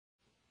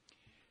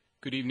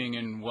Good evening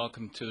and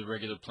welcome to the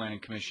regular Planning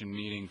Commission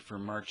meeting for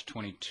March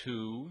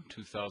 22,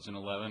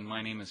 2011.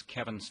 My name is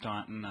Kevin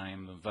Staunton. I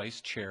am the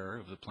Vice Chair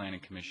of the Planning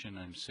Commission.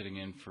 I'm sitting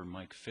in for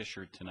Mike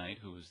Fisher tonight,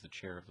 who is the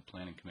Chair of the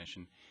Planning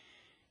Commission.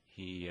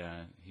 He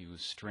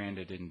was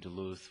stranded in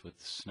Duluth with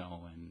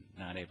snow and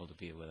not able to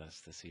be with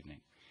us this evening.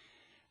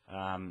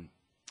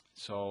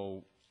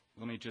 So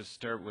let me just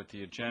start with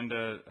the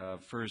agenda.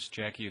 First,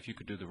 Jackie, if you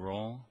could do the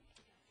roll.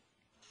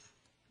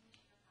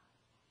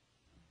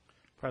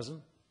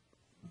 Present.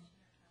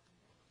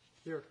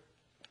 Here.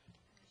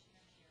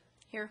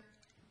 Here.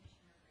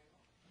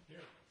 Here.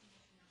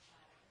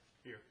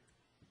 Here.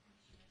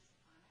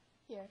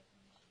 Here.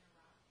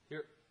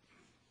 Here.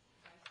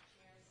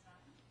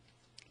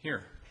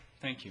 Here.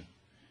 Thank you.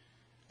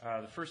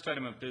 The first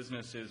item of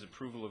business is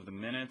approval of the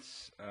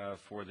minutes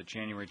for the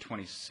January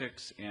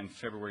 26 and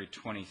February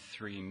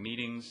 23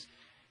 meetings.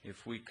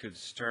 If we could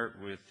start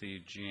with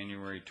the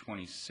January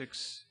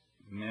 26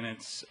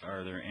 minutes,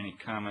 are there any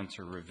comments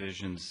or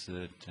revisions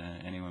that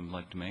anyone would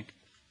like to make?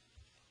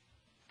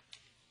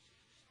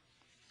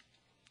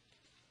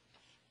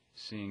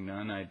 Seeing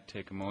none, I'd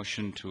take a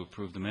motion to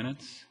approve the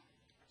minutes.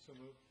 So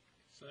moved.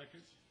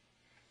 Second.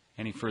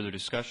 Any further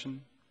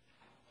discussion?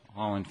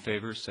 All in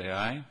favor, say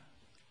aye.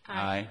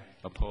 Aye.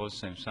 Opposed,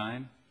 same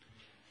sign.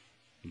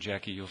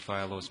 Jackie, you'll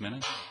file those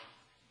minutes.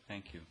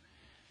 Thank you.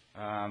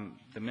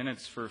 The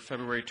minutes for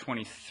February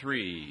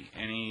 23,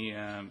 any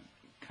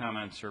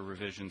comments or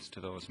revisions to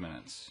those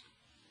minutes?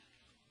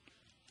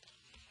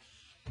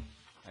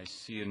 I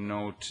see a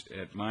note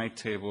at my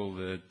table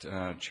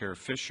that Chair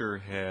Fisher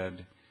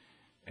had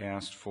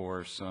asked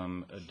for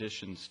some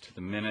additions to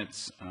the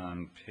minutes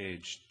on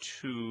page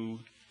 2,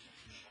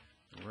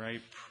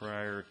 right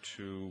prior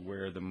to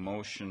where the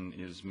motion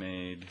is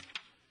made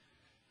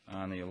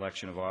on the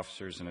election of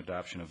officers and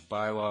adoption of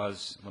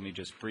bylaws. Let me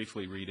just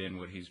briefly read in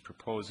what he's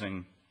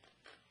proposing.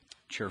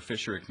 Chair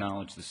Fisher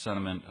acknowledged the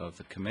sentiment of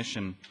the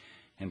Commission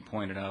and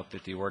pointed out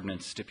that the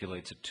ordinance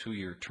stipulates a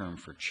 2-year term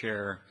for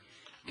chair.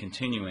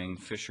 Continuing,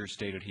 Fisher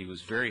stated he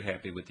was very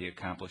happy with the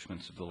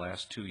accomplishments of the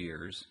last 2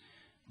 years,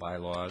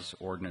 bylaws,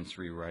 ordinance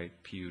rewrite,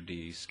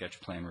 PUD,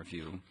 sketch plan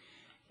review,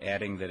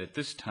 adding that at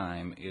this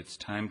time it's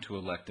time to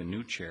elect a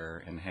new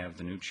chair and have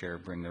the new chair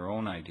bring their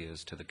own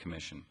ideas to the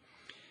Commission.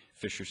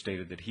 Fisher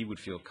stated that he would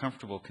feel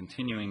comfortable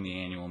continuing the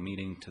annual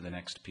meeting to the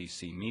next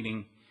PC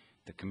meeting.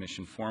 The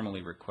Commission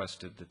formally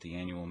requested that the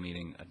annual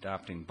meeting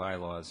adopting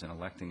bylaws and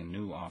electing a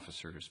new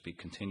officers be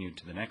continued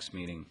to the next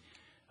meeting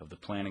of the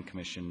Planning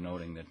Commission,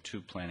 noting that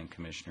 2 planning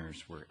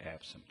commissioners were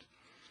absent.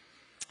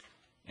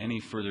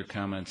 Any further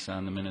comments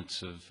on the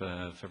minutes of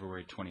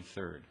February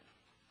 23rd?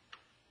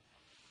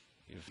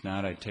 If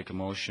not, I'd take a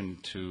motion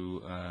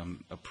to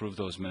approve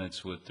those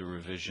minutes with the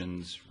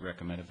revisions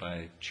recommended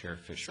by Chair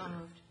Fisher. So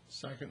moved.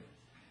 Second.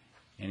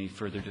 Any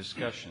further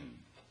discussion?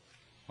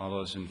 All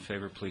those in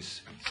favor,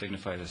 please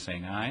signify by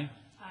saying aye.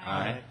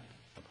 Aye.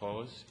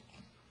 Opposed?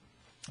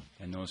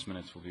 And those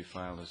minutes will be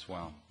filed as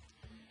well.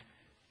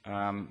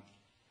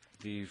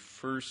 The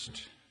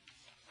first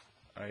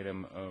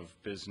item of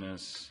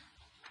business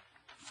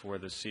for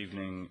this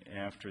evening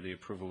after the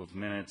approval of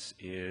minutes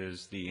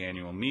is the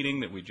annual meeting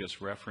that we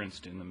just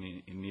referenced in the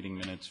meeting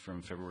minutes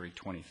from February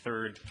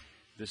 23rd.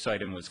 This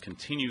item was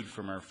continued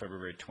from our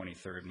February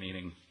 23rd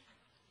meeting,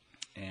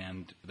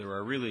 and there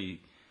are really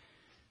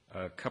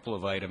a couple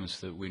of items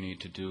that we need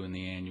to do in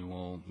the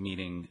annual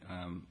meeting.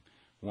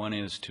 One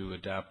is to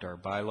adopt our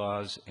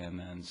bylaws, and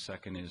then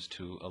second is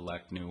to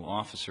elect new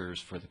officers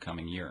for the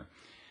coming year.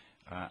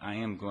 I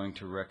am going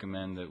to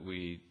recommend that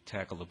we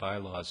tackle the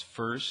bylaws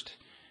first.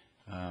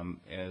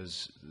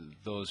 As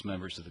those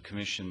members of the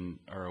Commission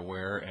are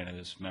aware, and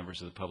as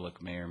members of the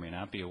public may or may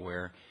not be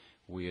aware,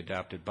 we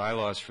adopted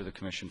bylaws for the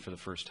Commission for the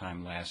first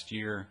time last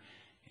year,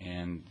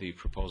 and the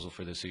proposal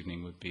for this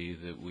evening would be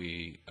that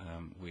we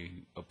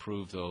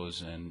approve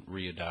those and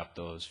re-adopt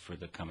those for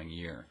the coming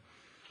year.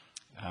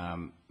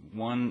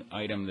 One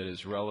item that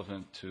is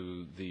relevant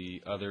to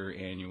the other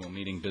annual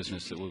meeting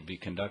business that we'll be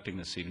conducting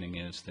this evening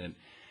is that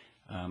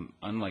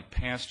unlike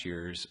past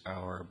years,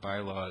 our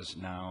bylaws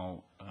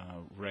now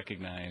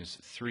recognize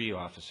 3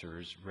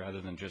 officers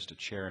rather than just a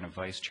chair and a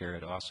vice chair.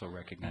 It also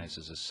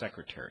recognizes a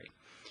secretary.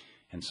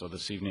 And so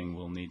this evening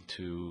we'll need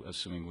to,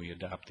 assuming we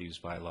adopt these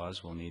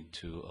bylaws, we'll need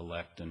to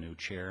elect a new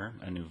chair,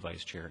 a new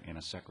vice chair, and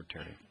a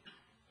secretary.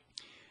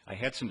 I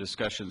had some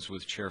discussions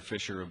with Chair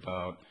Fisher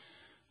about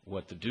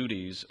what the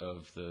duties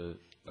of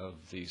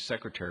the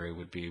secretary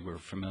would be. We're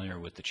familiar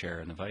with the chair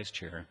and the vice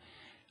chair.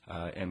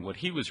 And what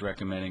he was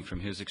recommending from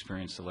his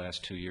experience the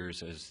last 2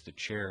 years as the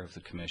chair of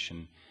the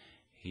Commission,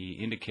 he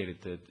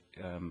indicated that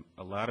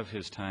a lot of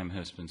his time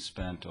has been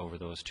spent over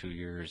those 2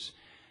 years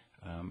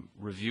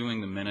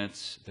reviewing the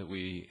minutes that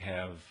we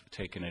have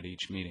taken at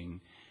each meeting.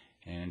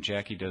 And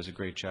Jackie does a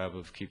great job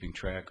of keeping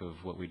track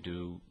of what we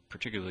do,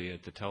 particularly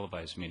at the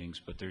televised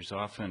meetings, but there's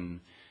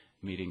often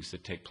meetings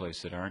that take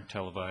place that aren't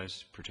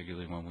televised,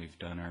 particularly when we've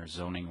done our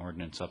zoning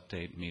ordinance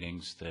update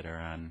meetings that are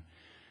on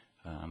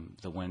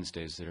the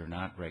Wednesdays that are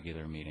not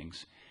regular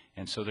meetings.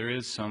 And so there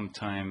is some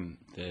time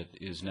that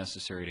is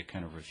necessary to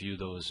kind of review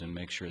those and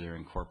make sure they're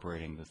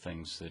incorporating the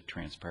things that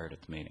transpired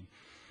at the meeting.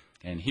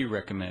 And he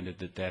recommended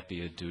that that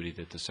be a duty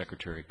that the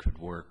secretary could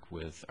work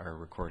with our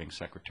recording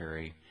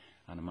secretary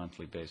on a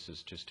monthly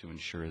basis, just to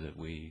ensure that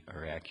we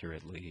are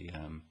accurately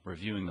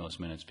reviewing those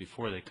minutes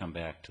before they come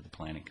back to the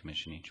Planning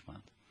Commission each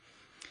month.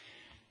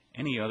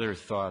 Any other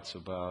thoughts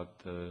about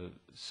the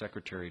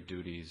secretary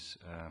duties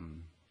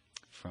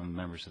from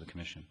members of the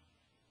commission?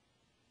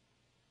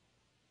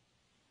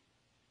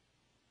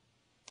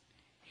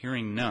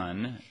 Hearing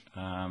none,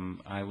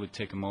 I would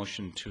take a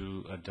motion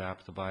to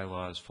adopt the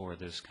bylaws for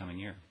this coming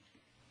year.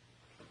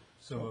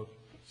 So moved.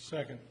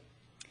 Second.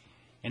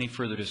 Any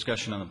further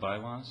discussion on the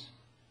bylaws?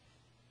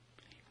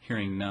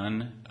 Hearing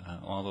none,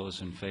 all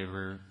those in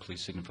favor,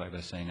 please signify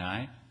by saying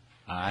aye.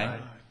 Aye.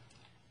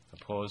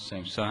 Opposed,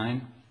 same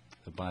sign.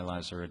 The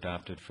bylaws are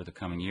adopted for the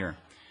coming year.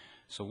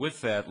 So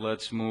with that,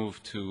 let's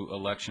move to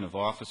election of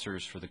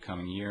officers for the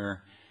coming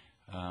year.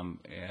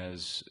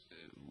 As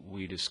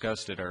we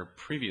discussed at our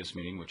previous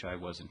meeting, which I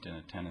wasn't in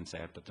attendance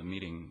at, but the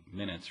meeting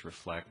minutes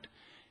reflect,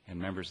 and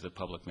members of the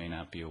public may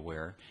not be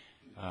aware,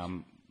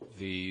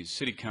 the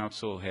City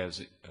Council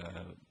has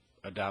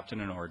adopted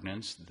an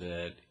ordinance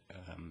that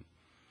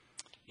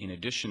in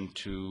addition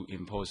to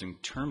imposing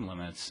term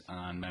limits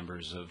on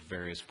members of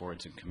various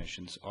boards and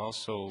commissions,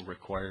 also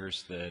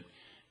requires that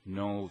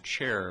no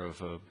chair of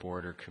a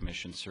board or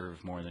commission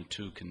serve more than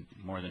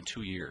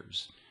 2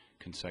 years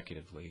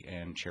consecutively.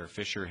 And Chair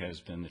Fisher has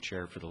been the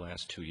chair for the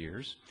last 2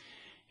 years.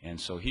 And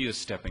so he is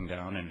stepping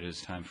down, and it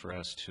is time for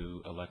us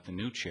to elect a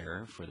new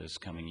chair for this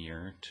coming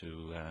year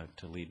to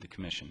lead the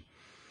commission.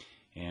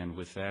 And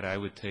with that, I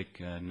would take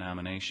a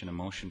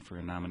motion for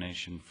a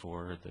nomination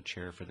for the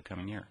chair for the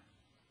coming year.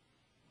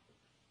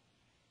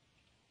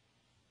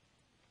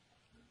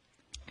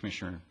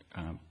 Commissioner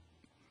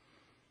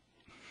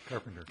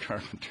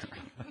Carpenter.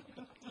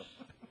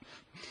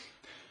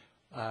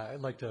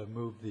 I'd like to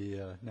move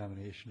the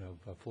nomination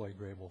of Floyd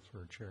Grable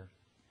for chair.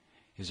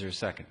 Is there a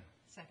second?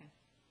 Second.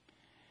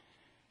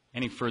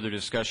 Any further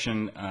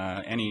discussion,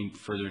 any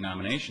further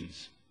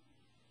nominations?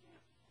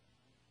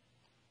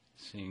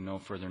 Seeing no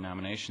further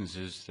nominations,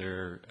 is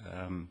there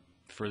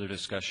further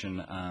discussion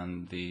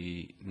on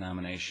the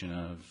nomination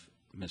of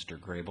Mr.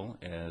 Grable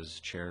as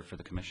chair for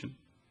the commission?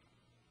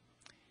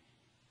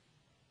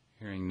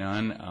 Hearing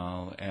none,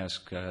 I'll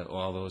ask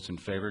all those in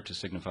favor to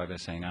signify by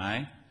saying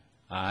aye.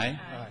 Aye.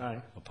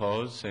 Aye.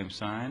 Opposed, same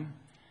sign.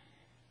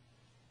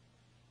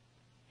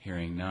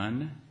 Hearing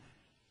none.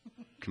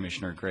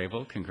 Commissioner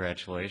Grable,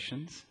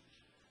 congratulations.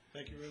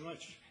 Thank you very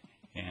much.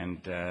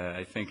 And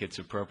I think it's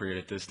appropriate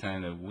at this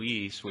time that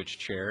we switch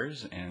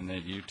chairs and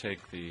that you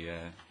take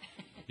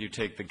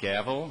the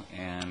gavel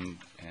and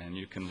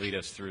you can lead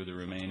us through the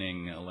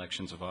remaining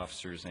elections of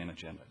officers and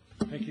agenda.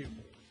 Thank you.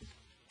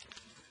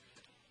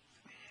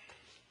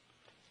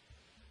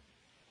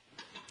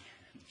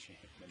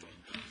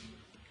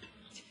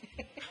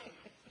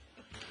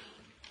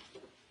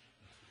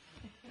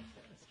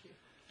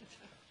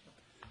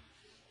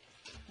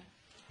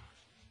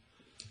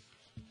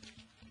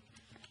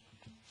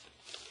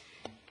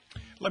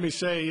 Let me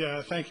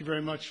say thank you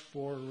very much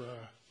for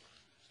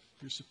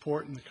your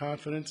support and the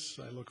confidence.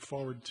 I look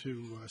forward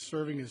to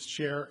serving as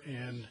chair,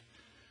 and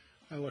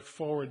I look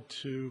forward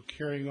to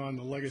carrying on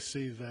the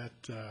legacy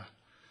that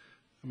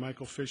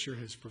Michael Fisher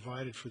has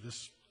provided for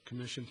this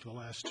commission for the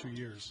last 2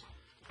 years.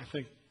 I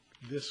think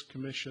this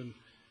commission,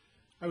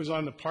 I was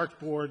on the park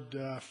board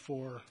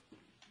for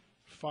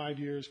 5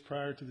 years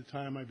prior to the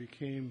time I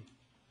became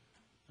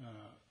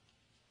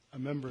a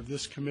member of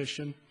this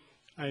commission.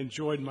 I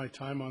enjoyed my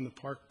time on the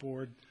park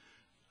board,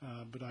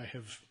 but I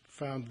have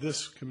found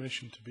this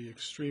commission to be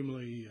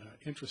extremely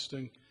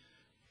interesting,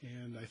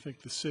 and I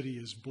think the city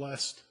is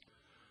blessed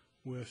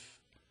with,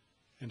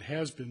 and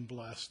has been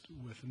blessed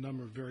with, a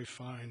number of very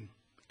fine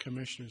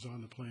commissioners on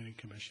the Planning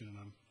Commission,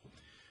 and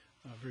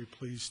I'm very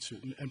pleased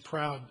to and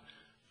proud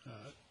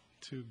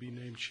to be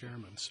named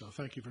chairman. So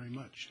thank you very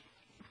much.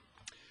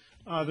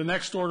 The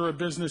next order of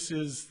business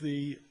is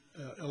the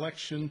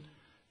election,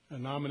 a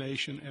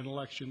nomination and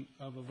election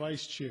of a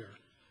vice chair.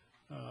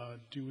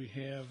 Do we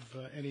have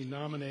any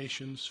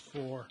nominations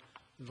for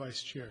the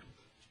vice chair?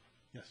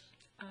 Yes.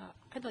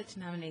 I'd like to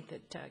nominate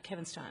that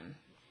Kevin Staunton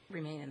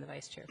remain in the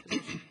vice chair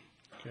position.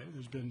 Okay,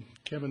 there's been,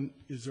 Kevin,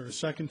 is there a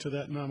second to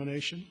that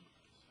nomination?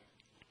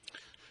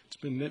 It's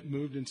been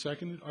moved and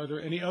seconded. Are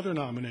there any other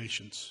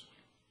nominations?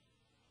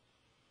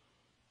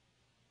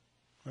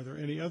 Are there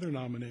any other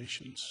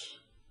nominations?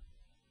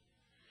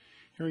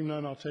 Hearing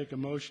none, I'll take a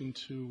motion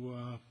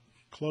to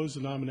close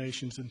the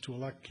nominations and to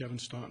elect Kevin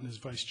Staunton as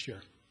vice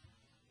chair.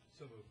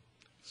 So moved.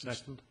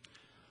 Second.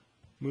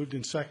 Moved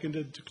and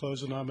seconded to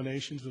close the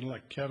nominations and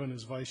elect Kevin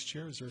as vice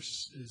chair. Is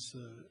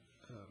there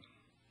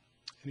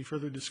any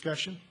further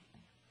discussion?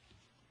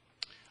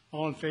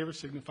 All in favor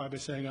signify by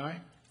saying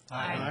aye.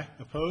 Aye. Aye.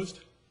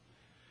 Opposed?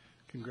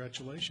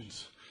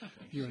 Congratulations.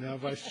 You are now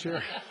vice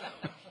chair.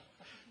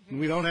 And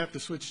we don't have to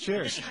switch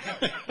chairs. How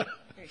you're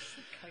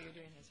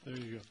doing this. There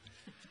you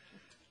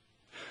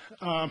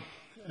go.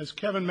 As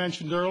Kevin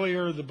mentioned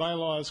earlier, the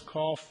bylaws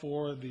call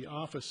for the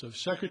office of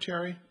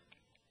secretary,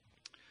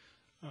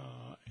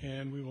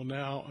 and we will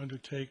now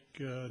undertake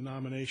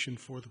nomination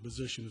for the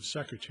position of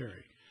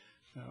secretary.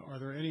 Are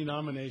there any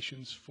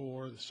nominations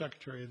for the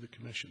secretary of the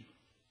commission?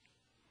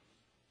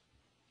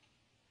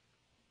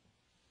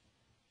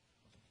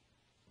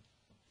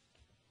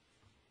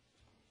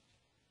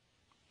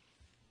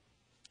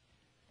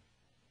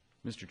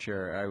 Mr.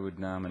 Chair, I would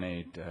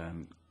nominate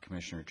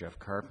Commissioner Jeff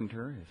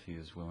Carpenter if he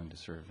is willing to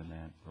serve in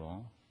that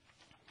role.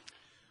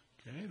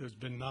 Okay, there's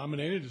been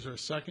nominated. Is there a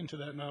second to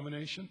that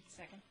nomination?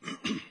 Second.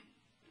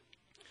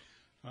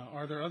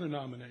 Are there other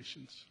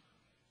nominations?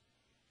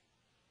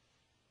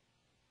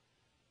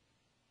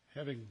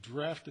 Having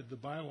drafted the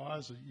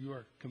bylaws, you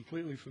are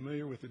completely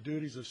familiar with the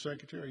duties of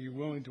secretary. Are you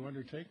willing to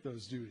undertake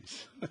those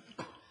duties?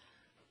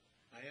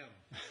 I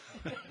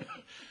am.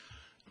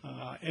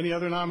 Any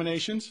other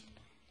nominations?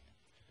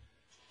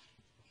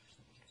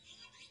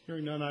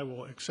 Hearing none, I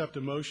will accept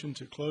a motion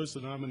to close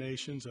the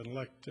nominations and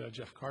elect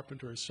Jeff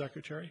Carpenter as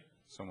secretary.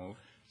 So moved.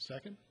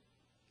 Second?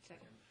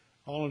 Second.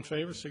 All in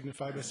favor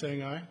signify by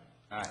saying aye.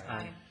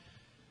 Aye.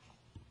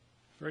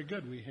 Very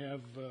good. We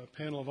have a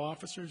panel of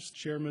officers,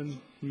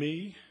 Chairman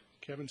me,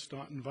 Kevin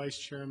Staunton, Vice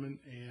Chairman,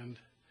 and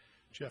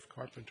Jeff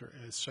Carpenter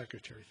as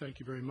Secretary. Thank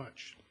you very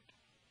much.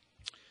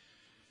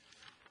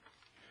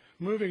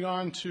 Moving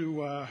on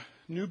to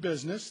new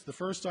business. The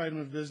first item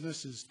of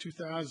business is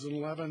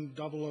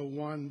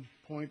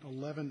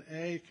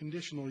 2011-001.11A,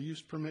 Conditional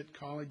Use Permit,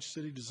 College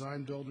City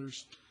Design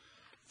Builders,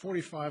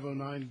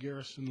 4509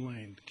 Garrison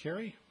Lane.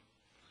 Carrie?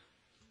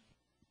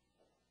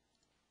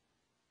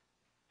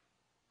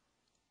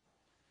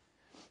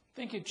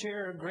 Thank you,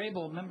 Chair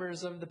Grable,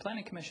 members of the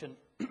Planning Commission.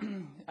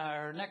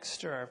 Our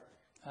next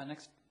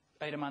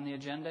item on the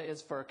agenda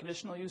is for a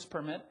conditional use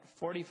permit,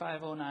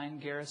 4509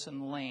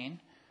 Garrison Lane.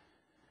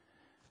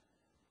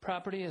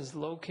 Property is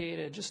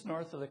located just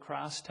north of the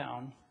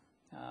crosstown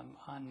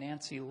on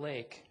Nancy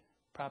Lake.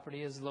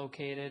 Property is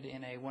located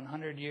in a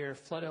 100-year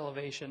flood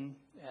elevation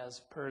as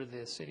per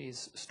the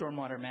city's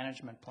stormwater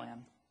management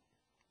plan.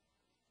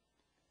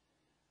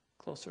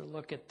 Closer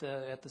look at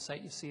the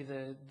site, you see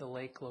the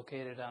lake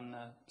located on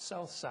the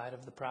south side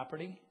of the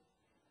property.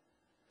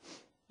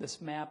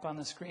 This map on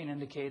the screen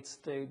indicates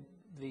the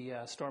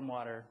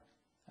stormwater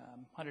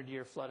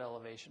 100-year flood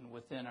elevation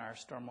within our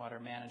stormwater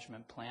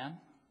management plan.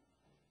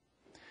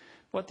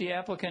 What the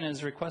applicant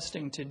is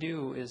requesting to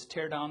do is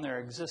tear down their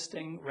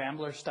existing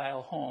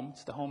Rambler-style home,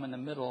 it's the home in the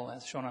middle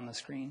as shown on the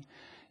screen,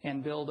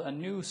 and build a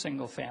new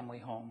single-family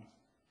home.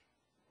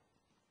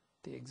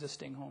 The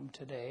existing home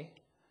today.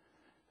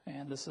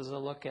 And this is a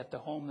look at the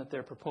home that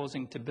they're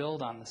proposing to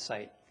build on the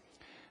site.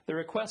 The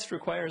request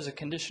requires a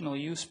conditional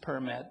use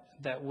permit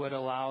that would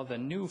allow the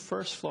new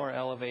first floor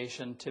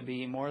elevation to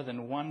be more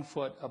than 1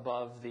 foot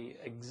above the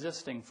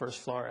existing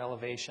first floor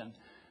elevation.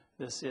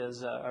 This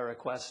is a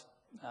request,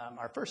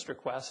 our first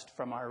request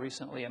from our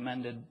recently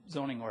amended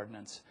zoning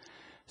ordinance.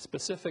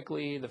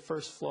 Specifically, the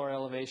first floor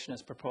elevation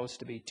is proposed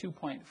to be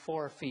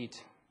 2.4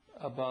 feet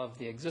above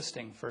the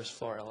existing first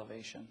floor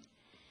elevation.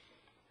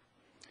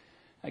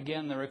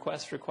 Again, the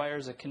request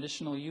requires a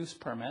conditional use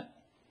permit,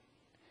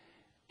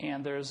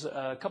 and there's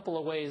a couple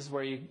of ways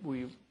where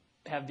we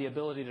have the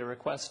ability to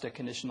request a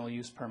conditional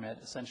use permit.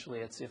 Essentially,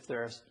 it's if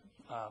there's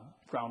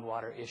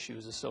groundwater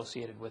issues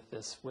associated with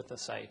the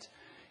site.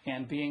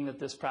 And being that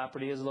this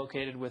property is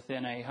located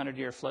within a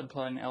 100-year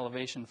floodplain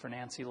elevation for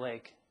Nancy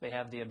Lake, they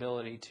have the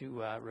ability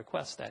to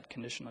request that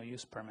conditional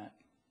use permit.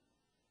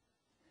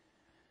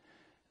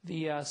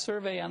 The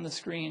survey on the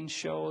screen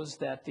shows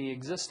that the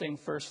existing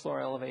first floor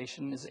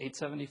elevation is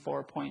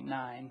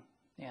 874.9,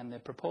 and the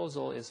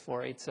proposal is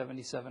for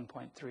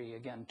 877.3,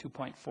 again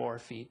 2.4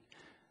 feet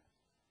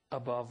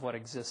above what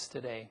exists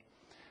today.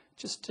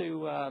 Just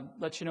to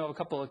let you know a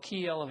couple of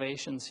key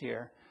elevations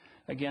here.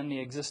 Again, the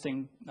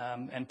existing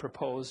and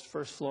proposed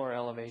first floor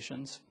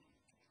elevations.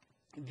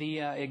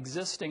 The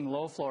existing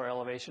low floor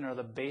elevation, or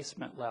the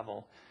basement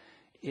level,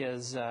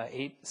 is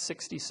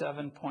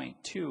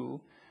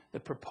 867.2. The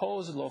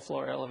proposed low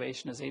floor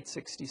elevation is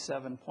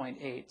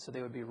 867.8, so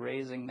they would be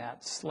raising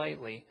that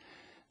slightly.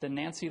 The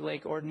Nancy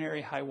Lake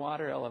ordinary high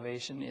water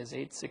elevation is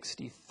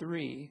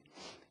 863,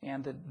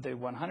 and the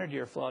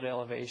 100-year flood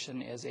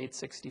elevation is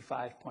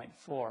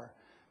 865.4.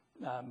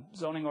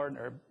 Zoning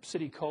or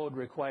city code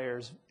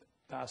requires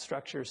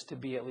structures to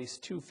be at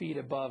least 2 feet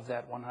above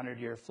that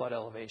 100-year flood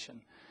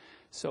elevation.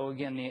 So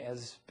again,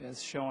 as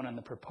shown in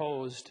the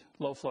proposed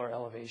low floor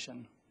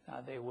elevation,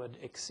 they would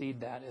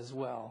exceed that as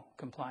well,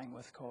 complying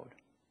with code.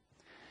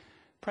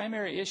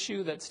 Primary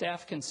issue that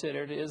staff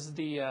considered is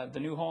the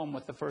new home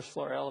with the first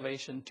floor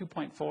elevation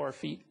 2.4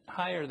 feet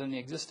higher than the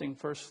existing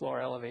first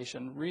floor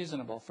elevation,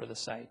 reasonable for the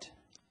site.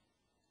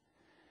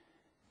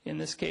 In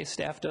this case,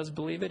 staff does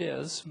believe it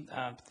is.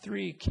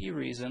 3 key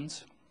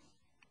reasons.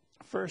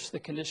 First, the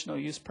conditional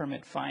use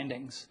permit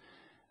findings.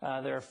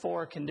 There are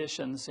 4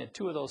 conditions, and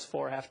 2 of those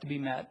 4 have to be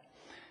met.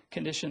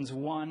 Conditions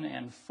 1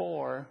 and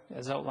 4,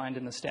 as outlined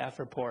in the staff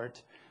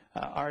report,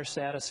 are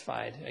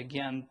satisfied.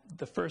 Again,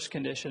 the first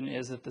condition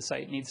is that the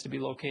site needs to be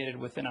located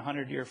within a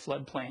 100-year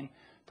floodplain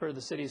per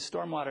the city's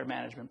stormwater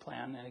management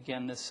plan, and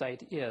again, this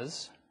site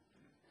is.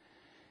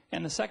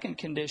 And the second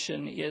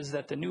condition is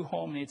that the new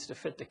home needs to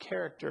fit the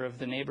character of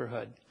the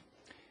neighborhood.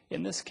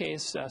 In this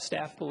case,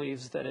 staff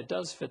believes that it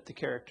does fit the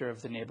character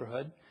of the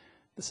neighborhood.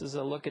 This is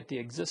a look at the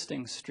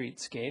existing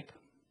streetscape.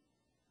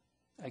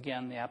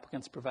 Again, the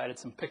applicants provided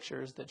some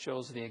pictures that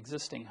shows the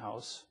existing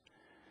house,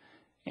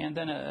 and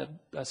then a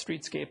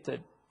streetscape that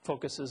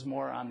focuses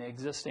more on the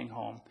existing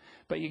home.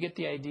 But you get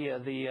the idea.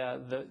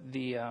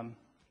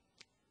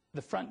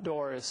 The front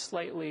door is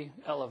slightly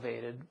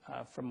elevated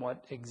from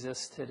what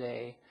exists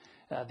today.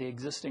 The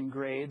existing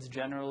grades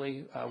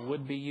generally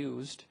would be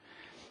used.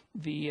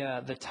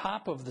 The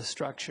top of the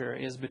structure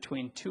is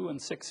between 2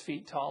 and 6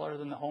 feet taller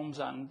than the homes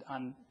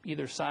on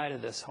either side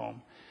of this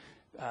home.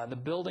 The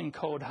building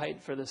code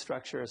height for this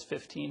structure is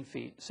 15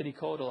 feet. City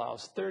code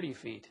allows 30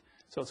 feet.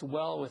 So it's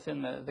well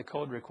within the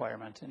code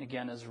requirement, and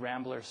again, is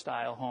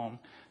Rambler-style home.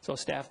 So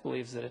staff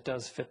believes that it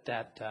does fit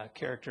that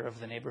character of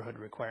the neighborhood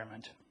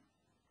requirement.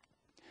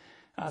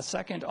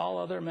 Second, all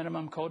other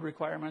minimum code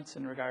requirements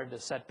in regard to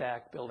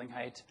setback, building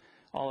height,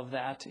 all of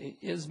that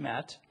is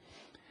met.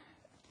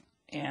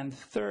 And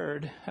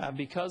third,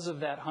 because of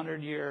that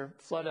 100-year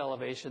flood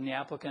elevation, the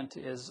applicant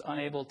is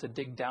unable to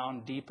dig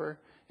down deeper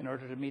in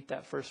order to meet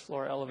that first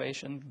floor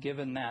elevation,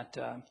 given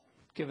the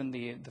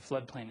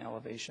floodplain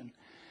elevation.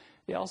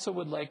 They also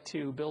would like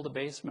to build a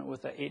basement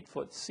with an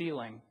 8-foot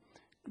ceiling.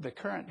 The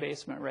current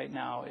basement right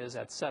now is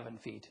at 7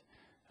 feet.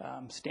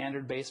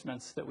 Standard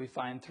basements that we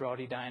find throughout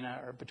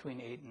Edina are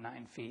between 8 and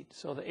 9 feet.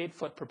 So the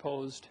 8-foot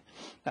proposed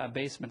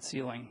basement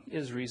ceiling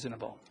is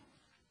reasonable.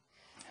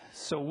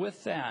 So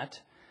with that,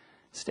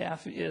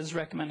 staff is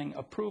recommending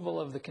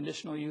approval of the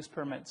conditional use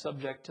permit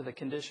subject to the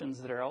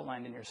conditions that are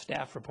outlined in your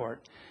staff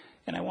report.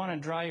 And I want to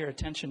draw your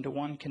attention to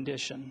one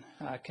condition,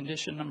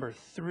 condition number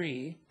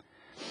 3,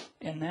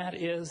 and that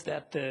is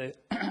that the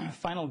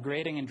final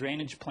grading and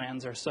drainage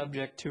plans are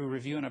subject to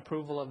review and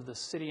approval of the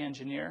city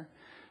engineer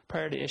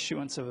prior to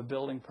issuance of a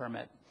building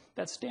permit.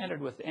 That's standard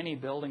with any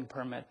building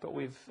permit, but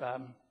we've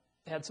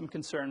had some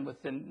concern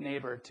with the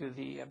neighbor to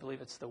the, I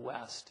believe it's the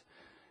west.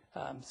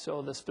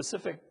 So the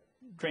specific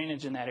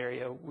drainage in that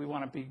area, we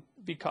want to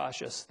be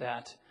cautious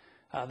that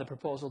the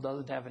proposal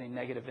doesn't have any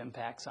negative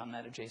impacts on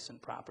that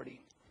adjacent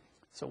property.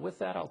 So with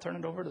that, I'll turn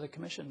it over to the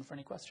commission for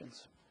any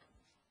questions.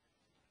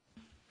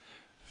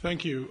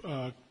 Thank you.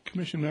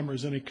 Commission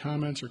members, any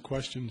comments or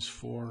questions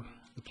for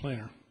the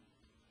planner?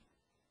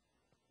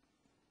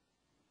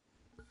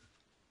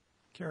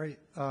 Carrie,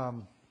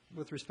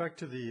 with respect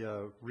to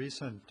the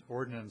recent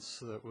ordinance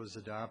that was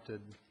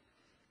adopted,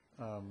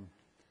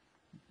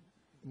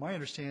 my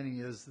understanding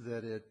is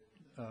that it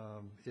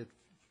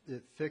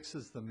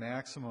fixes the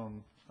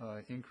maximum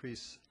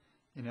increase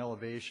in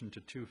elevation to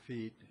 2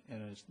 feet,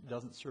 and it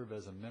doesn't serve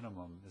as a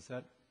minimum. Is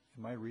that,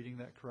 am I reading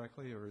that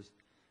correctly, or is?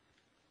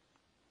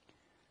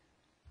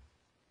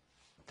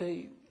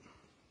 The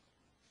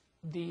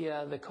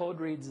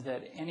code reads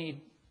that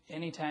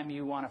anytime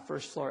you want a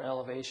first floor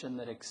elevation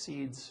that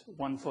exceeds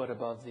 1 foot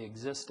above the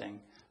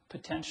existing,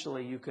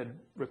 potentially you could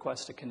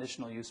request a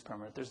conditional use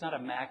permit. There's not a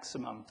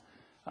maximum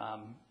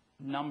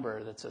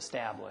number that's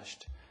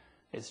established.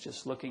 It's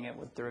just looking at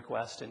what the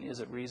request and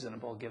is it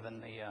reasonable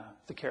given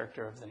the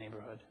character of the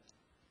neighborhood.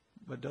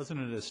 But doesn't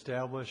it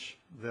establish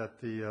that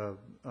the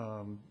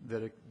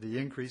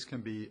increase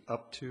can be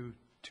up to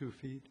 2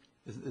 feet?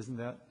 Isn't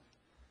that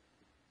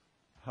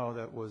how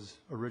that was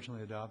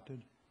originally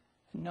adopted?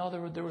 No,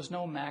 there was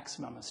no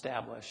maximum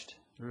established.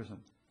 There isn't.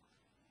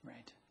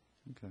 Right.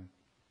 Okay.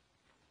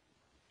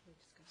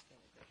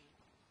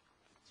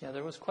 Yeah,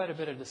 there was quite a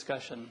bit of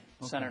discussion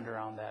centered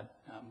around that.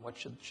 What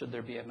should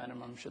there be a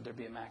minimum? Should there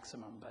be a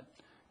maximum? But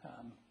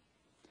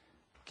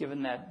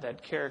given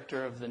that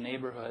character of the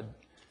neighborhood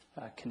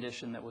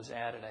condition that was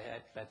added,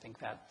 I think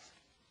that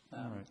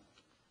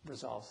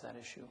resolves that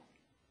issue.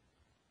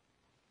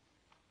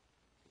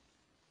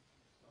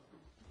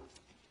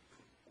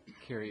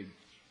 Carrie,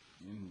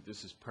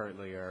 this is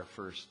partly our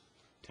first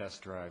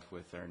test drive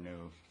with our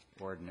new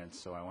ordinance,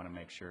 so I want to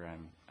make sure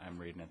I'm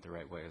reading it the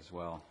right way as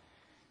well.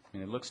 I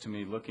mean, it looks to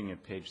me, looking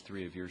at page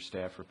 3 of your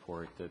staff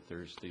report, that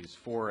there's these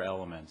 4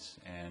 elements,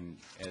 and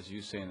as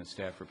you say in the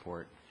staff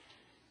report,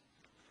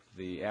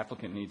 the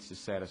applicant needs to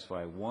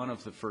satisfy one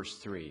of the first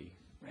 3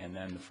 and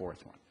then the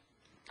 4th one.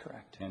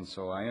 Correct. And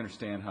so I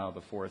understand how the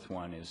 4th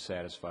one is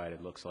satisfied.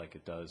 It looks like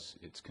it does.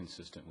 It's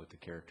consistent with the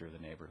character of the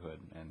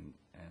neighborhood, and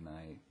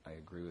I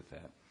agree with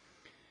that.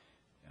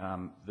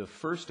 The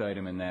first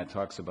item in that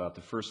talks about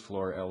the first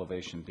floor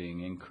elevation being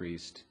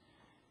increased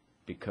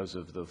because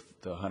of the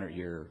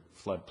 100-year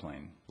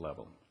floodplain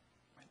level.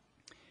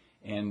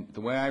 And the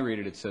way I read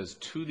it, it says,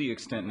 to the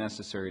extent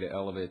necessary to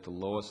elevate the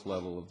lowest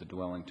level of the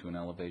dwelling to an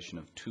elevation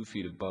of 2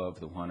 feet above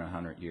the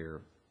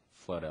 100-year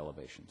flood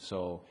elevation.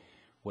 So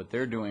what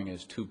they're doing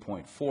is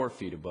 2.4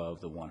 feet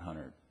above the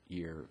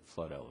 100-year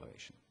flood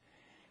elevation.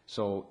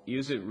 So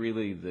is it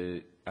really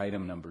the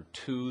item number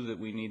 2 that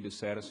we need to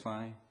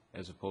satisfy?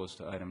 as opposed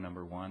to item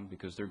number 1?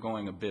 Because they're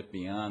going a bit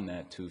beyond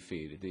that 2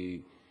 feet.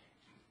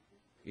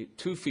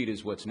 2 feet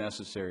is what's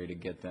necessary to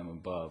get them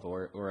above,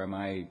 or am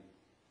I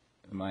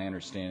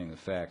understanding the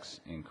facts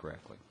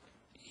incorrectly?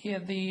 Yeah,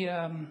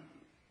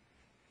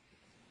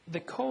 the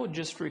code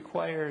just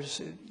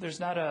requires, there's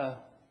not a,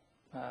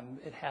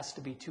 it has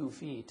to be 2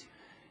 feet.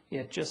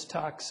 It just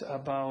talks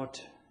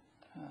about,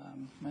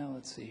 well,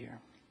 let's see here.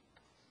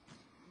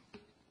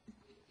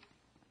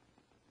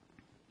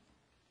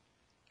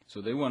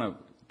 So they want to,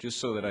 just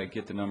so that I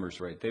get the numbers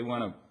right, they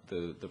want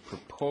to, the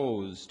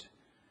proposed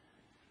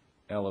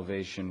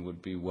elevation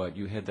would be what?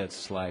 You had that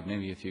slide.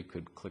 Maybe if you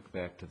could click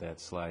back to that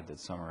slide that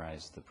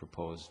summarized the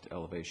proposed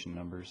elevation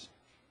numbers.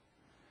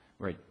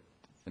 Right,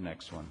 the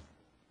next one.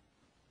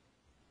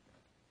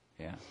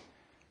 Yeah.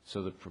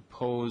 So the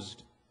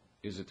proposed,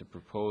 is it the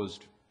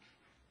proposed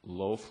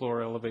low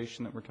floor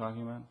elevation that we're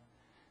talking about?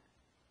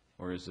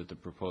 Or is it the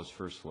proposed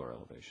first floor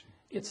elevation?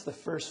 It's the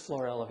first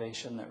floor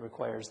elevation that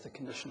requires the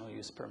conditional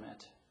use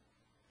permit.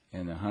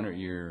 And the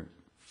 100-year,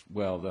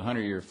 well, the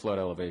 100-year flood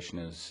elevation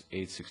is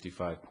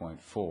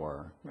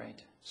 865.4.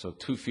 Right. So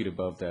 2 feet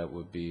above that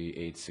would be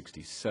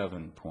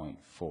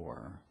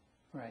 867.4.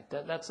 Right.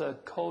 That's a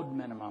code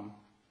minimum.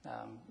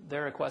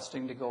 They're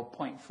requesting to go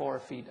 0.4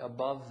 feet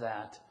above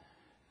that,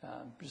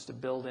 just to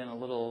build in a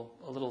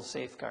little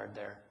safeguard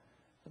there.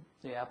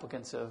 The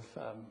applicants have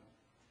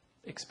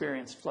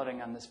experienced flooding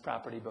on this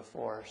property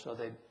before, so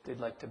they'd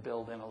like to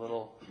build in a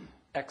little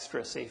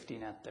extra safety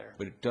net there.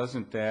 But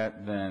doesn't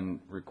that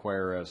then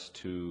require us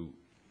to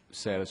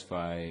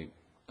satisfy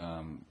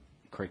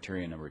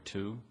criteria number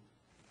 2?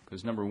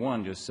 Because number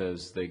 1 just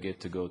says they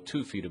get to go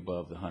 2 feet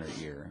above the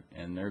 100-year,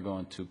 and they're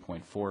going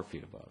 2.4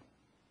 feet above.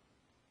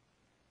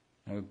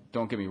 Now,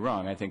 don't get me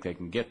wrong, I think they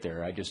can get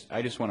there. I just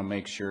want to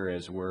make sure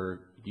as we're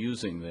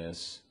using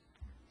this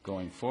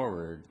going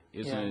forward,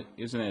 isn't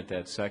it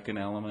that second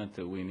element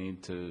that we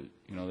need to,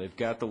 you know, they've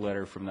got the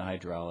letter from the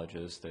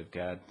hydrologist, they've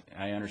got,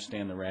 I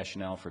understand the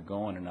rationale for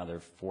going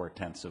another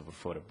 0.4 of a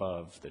foot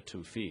above the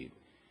 2 feet,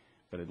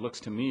 but it looks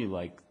to me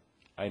like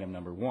item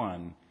number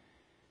 1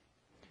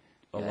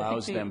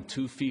 allows them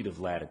 2 feet of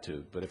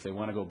latitude, but if they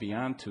want to go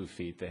beyond 2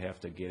 feet, they have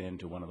to get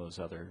into one of those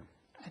other.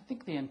 I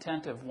think the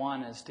intent of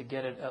 1 is to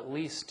get it at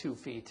least 2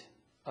 feet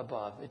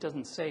above. It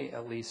doesn't say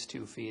at least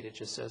 2 feet, it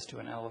just says to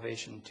an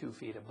elevation 2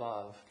 feet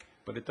above.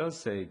 But it does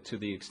say to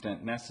the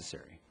extent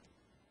necessary.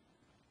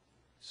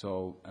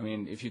 So, I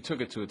mean, if you took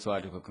it to its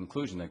logical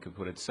conclusion, they could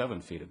put it 7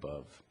 feet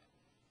above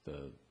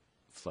the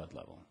flood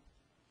level.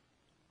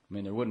 I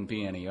mean, there wouldn't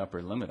be any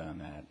upper limit on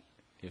that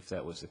if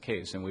that was the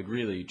case, and we'd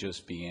really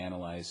just be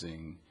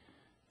analyzing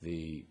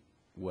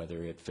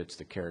whether it fits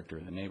the character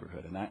of the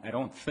neighborhood. And I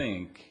don't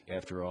think,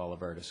 after all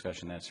of our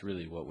discussion, that's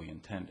really what we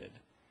intended.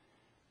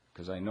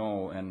 Because I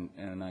know, and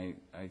I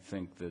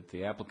think that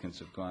the applicants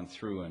have gone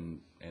through and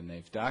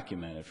they've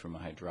documented from a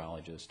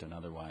hydrologist and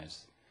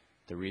otherwise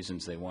the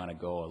reasons they want to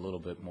go a little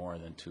bit more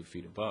than 2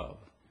 feet above.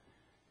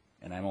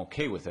 And I'm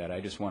okay with that. I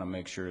just want to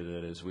make sure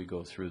that as we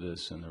go through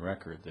this in the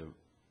record,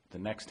 the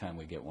next time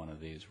we get one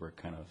of these, we're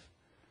kind of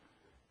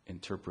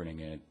interpreting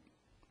it.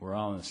 We're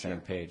all on the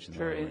same page.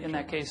 Sure. In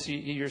that case,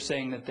 you're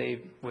saying that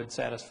they would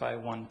satisfy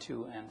 1,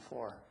 2, and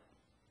 4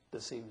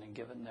 this evening,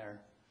 given their...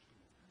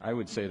 I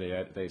would say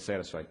they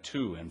satisfy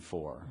 2 and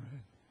 4,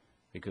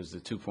 because the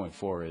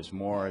 2.4 is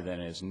more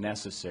than is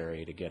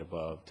necessary to get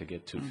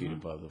 2 feet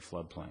above the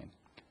floodplain.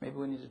 Maybe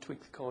we need to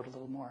tweak the code a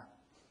little more.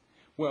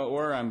 Well,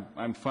 or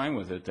I'm fine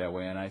with it that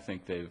way, and I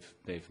think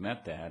they've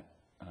met that,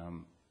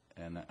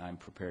 and I'm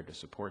prepared to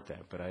support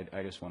that. But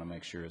I just want to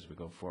make sure as we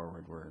go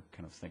forward we're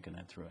kind of thinking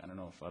that through. I don't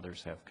know if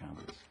others have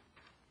comments.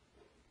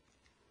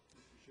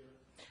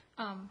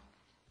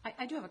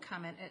 I do have a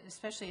comment,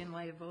 especially in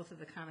light of both of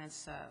the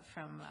comments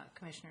from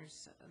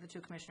commissioners, the two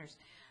commissioners.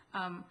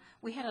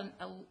 We had,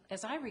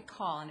 as I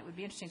recall, and it would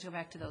be interesting to go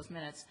back to those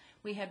minutes,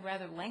 we had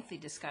rather lengthy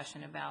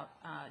discussion about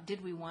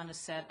did we want to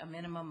set a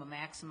minimum, a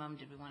maximum,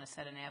 did we want to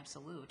set an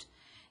absolute?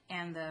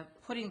 And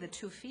putting the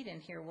 2 feet in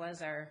here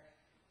was a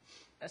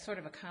sort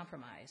of a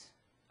compromise.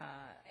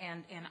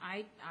 And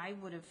I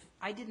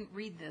didn't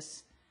read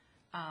this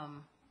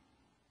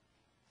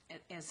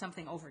as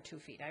something over 2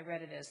 feet. I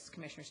read it as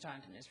Commissioner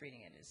Staunton is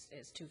reading it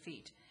as 2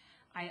 feet.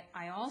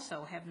 I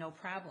also have no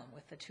problem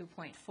with the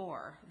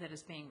 2.4 that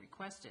is being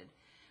requested,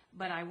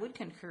 but I would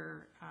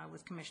concur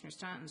with Commissioner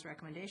Staunton's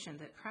recommendation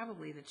that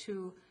probably the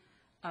two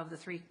of the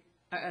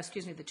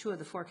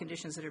 4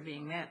 conditions that are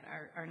being met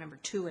are number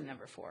 2 and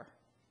number 4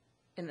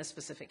 in this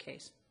specific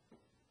case,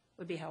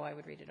 would be how I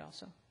would read it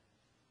also.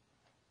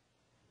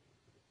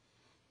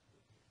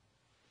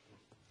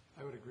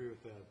 I would agree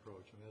with that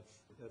approach, and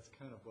that's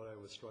kind of what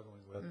I was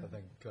struggling with. I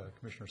think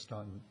Commissioner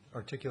Staunton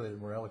articulated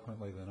more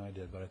eloquently than I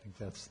did, but I think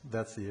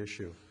that's the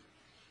issue.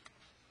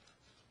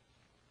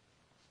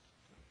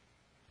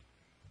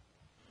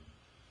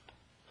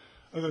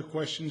 Other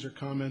questions or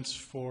comments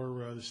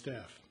for the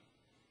staff?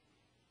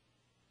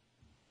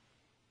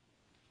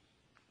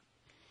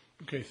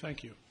 Okay,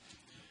 thank you.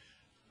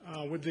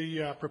 Would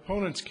the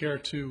proponents care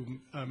to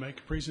make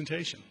a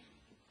presentation?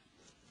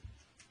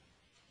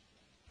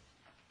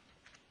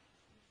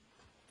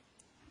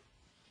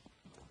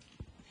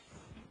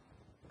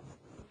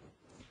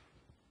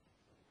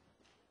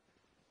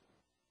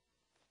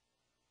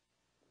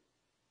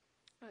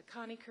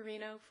 Connie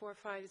Carino,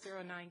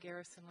 4509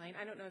 Garrison Lane.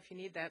 I don't know if you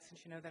need that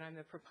since you know that I'm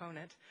the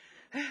proponent,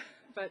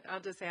 but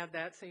I'll just add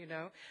that so you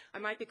know. I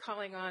might be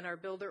calling on our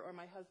builder or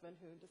my husband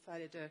who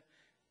decided to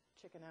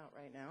chicken out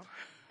right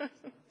now.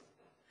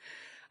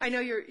 I know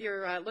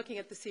you're looking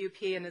at the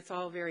CUP and it's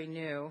all very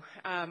new.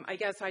 I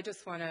guess I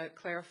just want to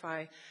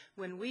clarify,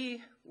 when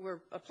we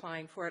were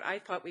applying for it, I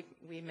thought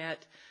we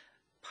met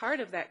part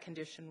of that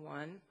condition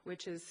 1,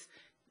 which is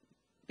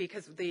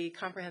because of the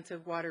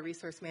comprehensive water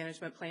resource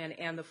management plan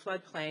and the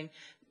floodplain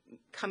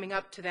coming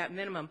up to that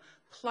minimum,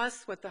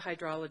 plus what the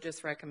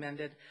hydrologist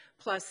recommended,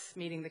 plus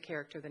meeting the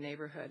character of the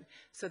neighborhood.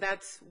 So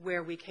that's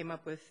where we came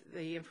up with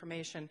the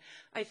information.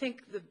 I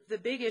think the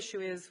big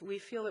issue is we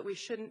feel that we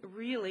shouldn't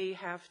really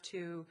have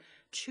to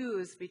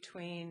choose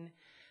between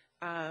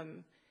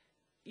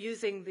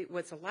using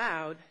what's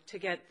allowed to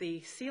get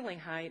the ceiling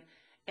height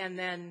and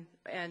then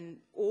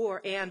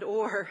or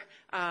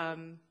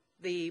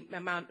the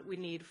amount we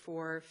need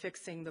for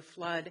fixing the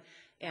flood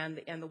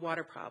and the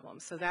water problem.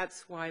 So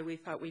that's why we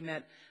thought we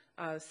met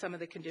some of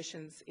the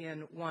conditions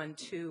in 1,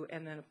 2,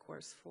 and then of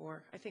course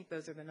 4. I think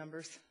those are the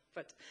numbers.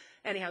 But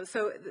anyhow,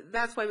 so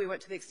that's why we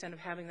went to the extent of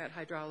having that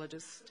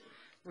hydrologist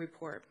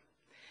report.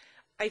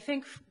 I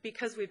think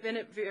because we've been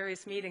at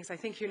various meetings, I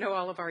think you know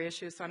all of our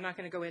issues, so I'm not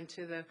going to go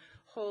into the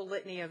whole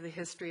litany of the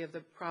history of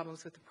the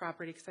problems with the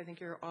property, because I think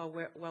you're all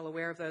well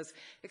aware of those,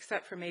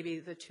 except for maybe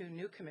the 2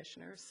 new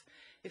commissioners.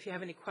 If you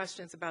have any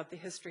questions about the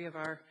history of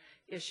our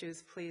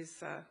issues,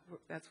 please,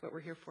 that's what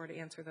we're here for, to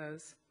answer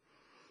those.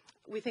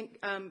 We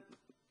think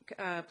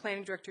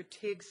Planning Director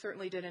Teague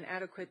certainly did an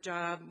adequate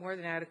job, more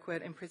than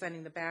adequate, in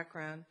presenting the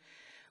background.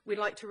 We'd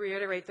like to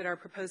reiterate that our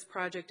proposed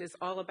project is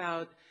all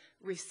about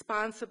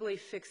responsibly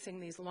fixing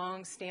these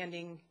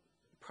long-standing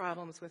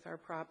problems with our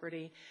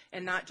property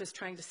and not just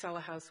trying to sell a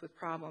house with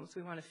problems.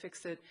 We want to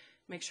fix it,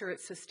 make sure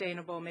it's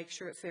sustainable, make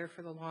sure it's there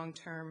for the long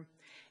term,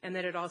 and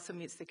that it also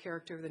meets the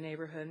character of the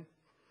neighborhood.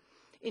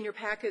 In your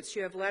packets,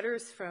 you have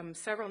letters from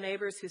several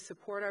neighbors who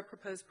support our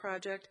proposed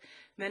project.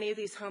 Many of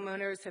these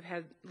homeowners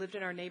have lived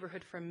in our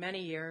neighborhood for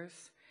many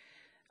years.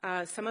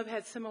 Some have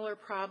had similar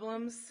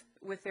problems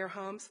with their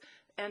homes,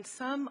 and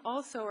some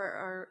also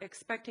are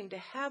expecting to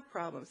have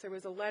problems. There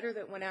was a letter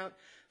that went out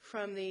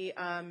from the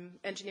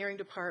engineering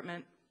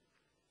department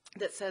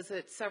that says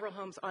that several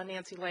homes on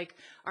Nancy Lake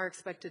are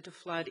expected to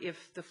flood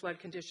if the flood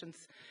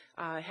conditions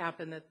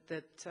happen,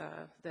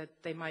 that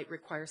they might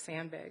require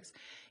sandbags.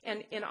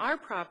 And in our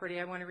property,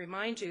 I want to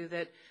remind you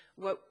that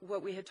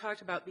what we had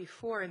talked about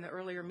before in the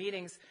earlier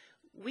meetings,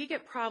 we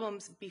get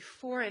problems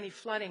before any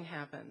flooding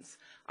happens.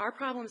 Our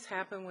problems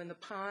happen when the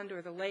pond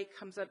or the lake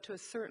comes up to a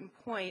certain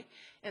point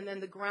and then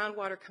the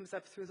groundwater comes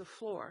up through the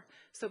floor.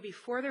 So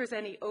before there's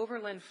any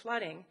overland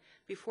flooding,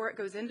 before it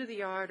goes into the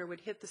yard or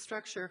would hit the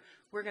structure,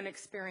 we're going to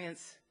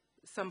experience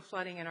some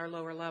flooding in our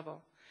lower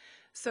level.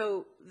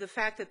 So the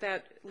fact that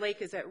that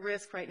lake is at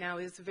risk right now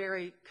is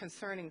very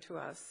concerning to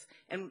us,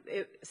 and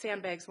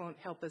sandbags won't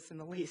help us in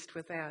the least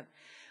with that.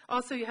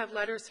 Also, you have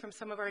letters from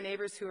some of our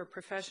neighbors who are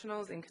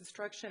professionals in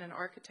construction and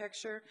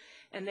architecture,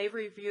 and they've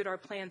reviewed our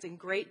plans in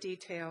great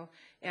detail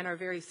and are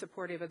very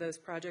supportive of those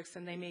projects,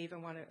 and they may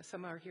even want to,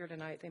 some are here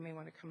tonight, they may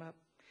want to come up.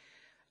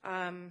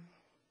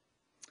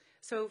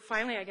 So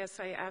finally, I guess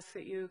I ask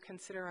that you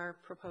consider our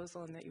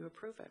proposal and that you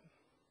approve it.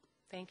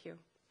 Thank you.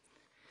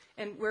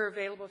 And we're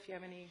available if you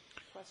have any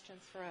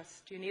questions for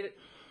us. Do you need it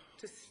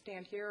to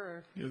stand here,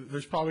 or? Yeah,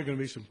 there's probably going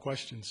to be some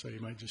questions, so you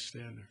might just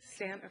stand there.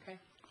 Stand, okay.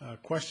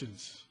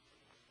 Questions?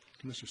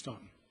 Mr.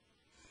 Staunton.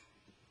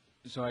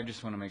 So I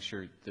just want to make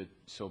sure that,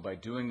 so by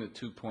doing the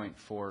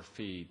 2.4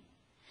 feet,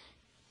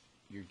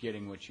 you're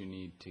getting what you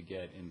need to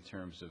get in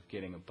terms of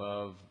getting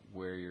above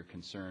where you're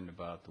concerned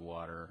about the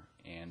water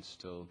and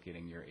still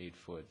getting your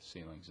 8-foot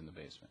ceilings in the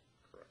basement.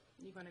 Correct.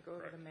 You want to go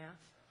over the math?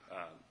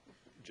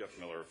 Jeff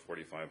Miller,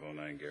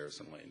 4509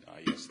 Garrison Lane.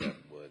 Yes, that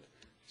would.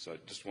 So I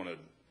just wanted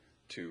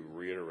to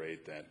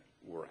reiterate that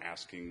we're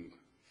asking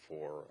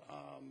for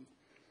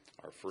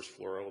our first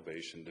floor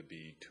elevation to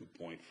be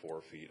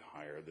 2.4 feet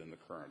higher than the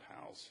current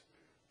house.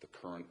 The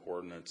current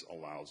ordinance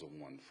allows a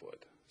 1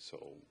 foot. So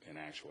in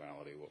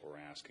actuality, what we're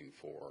asking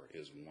for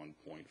is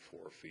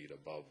 1.4 feet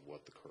above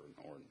what the current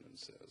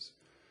ordinance is.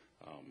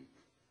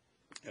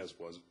 As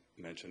was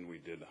mentioned, we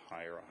did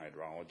hire a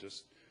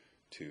hydrologist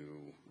to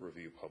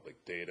review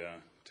public data,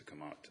 to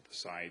come out to the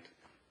site.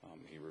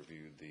 He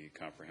reviewed the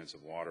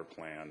comprehensive water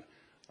plan,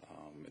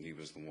 and he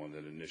was the one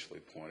that initially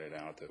pointed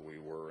out that we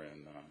were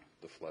in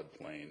the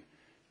floodplain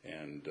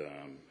and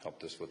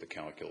helped us with the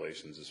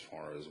calculations as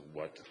far as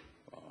what,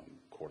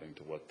 according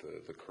to what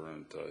the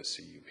current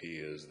CUP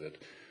is,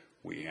 that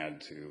we had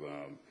to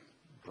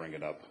bring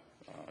it up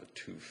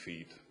 2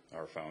 feet,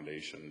 our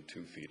foundation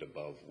 2 feet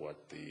above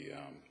what the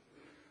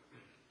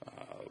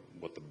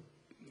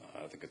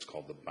I think it's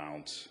called the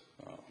bounce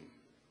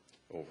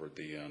over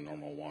the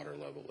normal water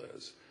level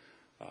is.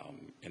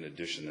 In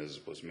addition, as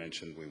was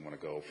mentioned, we want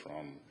to go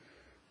from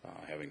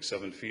having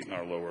 7 feet in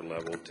our lower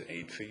level to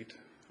 8 feet.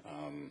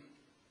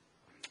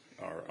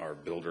 Our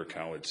builder,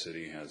 College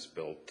City, has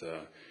built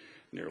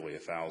nearly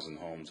 1,000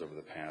 homes over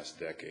the past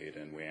decade,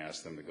 and we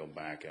asked them to go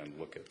back and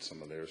look at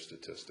some of their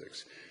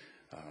statistics.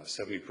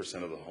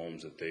 70% of the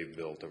homes that they've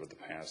built over the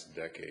past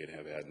decade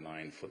have had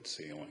 9-foot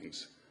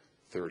ceilings,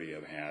 30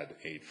 have had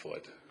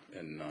 8-foot,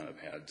 and none have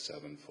had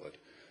 7-foot.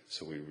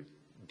 So we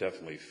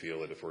definitely feel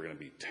that if we're going to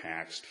be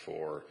taxed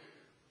for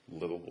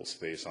livable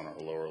space on our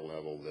lower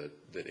level,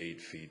 that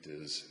 8 feet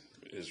is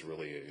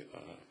really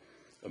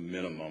a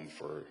minimum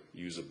for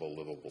usable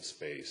livable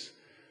space.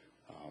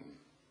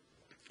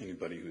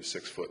 Anybody who's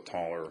 6 foot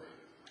taller,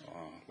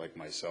 like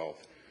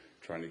myself,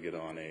 trying to get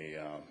on a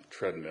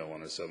treadmill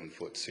on a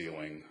 7-foot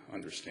ceiling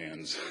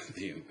understands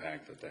the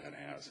impact that that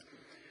has.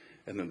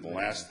 And then the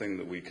last thing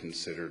that we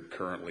considered,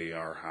 currently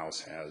our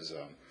house has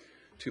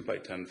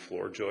 2x10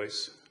 floor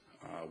joists.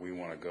 We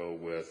want to go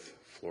with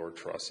floor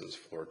trusses.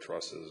 Floor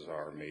trusses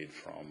are made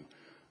from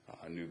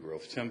new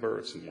growth timber.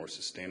 It's a more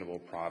sustainable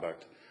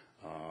product.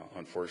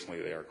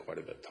 Unfortunately, they are quite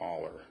a bit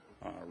taller.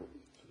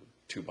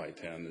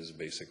 2x10 is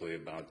basically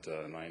about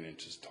 9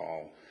 inches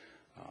tall.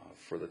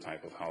 For the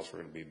type of house we're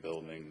going to be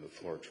building, the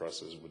floor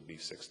trusses would be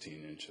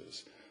 16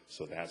 inches.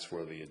 So that's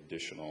where the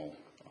additional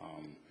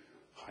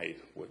height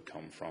would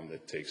come from.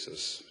 That takes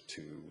us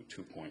to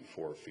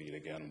 2.4 feet,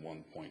 again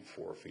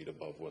 1.4 feet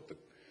above what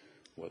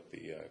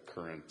the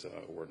current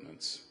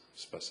ordinance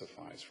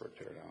specifies for a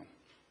tear down.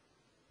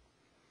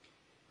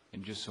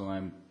 And just so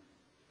I'm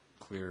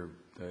clear,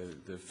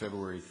 the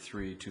February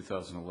 3,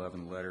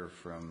 2011 letter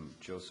from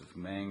Joseph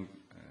Magner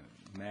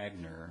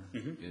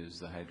is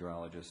the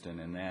hydrologist, and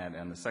in that,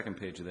 on the second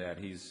page of that,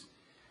 he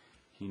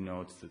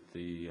notes that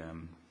the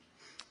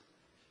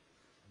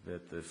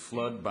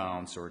flood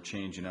bounce or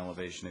change in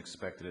elevation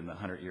expected in the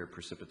 100-year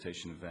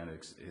precipitation event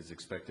is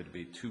expected to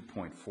be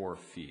 2.4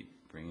 feet,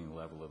 bringing the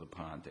level of the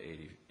pond to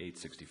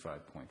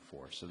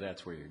 865.4. So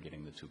that's where you're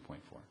getting the 2.4.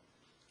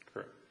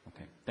 Correct.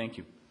 Okay. Thank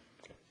you.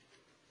 Okay.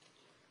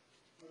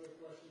 Other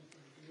questions from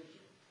the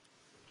commission?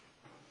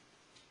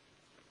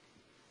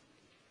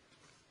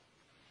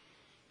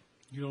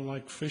 You don't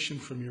like fishing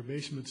from your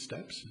basement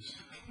steps?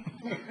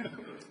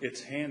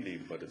 It's handy,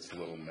 but it's a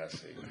little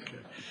messy. Okay.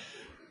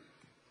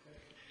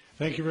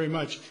 Thank you very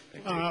much.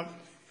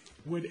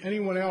 Would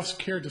anyone else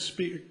care to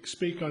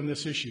speak on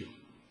this issue?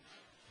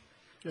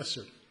 Yes,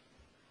 sir.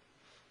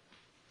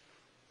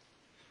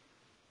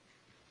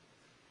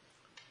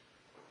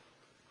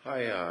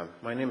 Hi,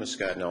 my name is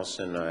Scott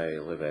Nelson. I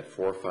live at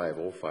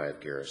 4505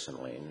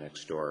 Garrison Lane,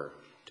 next door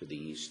to the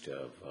east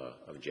of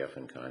Jeff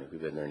and Connie. We've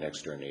been their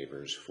next door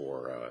neighbors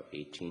for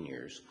 18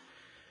 years.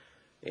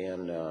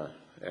 And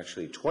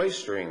actually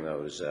twice during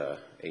those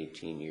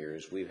 18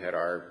 years, we've had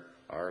our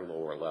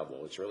lower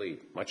level. It's really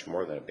much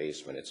more than a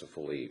basement. It's a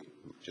fully,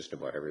 just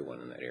about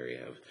everyone in that area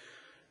have,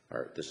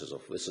 this is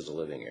a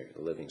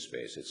living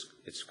space.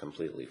 It's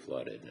completely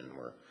flooded, and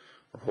we're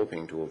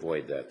hoping to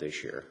avoid that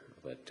this year.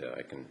 But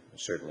I can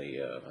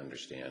certainly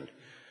understand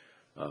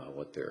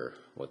what they're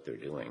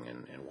doing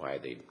and why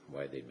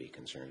they'd be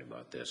concerned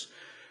about this.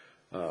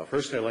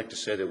 First, I'd like to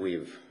say that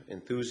we've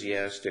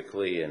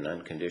enthusiastically and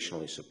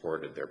unconditionally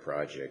supported their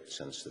project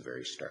since the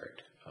very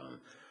start.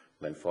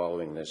 Been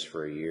following this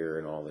for a year,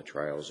 and all the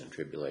trials and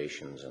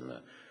tribulations and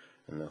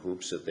the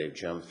hoops that they've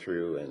jumped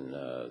through, and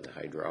the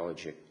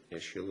hydrologic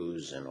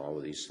issues and all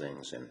of these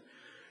things.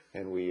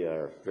 And we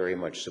are very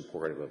much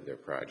supportive of their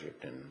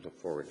project and look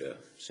forward to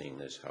seeing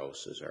this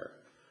house as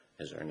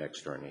our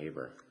next door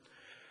neighbor.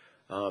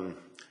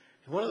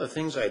 One of the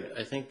things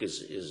I think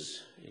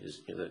is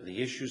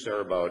the issues are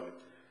about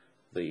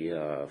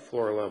the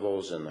floor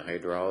levels and the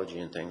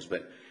hydrology and things,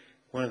 but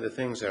one of the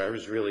things that I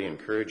was really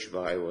encouraged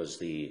by was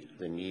the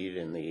need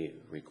and the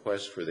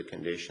request for the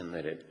condition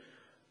that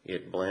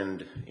it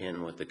blend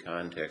in with the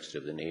context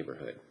of the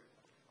neighborhood.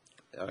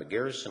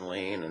 Garrison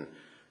Lane and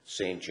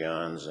St.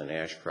 John's and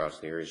Ashcroft,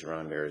 the areas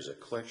around there, is a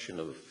collection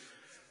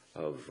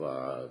of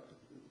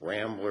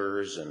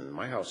ramblers, and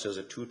my house has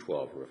a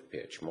 212 roof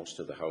pitch. Most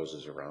of the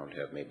houses around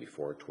have maybe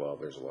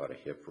 412. There's a lot of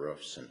hip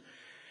roofs, and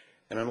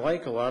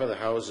unlike a lot of the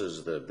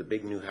houses, the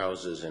big new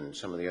houses in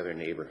some of the other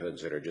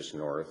neighborhoods that are just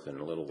north and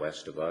a little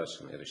west of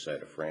us on the other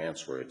side of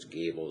France, where it's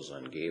gables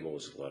on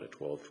gables, a lot of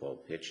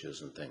 12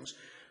 pitches and things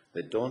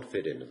that don't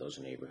fit into those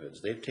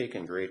neighborhoods, they've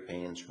taken great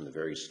pains from the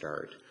very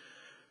start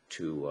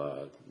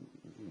to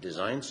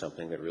design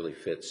something that really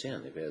fits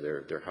in.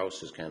 Their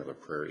house is kind of a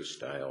prairie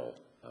style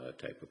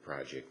type of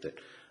project that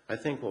I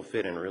think will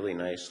fit in really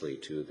nicely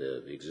to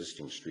the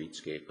existing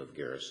streetscape of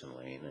Garrison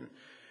Lane, and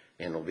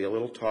it'll be a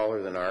little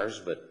taller than ours,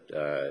 but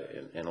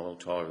and a little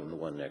taller than the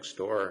one next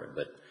door,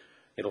 but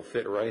it'll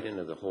fit right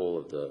into the whole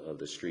of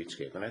the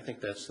streetscape. And I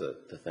think that's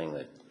the thing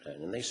that,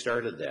 and they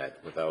started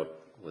that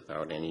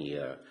without any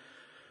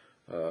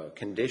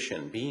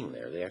condition being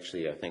there. They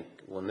actually, I think,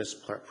 when this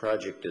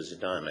project is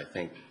done, I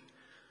think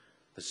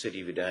the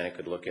city of Edina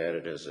could look at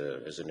it as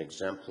an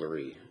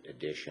exemplary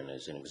addition,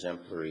 as an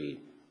exemplary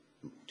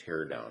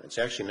tear down. It's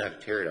actually not a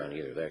tear down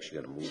either. They're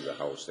actually going to move the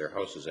house. Their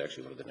house is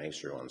actually one of the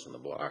nicer ones in the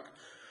block.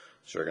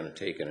 So they're going to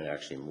take it and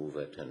actually move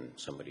it, and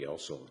somebody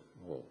else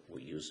will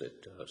use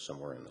it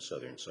somewhere in the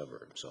southern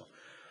suburbs. So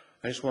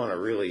I just want to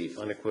really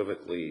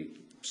unequivocally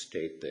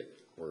state that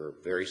we're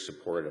very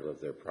supportive of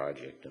their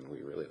project, and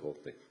we really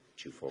hope that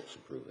you folks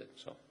approve it.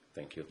 So,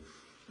 thank you.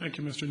 Thank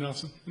you, Mr.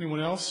 Nelson. Anyone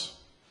else?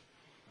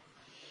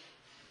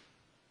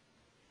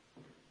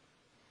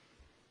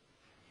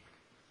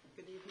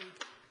 Good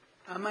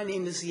evening. My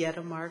name is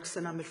Yetta Marks,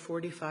 and I'm at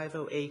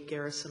 4508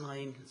 Garrison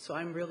Lane. So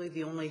I'm really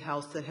the only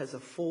house that has a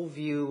full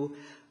view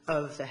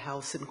of the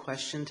house in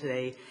question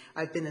today.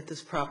 I've been at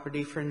this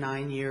property for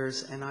 9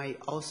 years, and I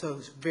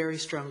also very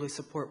strongly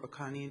support what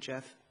Connie and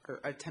Jeff are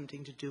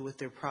attempting to do with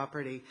their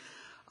property.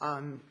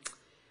 As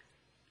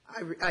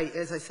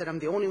I said, I'm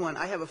the only one.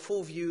 I have a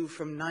full view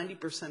from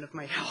 90% of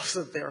my house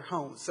of their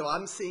home. So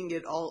I'm seeing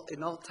it all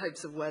in all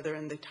types of weather,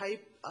 and the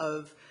type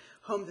of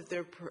home that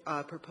they're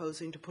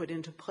proposing to put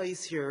into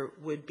place here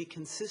would be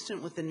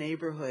consistent with the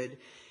neighborhood.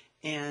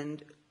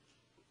 And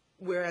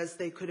whereas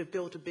they could have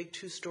built a big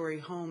two-story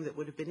home that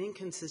would have been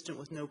inconsistent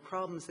with no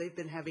problems, they've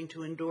been having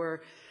to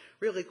endure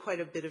really quite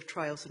a bit of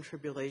trials and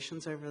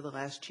tribulations over the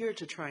last year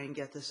to try and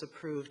get this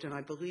approved. And I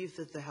believe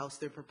that the house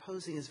they're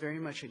proposing is very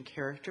much in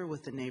character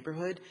with the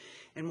neighborhood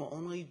and will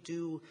only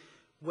do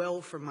well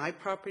for my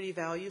property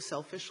value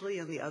selfishly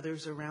and the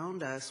others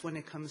around us when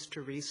it comes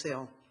to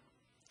resale.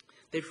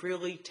 They've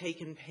really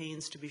taken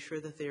pains to be sure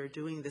that they are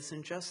doing this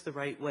in just the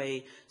right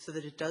way so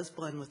that it does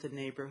blend with the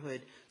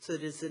neighborhood, so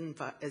that it's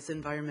as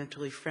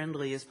environmentally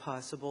friendly as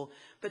possible,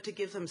 but to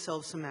give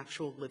themselves some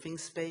actual living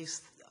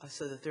space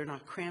so that they're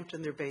not cramped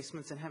in their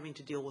basements and having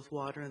to deal with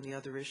water and the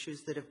other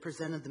issues that have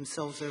presented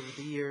themselves over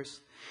the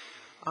years.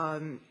 Our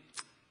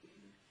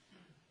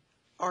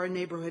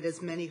neighborhood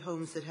has many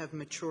homes that have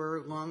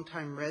mature,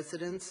 long-time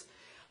residents.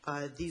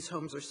 These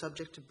homes are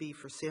subject to be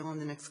for sale in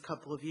the next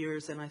couple of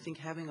years, and I think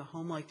having a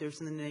home like theirs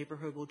in the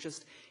neighborhood will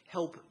just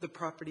help the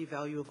property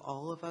value of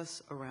all of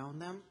us around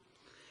them.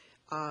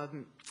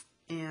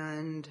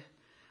 And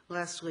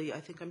lastly, I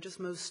think I'm just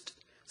most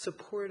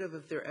supportive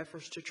of their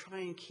efforts to try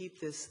and keep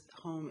this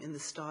home in the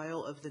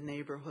style of the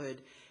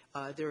neighborhood.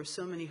 There are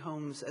so many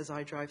homes, as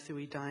I drive through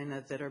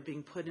Edina, that are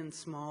being put in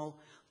small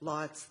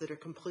lots that are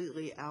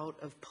completely out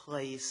of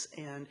place,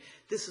 and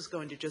this is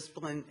going to just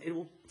blend. It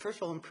will, first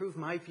of all, improve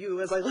my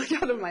view as I look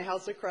out of my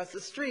house across the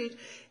street,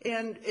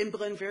 and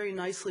blend very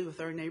nicely with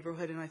our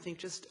neighborhood. And I think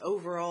just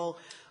overall,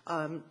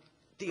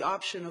 the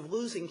option of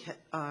losing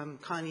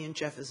Connie and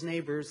Jeff as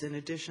neighbors, in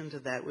addition to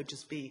that, would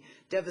just be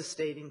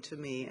devastating to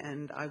me,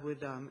 and I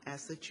would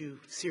ask that you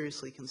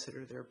seriously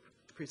consider their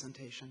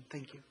presentation.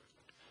 Thank you.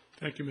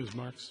 Thank you, Ms.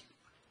 Marks.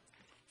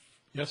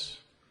 Yes?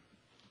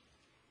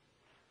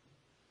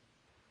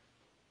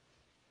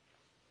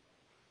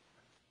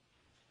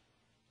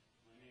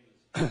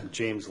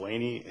 James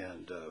Laney,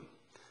 and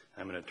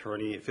I'm an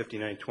attorney at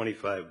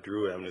 5925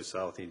 Drew Avenue,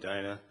 South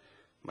Edina.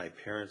 My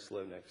parents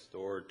live next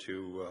door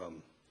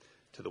to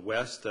the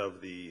west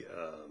of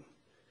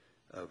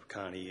of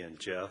Connie and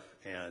Jeff,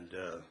 and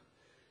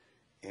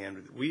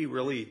we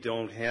really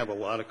don't have a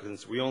lot of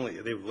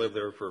concerns. They've lived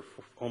there for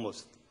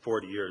almost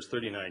 40 years,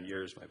 39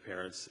 years, my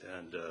parents,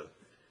 and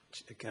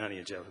Connie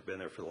and Jeff have been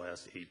there for the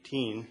last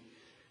 18.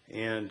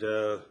 And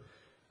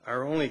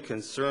our only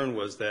concern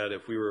was that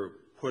if we were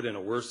put in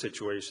a worse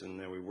situation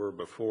than we were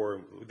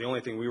before, the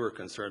only thing we were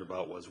concerned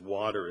about was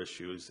water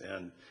issues.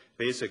 And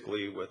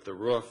basically with the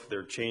roof,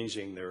 they're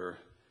changing their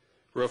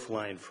roof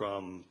line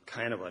from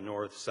kind of a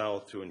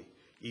north-south to an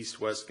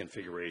east-west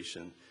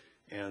configuration.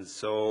 And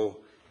so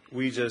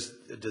we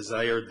just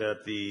desired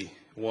that the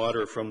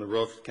water from the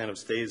roof kind of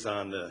stays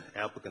on the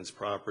applicant's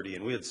property.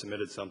 And we had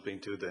submitted something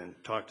to then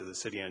talk to the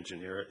city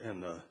engineer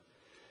and the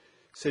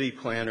city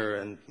planner,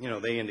 and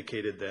they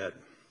indicated that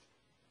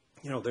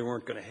they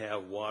weren't going to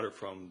have water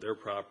from their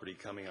property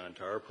coming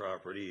onto our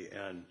property,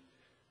 and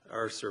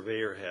our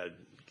surveyor had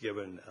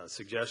given a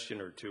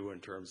suggestion or two in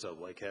terms of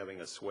like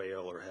having a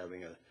swale or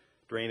having a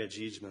drainage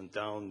easement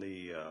down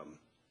the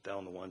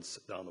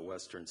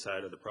western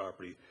side of the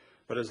property.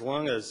 But as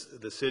long as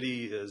the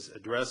city is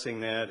addressing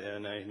that,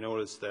 and I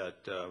noticed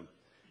that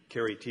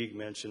Carrie Teague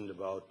mentioned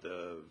about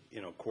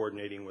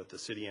coordinating with the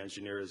city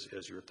engineers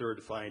as your third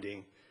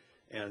finding.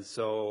 And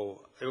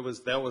so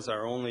that was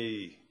our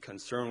only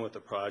concern with the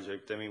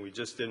project. I mean, we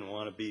just didn't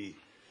want to be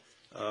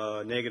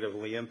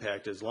negatively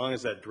impacted. As long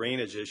as that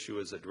drainage issue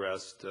is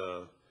addressed,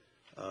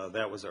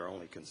 that was our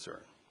only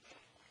concern.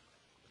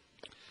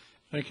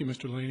 Thank you,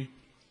 Mr. Laney.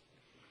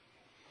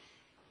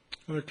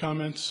 Other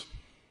comments?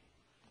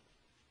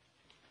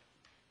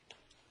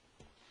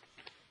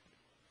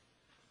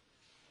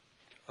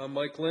 I'm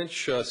Mike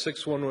Lynch,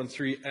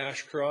 6113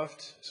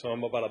 Ashcroft, so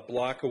I'm about a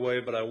block away,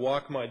 but I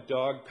walk my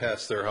dog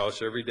past their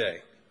house every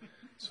day.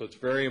 So it's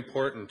very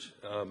important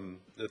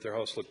that their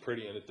house look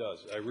pretty, and it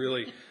does. I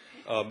really,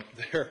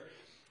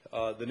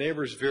 the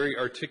neighbors very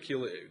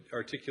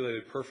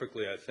articulated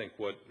perfectly, I think,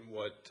 what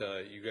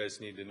you guys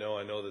need to know.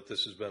 I know that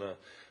this has been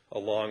a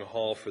long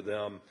haul for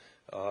them.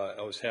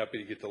 I was happy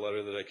to get the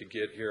letter that I could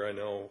get here. I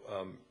know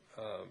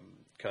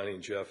Connie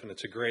and Jeff, and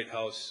it's a great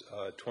house,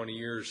 20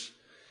 years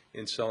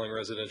in selling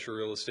residential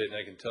real estate, and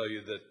I can tell you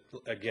that,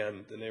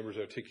 again, the neighbors'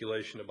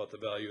 articulation about the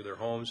value of their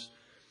homes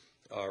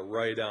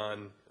right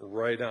on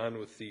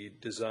with the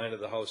design of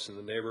the house in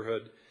the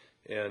neighborhood,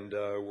 and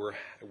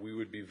we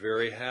would be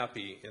very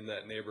happy in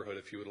that neighborhood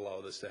if you would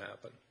allow this to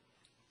happen.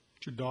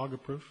 Does your dog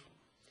approve?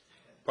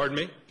 Pardon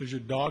me? Does your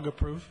dog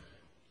approve?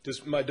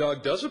 My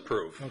dog does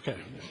approve. Okay.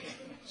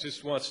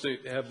 Just wants to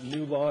have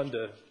new lawn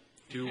to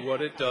do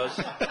what it does.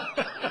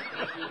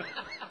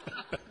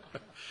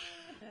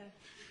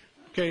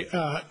 Okay,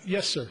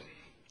 yes, sir.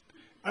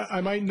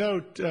 I might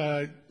note,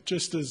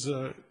 just as,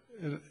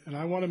 and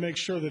I want to make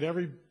sure that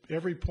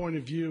every point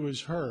of view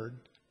is heard,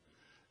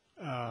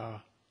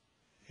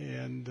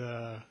 and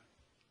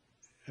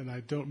I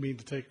don't mean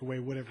to take away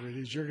whatever it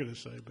is you're going to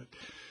say, but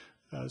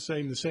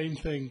saying the same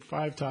thing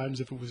 5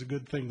 times, if it was a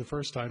good thing the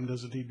first time,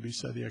 doesn't need to be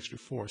said the extra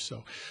 4.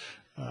 So,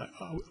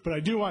 but I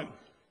do want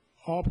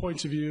all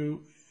points of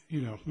view,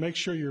 make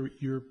sure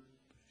you're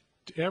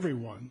to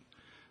everyone,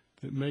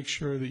 that make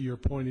sure that your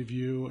point of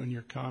view and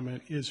your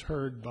comment is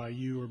heard by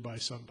you or by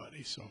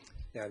somebody. So.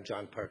 Yeah, I'm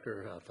John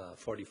Parker of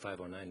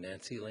 4509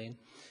 Nancy Lane,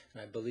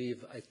 and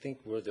I think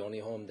we're the only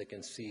home that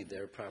can see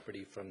their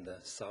property from the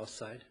south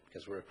side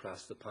because we're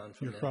across the pond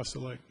from them. You're across the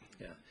lake.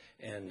 Yeah,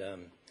 and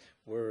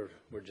we're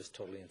just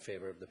totally in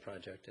favor of the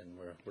project, and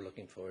we're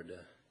looking forward to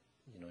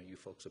you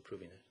folks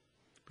approving it.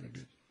 Very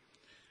good.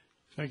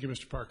 Thank you,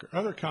 Mr. Parker.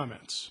 Other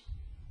comments?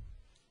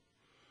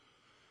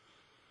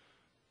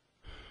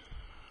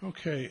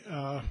 Okay,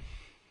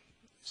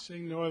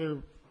 seeing no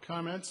other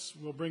comments,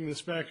 we'll bring this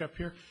back up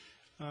here.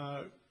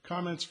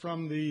 Comments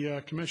from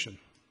the commission.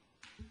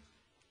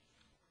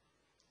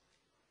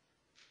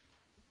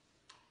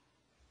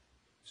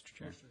 Mr.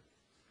 Chair.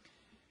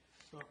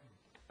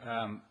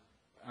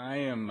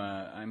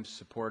 I'm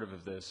supportive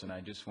of this, and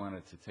I just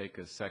wanted to take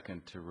a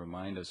second to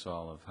remind us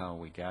all of how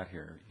we got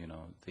here.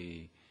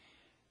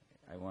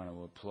 I want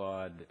to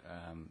applaud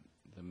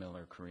the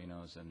Miller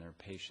Carinos and their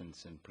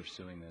patience in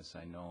pursuing this.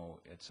 I know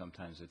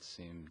sometimes it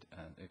seemed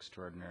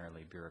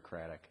extraordinarily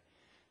bureaucratic,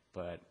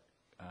 but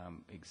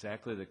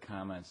exactly the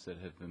comments that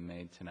have been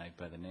made tonight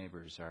by the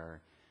neighbors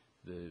are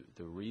the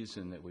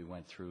reason that we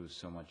went through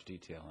so much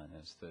detail in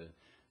this.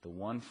 The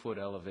 1-foot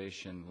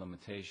elevation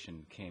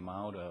limitation came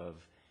out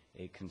of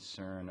a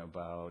concern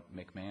about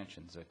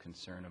McMansions, a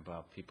concern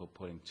about people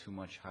putting too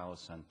much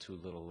house on too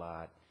little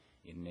lot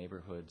in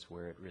neighborhoods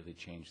where it really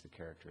changed the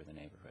character of the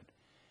neighborhood.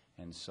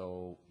 And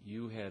so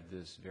you had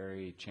this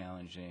very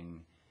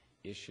challenging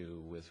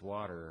issue with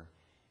water,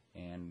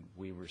 and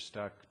we were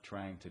stuck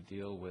trying to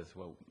deal with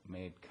what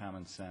made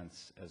common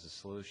sense as a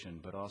solution,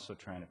 but also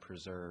trying to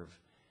preserve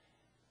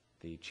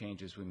the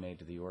changes we made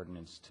to the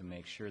ordinance to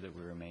make sure that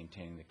we were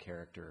maintaining the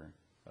character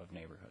of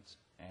neighborhoods.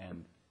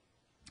 And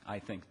I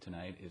think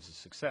tonight is a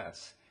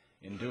success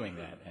in doing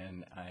that,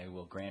 and I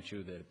will grant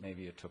you that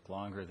maybe it took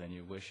longer than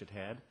you wish it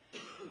had,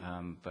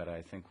 but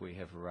I think we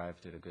have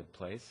arrived at a good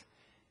place.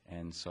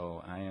 And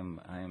so I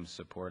am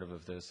supportive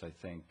of this. I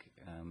think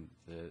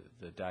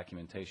the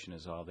documentation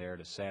is all there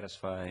to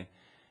satisfy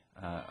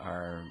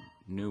our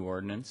new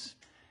ordinance,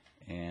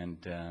 and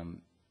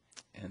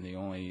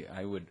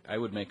I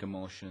would make a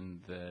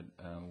motion that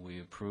we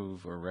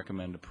approve or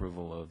recommend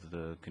approval of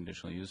the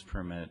conditional use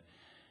permit,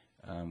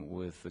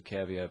 with the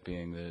caveat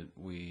being that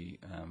we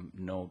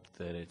note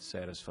that it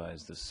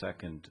satisfies the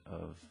second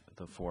of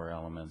the 4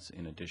 elements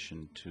in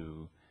addition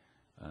to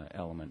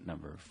element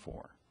number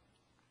 4.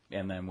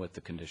 And then with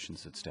the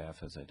conditions that staff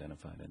has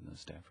identified in the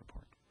staff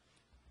report.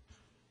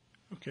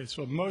 Okay,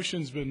 so a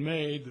motion's been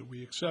made that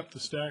we accept the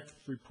staff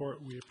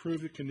report, we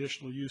approve the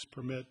conditional use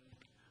permit.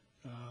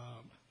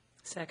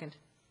 Second.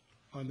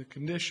 On the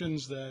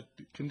conditions that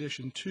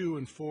condition 2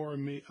 and 4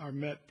 are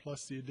met,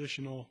 plus the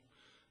additional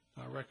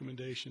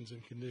recommendations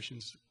and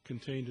conditions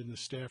contained in the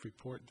staff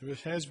report. There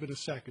has been a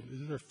second.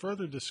 Is there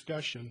further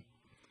discussion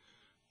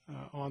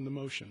on the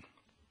motion?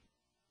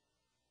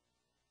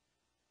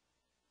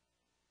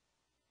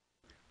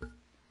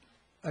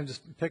 I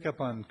just pick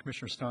up on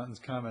Commissioner Staunton's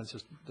comments,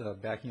 just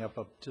backing up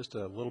just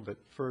a little bit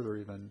further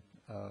even.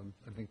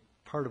 I think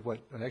part of what,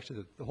 and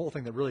actually the whole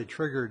thing that really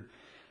triggered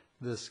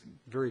this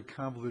very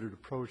convoluted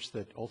approach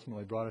that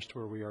ultimately brought us to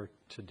where we are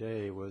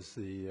today was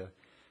the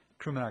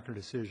Krummacher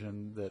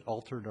decision that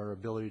altered our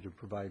ability to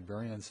provide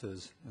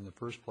variances in the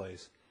first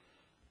place.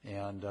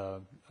 And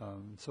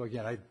so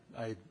again,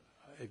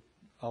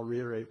 I'll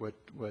reiterate what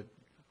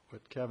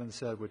Kevin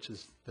said, which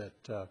is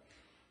that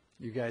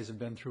you guys have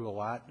been through a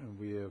lot, and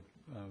we have,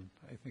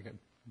 I think I'm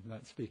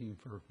not speaking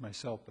for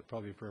myself, but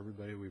probably for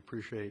everybody, we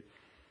appreciate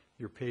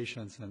your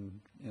patience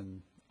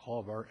in all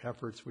of our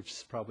efforts, which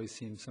probably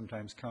seems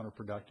sometimes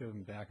counterproductive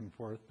and back and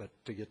forth, but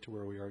to get to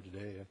where we are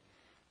today,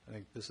 I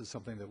think this is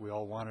something that we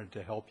all wanted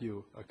to help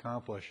you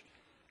accomplish,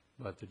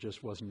 but there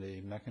just wasn't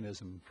a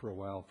mechanism for a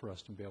while for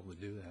us to be able to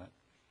do that.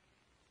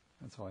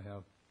 That's all I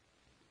have.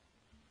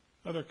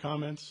 Other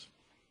comments?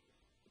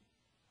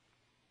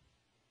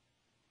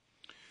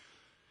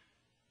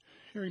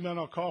 Hearing none,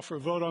 I'll call for a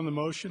vote on the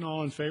motion.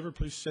 All in favor,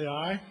 please say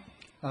aye.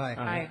 Aye.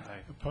 Aye.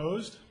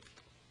 Opposed?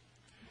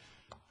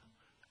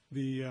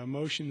 The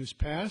motion is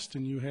passed,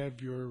 and you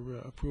have your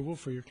approval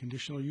for your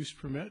conditional use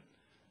permit.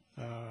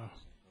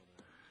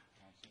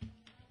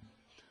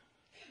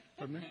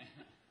 Pardon me?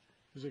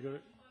 Is it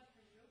good?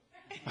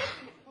 I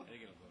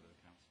think it'll go to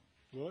the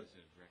council. What?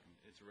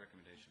 It's a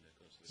recommendation that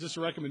goes to the. Is this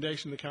a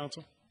recommendation to the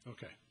council?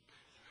 Okay.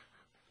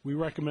 We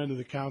recommend to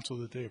the council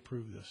that they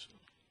approve this.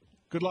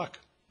 Good luck.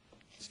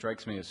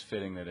 Strikes me as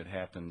fitting that it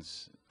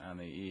happens on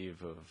the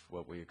eve of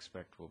what we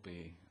expect will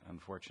be,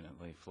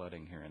 unfortunately,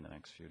 flooding here in the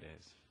next few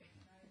days.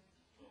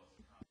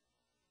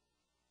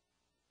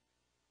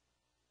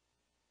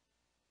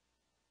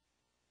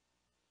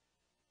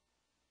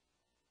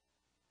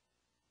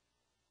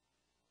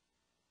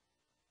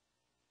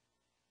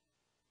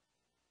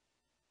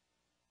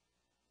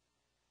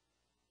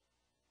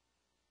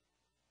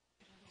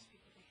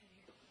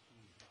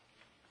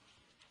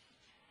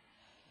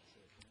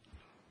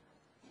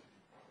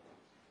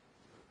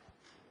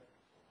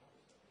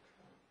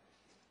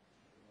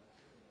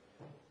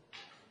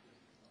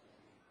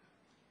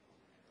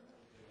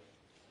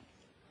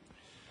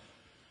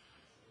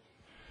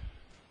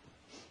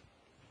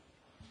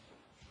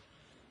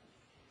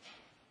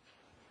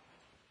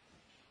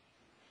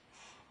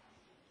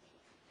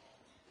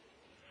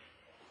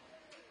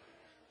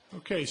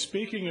 Okay,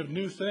 speaking of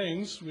new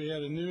things, we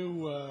had a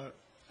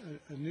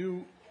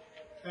new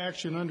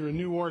action under a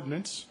new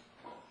ordinance,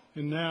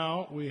 and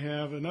now we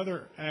have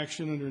another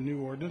action under a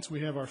new ordinance.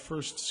 We have our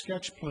first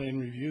sketch plan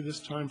review, this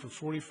time for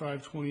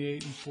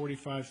 4528 and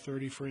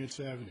 4530 France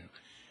Avenue.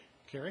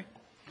 Carrie?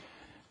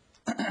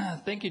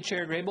 Thank you,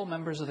 Chair Grable,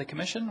 members of the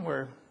commission.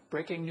 We're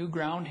breaking new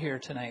ground here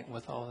tonight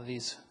with all of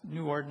these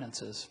new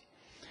ordinances.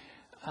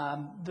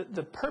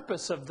 The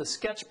purpose of the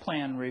sketch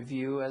plan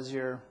review, as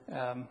you're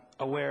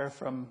aware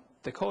from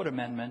the code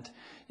amendment,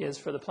 is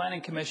for the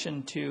Planning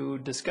Commission to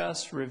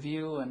discuss,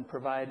 review, and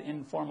provide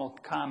informal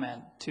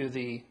comment to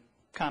the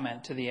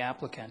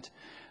applicant.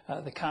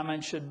 The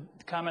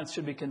comments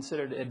should be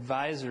considered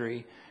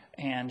advisory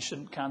and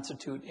shouldn't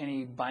constitute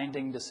any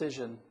binding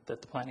decision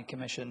that the Planning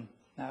Commission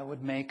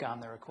would make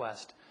on the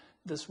request.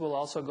 This will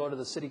also go to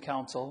the City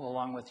Council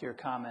along with your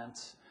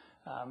comments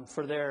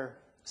for their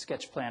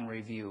sketch plan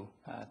review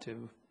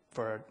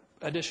for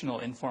additional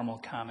informal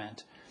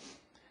comment.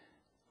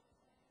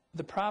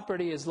 The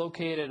property is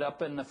located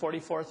up in the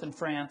 44th and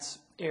France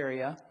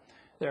area.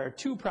 There are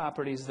two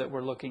properties that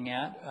we're looking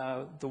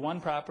at. The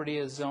one property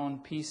is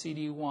zoned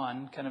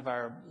PCD1, kind of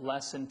our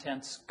less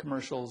intense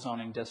commercial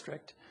zoning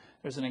district.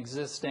 There's an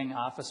existing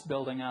office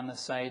building on the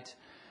site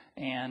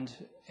and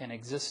an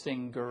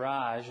existing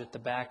garage at the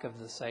back of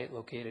the site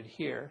located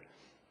here.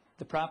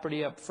 The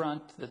property up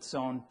front that's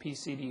zoned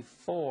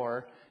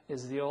PCD4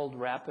 is the old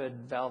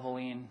Rapid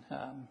Valvoline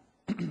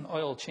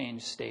oil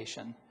change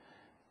station.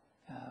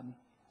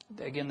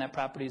 Again, that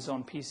property is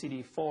zoned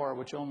PCD4,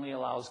 which only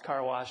allows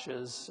car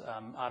washes,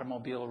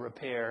 automobile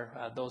repair,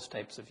 those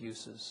types of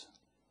uses.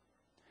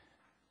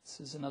 This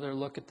is another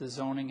look at the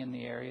zoning in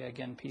the area.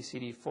 Again,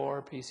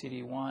 PCD4,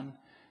 PCD1.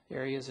 The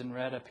areas in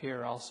red up here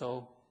are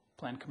also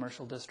Planned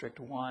Commercial District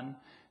 1.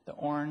 The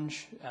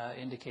orange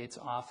indicates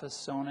office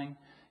zoning,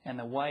 and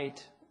the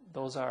white,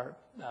 those are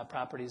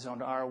properties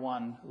zoned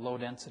R1,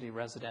 low-density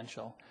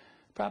residential.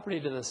 Property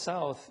to the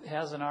south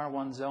has an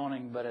R1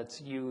 zoning, but it's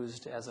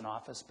used as an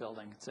office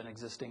building. It's an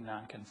existing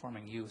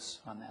non-conforming use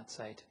on that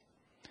site.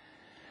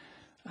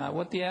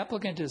 What the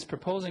applicant is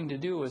proposing to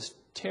do is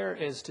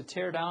to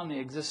tear down the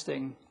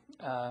existing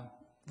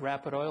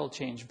rapid oil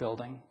change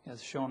building,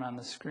 as shown on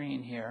the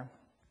screen here.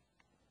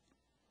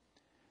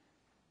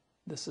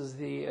 This is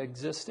the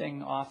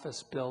existing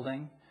office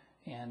building,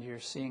 and you're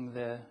seeing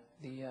the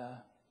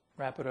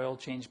rapid oil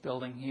change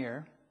building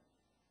here.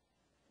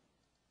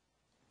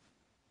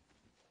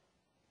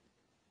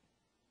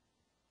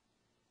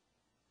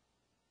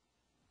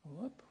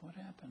 Whoop, what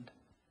happened?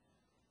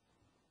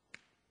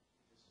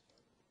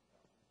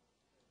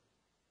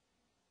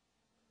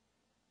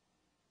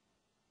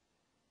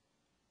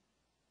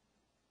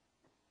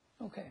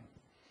 Okay.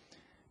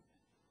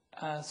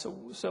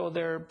 So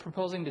they're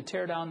proposing to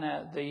tear down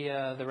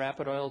the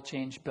rapid oil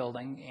change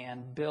building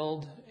and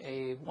build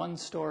a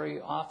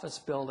one-story office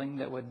building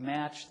that would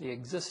match the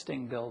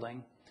existing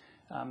building,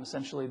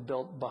 essentially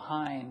built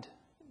behind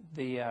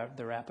the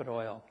rapid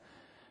oil.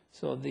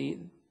 So the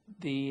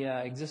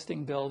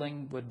existing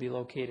building would be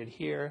located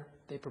here.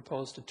 They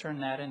propose to turn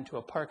that into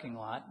a parking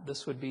lot.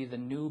 This would be the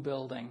new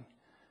building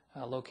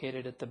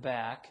located at the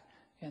back,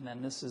 and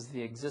then this is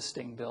the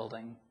existing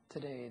building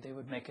today. They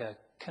would make a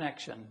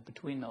connection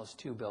between those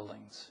two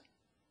buildings.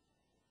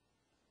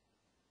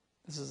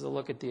 This is a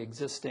look at the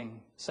existing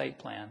site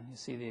plan. You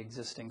see the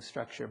existing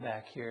structure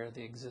back here,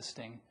 the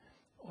existing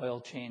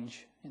oil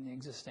change in the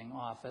existing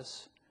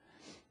office.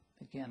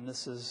 Again,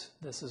 this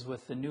is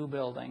with the new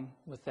building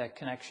with that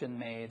connection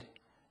made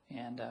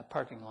and a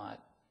parking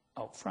lot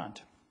out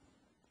front.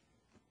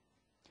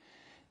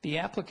 The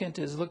applicant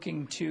is they'd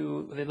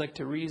like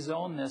to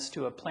rezone this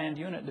to a planned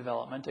unit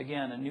development.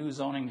 Again, a new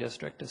zoning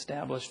district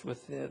established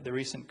with the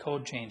recent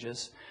code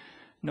changes.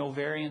 No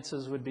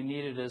variances would be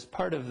needed as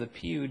part of the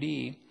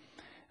PUD.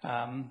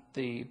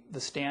 The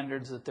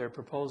standards that they're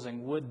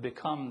proposing would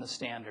become the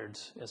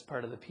standards as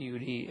part of the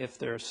PUD if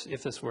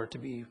this were to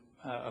be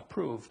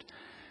approved.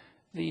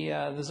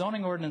 The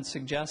zoning ordinance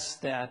suggests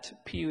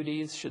that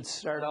PUDs should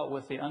start out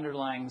with the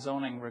underlying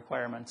zoning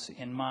requirements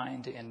in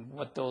mind and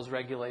what those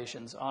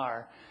regulations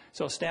are.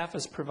 So staff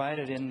has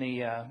provided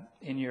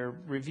in your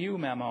review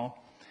memo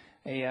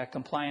a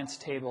compliance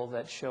table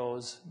that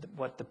shows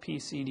what the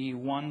PCD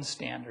 1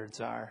 standards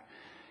are.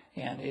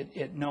 And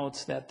it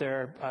notes that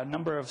there are a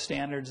number of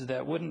standards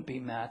that wouldn't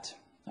be met.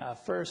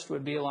 First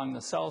would be along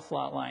the south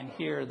lot line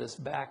here, this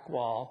back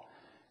wall.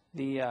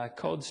 The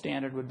code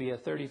standard would be a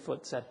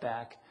 30-foot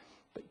setback.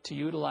 But to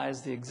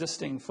utilize the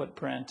existing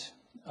footprint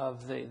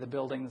of the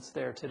building that's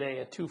there today,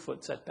 a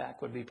 2-foot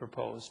setback would be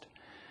proposed.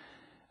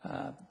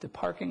 The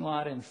parking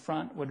lot in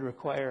front would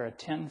require a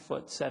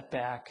 10-foot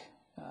setback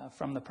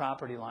from the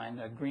property line,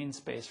 a green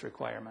space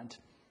requirement.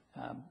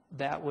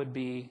 That would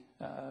be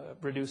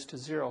reduced to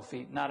 0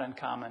 feet, not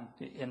uncommon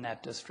in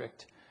that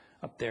district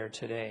up there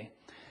today.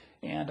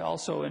 And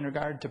also in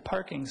regard to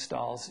parking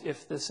stalls,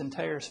 if this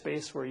entire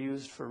space were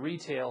used for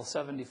retail,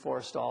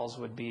 74 stalls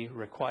would be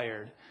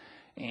required.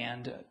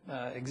 And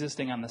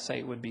existing on the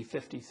site would be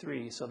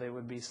 53, so they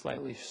would be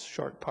slightly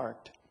short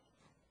parked.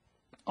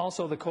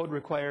 Also, the code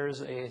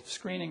requires a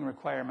screening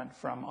requirement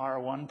from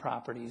R1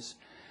 properties.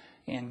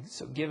 And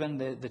so given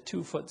the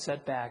 2-foot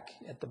setback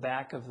at the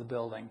back of the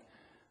building,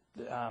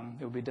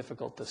 it would be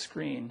difficult to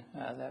screen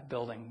that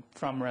building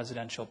from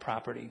residential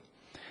property.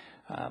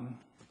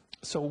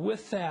 So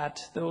with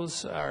that,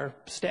 those are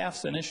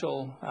staff's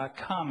initial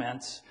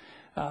comments.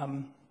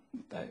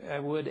 I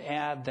would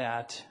add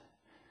that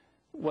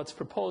what's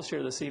proposed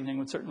here this evening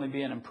would certainly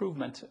be an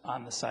improvement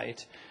on the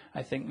site.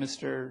 I think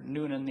Mr.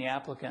 Noonan, the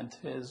applicant,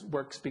 his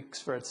work speaks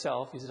for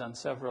itself. He's done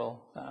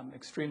several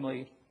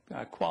extremely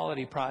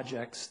quality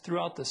projects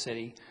throughout the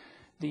city.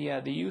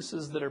 The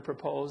uses that are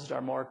proposed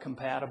are more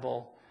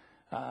compatible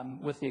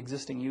with the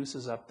existing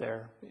uses up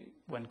there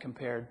when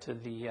compared to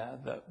the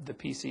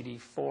PCD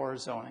 4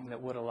 zoning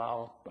that would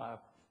allow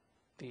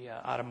the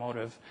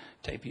automotive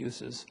type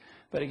uses.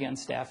 But again,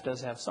 staff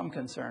does have some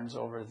concerns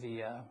over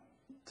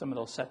some of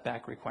those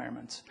setback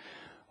requirements.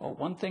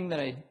 One thing that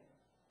I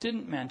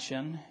didn't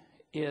mention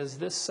is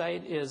this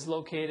site is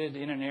located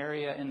in an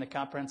area in the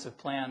comprehensive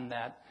plan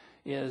that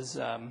is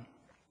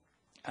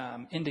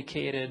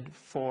indicated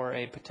for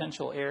a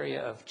potential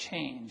area of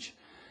change.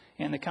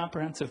 And the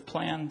comprehensive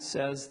plan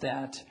says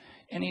that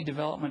any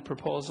development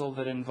proposal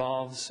that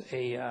involves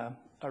a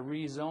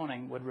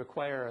rezoning would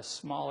require a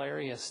small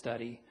area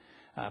study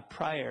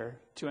prior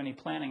to any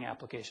planning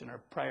application or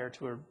prior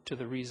to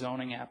the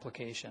rezoning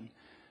application.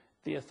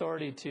 The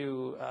authority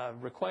to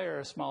require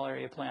a small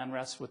area plan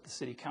rests with the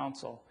City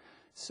Council.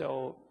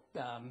 So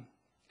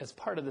as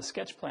part of the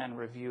sketch plan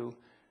review,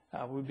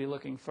 we'd be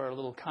looking for a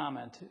little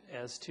comment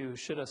as to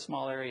should a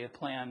small area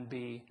plan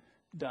be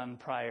done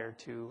prior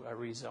to a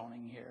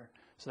rezoning here.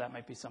 So that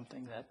might be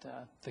something that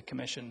the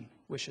Commission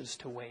wishes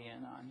to weigh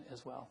in on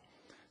as well.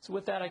 So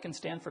with that, I can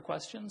stand for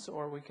questions,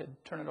 or we could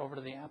turn it over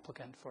to the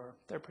applicant for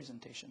their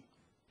presentation.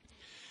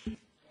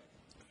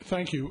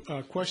 Thank you.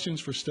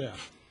 Questions for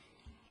staff?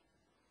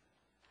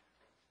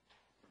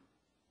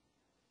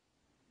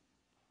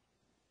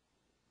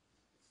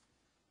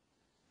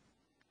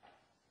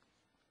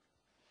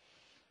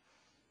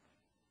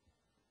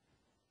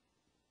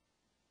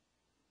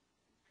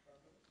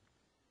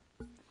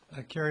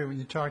 Carrie, when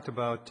you talked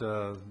about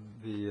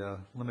the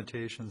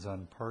limitations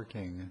on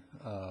parking,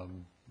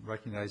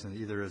 recognizing that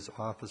either as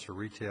office or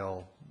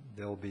retail,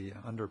 they'll be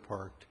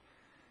underparked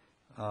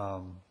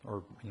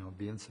or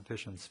be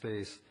insufficient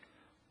space.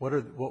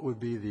 What would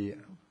be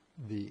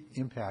the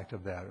impact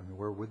of that? I mean,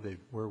 where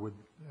would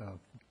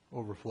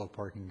overflow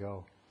parking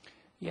go?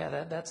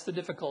 Yeah, that's the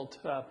difficult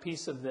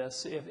piece of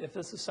this. If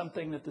this is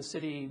something that the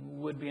city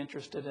would be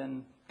interested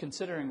in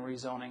considering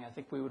rezoning, I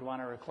think we would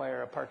want to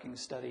require a parking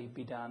study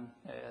be done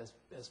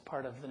as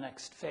part of the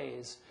next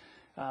phase.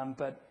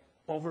 But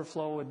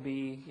overflow would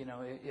be,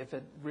 if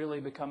it really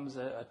becomes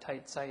a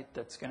tight site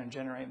that's going to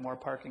generate more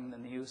parking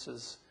than the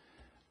uses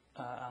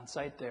on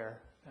site there,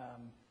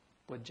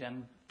 would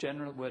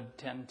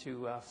tend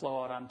to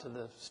flow out onto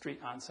the street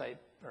on-site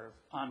or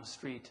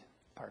on-street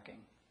parking.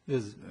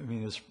 This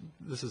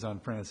is on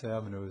France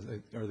Avenue.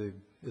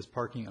 Is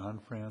parking on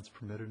France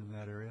permitted in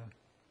that area?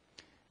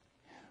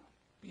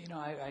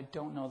 I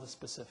don't know the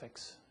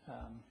specifics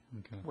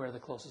where the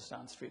closest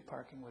on-street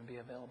parking would be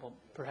available.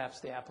 Perhaps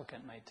the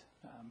applicant might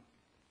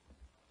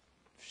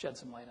shed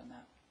some light on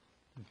that.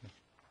 Okay.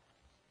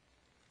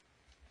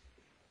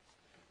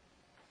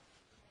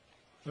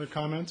 Other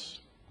comments,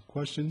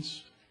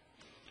 questions?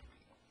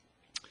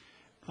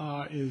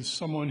 Is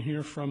someone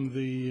here from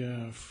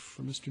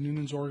Mr.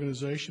 Noonan's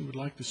organization would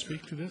like to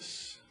speak to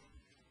this?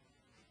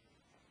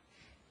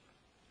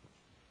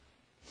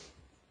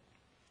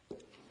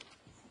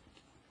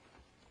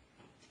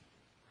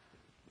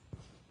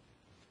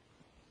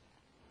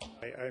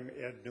 Hi, I'm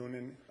Ed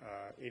Noonan,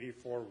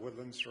 84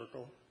 Woodland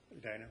Circle,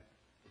 Edina.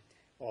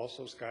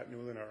 Also, Scott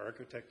Newland, our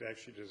architect,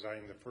 actually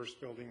designed the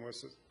first building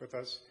with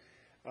us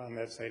on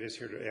that site, is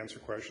here to answer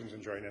questions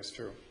and join us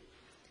too.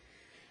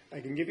 I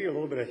can give you a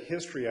little bit of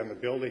history on the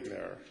building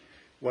there.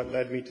 What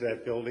led me to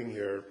that building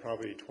here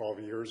probably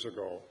 12 years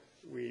ago,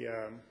 we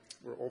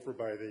were over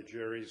by the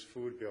Jerry's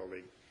Food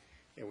Building,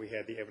 and we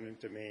had the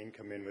eminent domain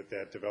come in with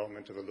that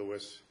development of the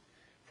Lewis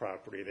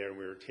property there, and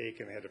we were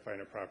taken, had to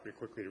find a property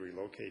quickly to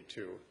relocate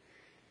to.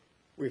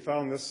 We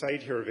found this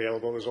site here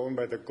available. It was owned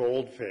by the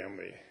Gold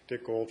family,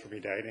 Dick Gold from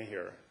Edina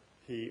here.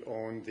 He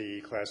owned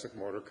the classic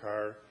motor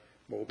car,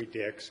 Moby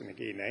Dicks, in the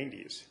gay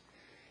 90s,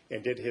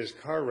 and did his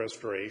car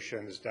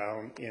restorations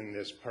down in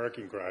this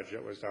parking garage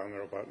that was down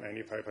there about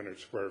 9,500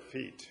 square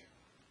feet.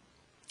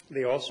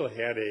 They also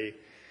had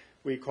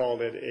we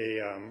called it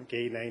a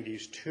gay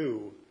 90s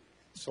 2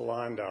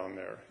 salon down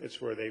there.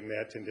 It's where they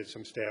met and did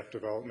some staff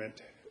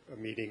development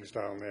meetings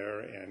down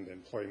there, and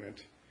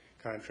employment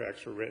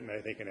contracts were written,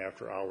 I think, in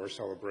after-hour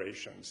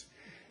celebrations.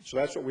 So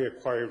that's what we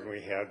acquired when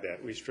we had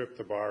that. We stripped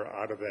the bar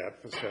out of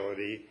that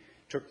facility,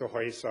 took the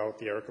hoists out,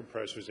 the air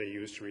compressors they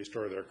used to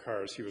restore their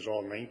cars. He was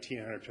all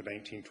 1900 to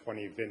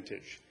 1920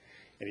 vintage,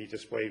 and he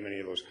displayed many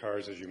of those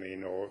cars, as you may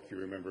know, if you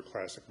remember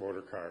Classic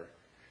Motor Car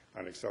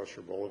on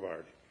Excelsior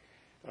Boulevard.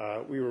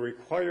 We were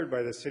required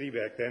by the city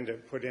back then to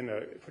put in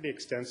a pretty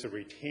extensive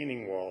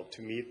retaining wall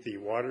to meet the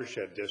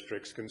watershed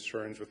district's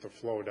concerns with the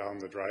flow down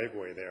the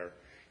driveway there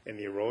and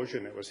the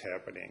erosion that was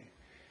happening.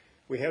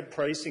 We had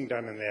pricing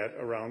done in that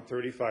around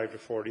 $35,000 to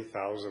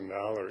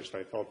 $40,000.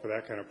 I felt for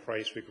that kind of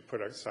price we could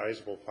put a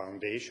sizable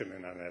foundation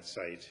in on that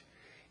site,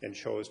 and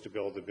chose to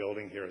build the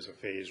building here as a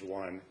phase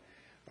 1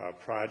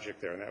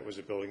 project there, and that was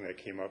a building that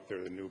came up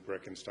there, the new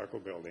brick and stucco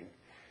building.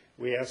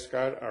 We asked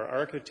Scott, our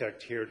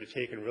architect here, to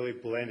take and really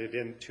blend it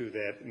into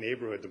that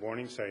neighborhood, the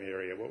Morningside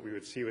area, what we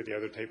would see with the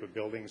other type of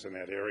buildings in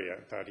that area.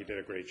 I thought he did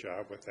a great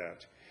job with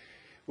that.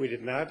 We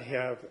did not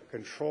have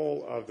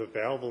control of the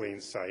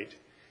Valvoline site.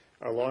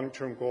 Our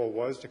long-term goal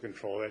was to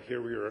control that.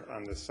 Here we were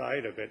on the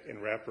side of it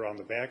and wrapped around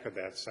the back of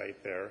that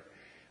site there.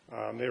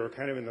 They were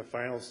kind of in the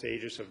final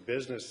stages of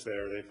business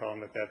there. They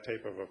found that that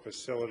type of a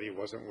facility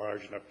wasn't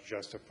large enough to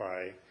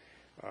justify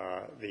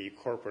the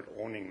corporate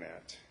owning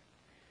that.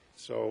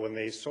 So when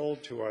they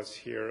sold to us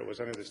here, it was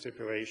under the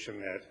stipulation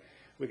that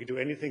we could do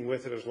anything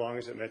with it as long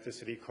as it met the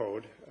city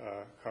code,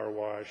 car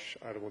wash,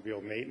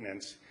 automobile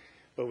maintenance,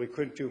 but we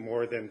couldn't do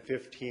more than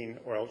 15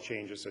 oil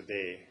changes a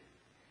day.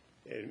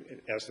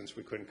 In essence,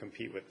 we couldn't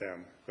compete with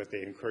them, but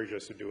they encouraged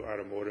us to do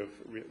automotive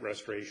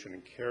restoration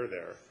and care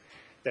there.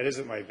 That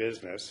isn't my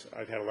business.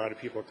 I've had a lot of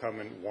people come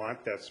and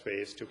want that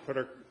space to put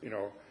a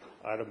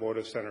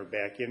automotive center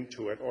back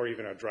into it, or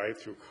even a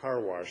drive-through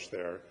car wash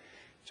there.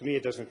 To me,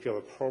 it doesn't feel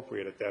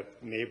appropriate at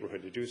that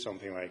neighborhood to do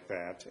something like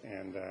that.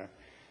 And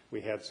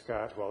we had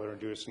Scott, who I'll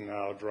introduce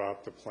now, draw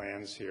up the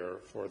plans here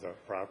for the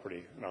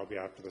property. And I'll be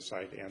out to the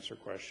site to answer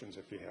questions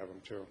if you have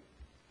them too.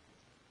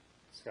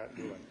 Scott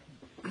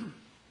Newland.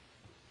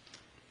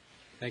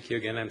 Thank you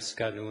again. I'm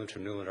Scott Newland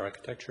from Newland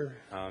Architecture.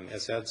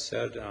 As Ed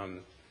said,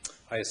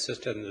 I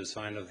assisted in the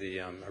design of the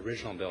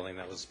original building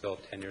that was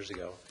built 10 years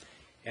ago.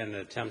 And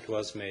an attempt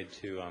was made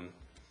to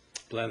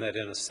blend that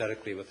in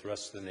aesthetically with the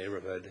rest of the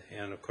neighborhood.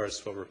 And of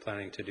course, what we're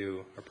planning to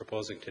do, or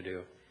proposing to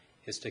do,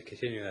 is to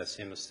continue that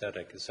same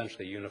aesthetic,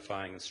 essentially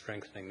unifying and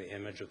strengthening the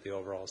image of the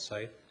overall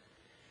site.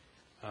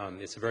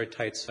 It's a very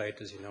tight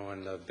site, as you know,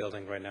 and the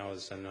building right now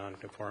is a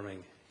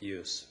non-conforming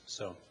use.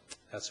 So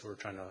that's what we're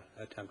trying to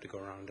attempt to go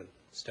around and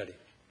study.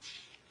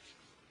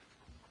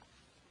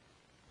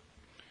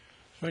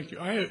 Thank you.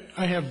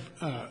 I have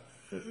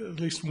at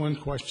least one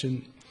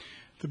question.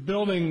 The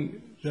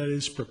building that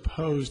is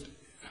proposed,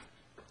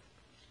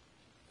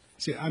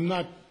 see,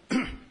 I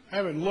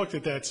haven't looked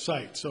at that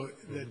site, so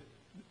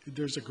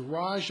there's a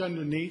garage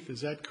underneath,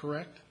 is that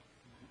correct?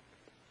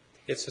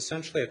 It's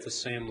essentially at the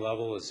same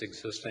level as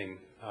existing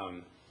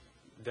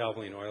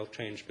Valvoline oil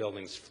change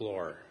building's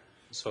floor.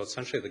 So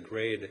essentially the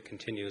grade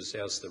continues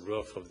as the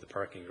roof of the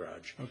parking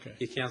garage. Okay.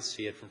 You can't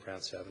see it from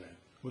France Avenue.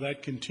 Will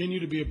that continue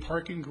to be a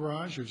parking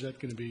garage, or is that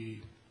going to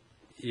be?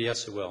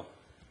 Yes, it will.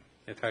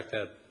 In fact,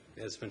 that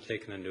has been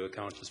taken into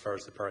account as far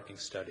as the parking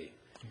study.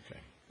 Okay.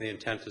 The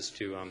intent is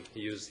to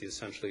use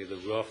essentially the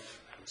roof,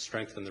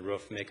 strengthen the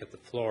roof, make it the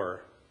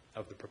floor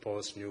of the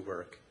proposed new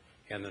work,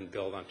 and then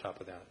build on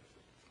top of that.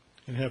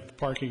 And have the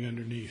parking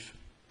underneath.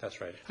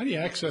 That's right. How do you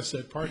access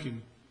that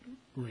parking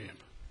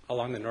ramp?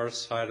 Along the north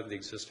side of the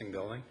existing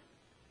building.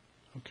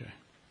 Okay.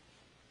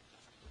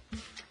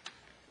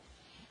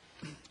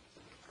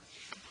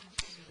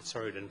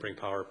 Sorry I didn't bring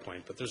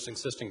PowerPoint, but there's an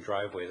existing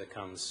driveway that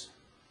comes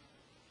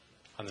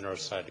on the north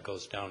side that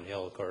goes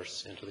downhill, of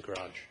course, into the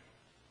garage.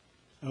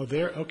 Oh,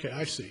 there? Okay,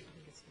 I see.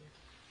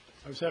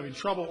 I was having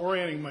trouble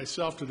orienting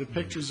myself to the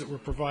pictures that were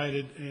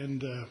provided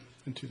and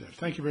to that.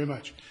 Thank you very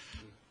much.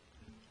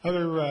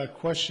 Other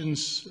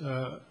questions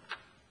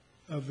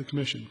of the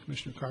Commission?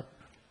 Commissioner Carpenter.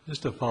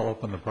 Just to follow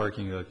up on the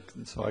parking,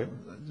 so I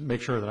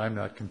make sure that I'm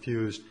not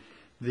confused.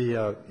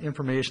 The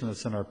information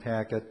that's in our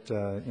packet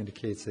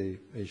indicates a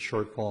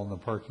shortfall in the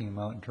parking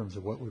amount in terms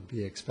of what would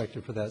be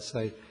expected for that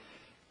site.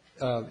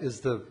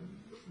 Is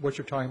what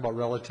you're talking about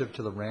relative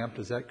to the ramp,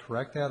 does that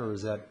correct that, or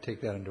does that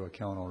take that into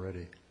account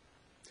already?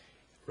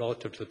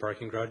 Relative to the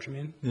parking garage, you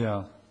mean?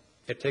 Yeah.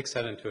 It takes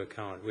that into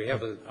account. We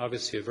have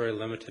obviously a very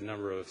limited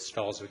number of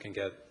stalls we can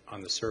get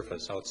on the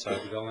surface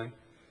outside the building.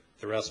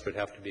 The rest would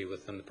have to be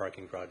within the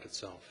parking garage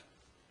itself.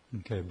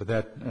 Okay, but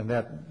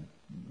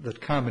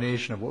that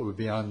combination of what would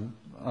be on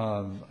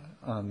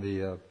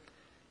the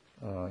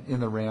in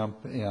the ramp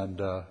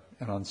and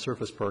on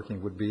surface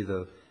parking would be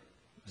the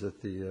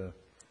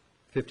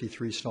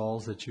 53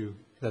 stalls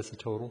that's the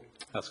total?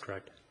 That's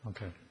correct.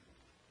 Okay.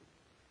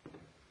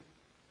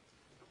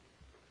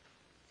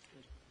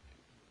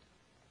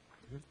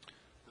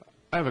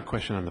 I have a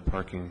question on the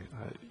parking.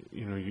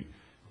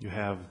 You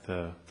have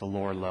the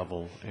lower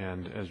level,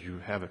 and as you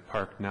have it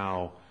parked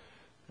now,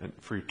 and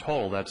for your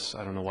total, that's,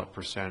 I don't know what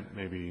percent,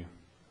 maybe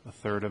a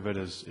third of it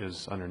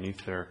is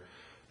underneath there.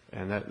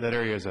 And that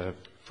area is a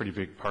pretty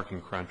big parking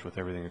crunch with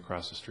everything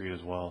across the street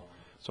as well.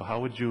 So how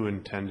would you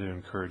intend to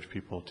encourage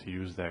people to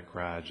use that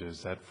garage?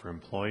 Is that for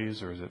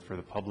employees, or is it for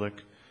the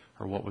public,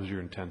 or what was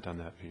your intent on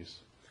that piece?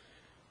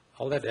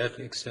 I'll let Ed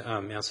answer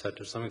that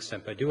to some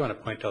extent, but I do want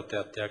to point out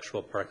that the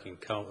actual parking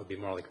count would be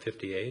more like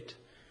 58.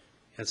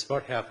 And it's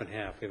about half and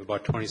half. We have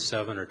about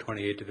 27 or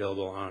 28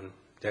 available on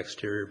the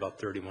exterior, about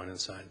 31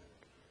 inside.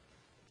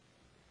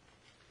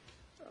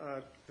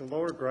 The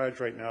lower garage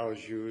right now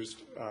is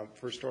used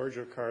for storage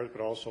of cars,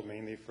 but also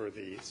mainly for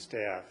the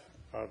staff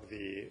of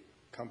the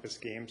Compass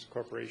Games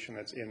Corporation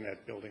that's in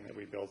that building that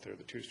we built there,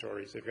 the 2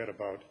 stories. They've got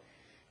about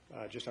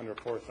just under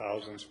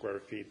 4,000 square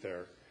feet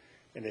there,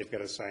 and they've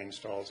got assigned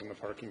stalls in the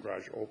parking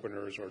garage,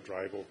 openers or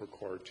drive-over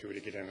core too, to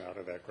get in and out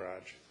of that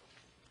garage.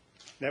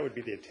 That would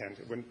be the intent.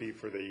 It wouldn't be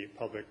for the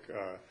public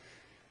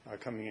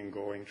coming and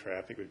going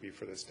traffic. It would be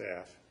for the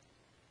staff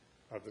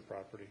of the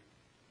property.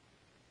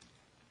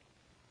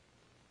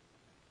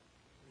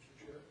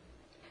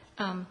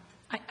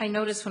 I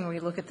noticed when we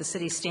look at the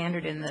city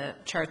standard in the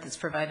chart that's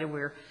provided,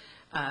 we're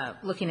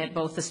looking at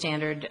both the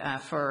standard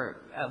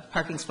for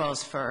parking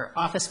stalls for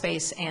office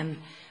space and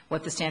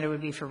what the standard would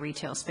be for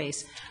retail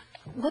space.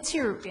 What's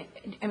your,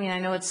 I mean, I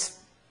know it's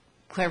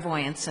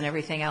clairvoyance and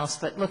everything else,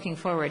 but looking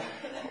forward,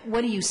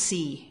 what do you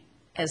see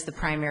as the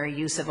primary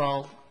use of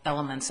all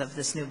elements of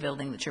this new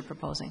building that you're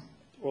proposing?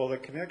 Well, the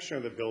connection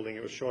of the building,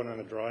 it was shown on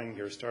the drawing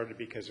here, started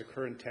because the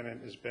current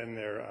tenant has been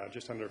there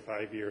just under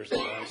 5 years and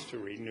wants to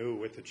renew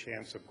with the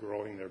chance of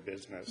growing their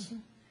business.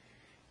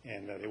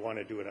 And they want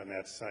to do it on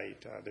that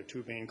site. Their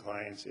 2 main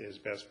clients is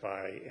Best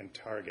Buy and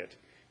Target,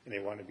 and they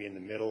want to be in the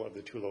middle of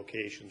the 2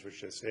 locations,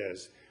 which this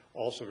is.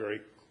 Also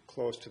very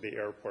close to the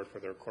airport for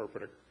their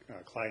corporate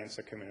clients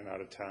that come in and out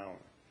of town.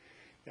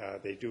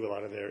 They do a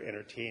lot of their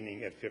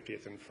entertaining at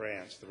 50th and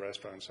France, the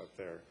restaurants up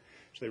there.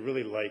 So they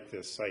really like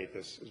this site.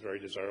 This is very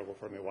desirable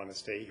for them. They want to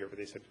stay here, but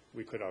they said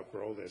we could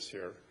outgrow this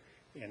here.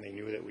 And they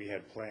knew that we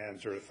had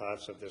plans or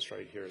thoughts of this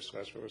right here, so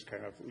that's what was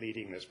kind of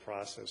leading this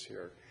process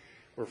here.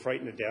 We're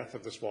frightened to death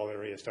of the small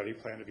area study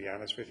plan, to be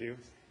honest with you.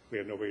 We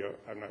have nobody,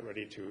 I'm not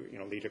ready to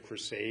lead a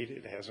crusade.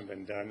 It hasn't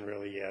been done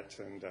really yet,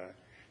 and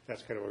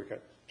that's kind of what we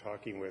got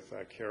talking with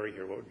Carrie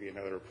here, what would be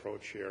another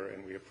approach here,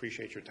 and we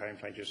appreciate your time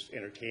tonight just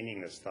entertaining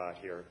this thought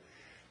here,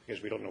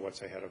 because we don't know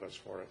what's ahead of us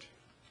for it.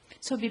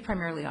 So it'd be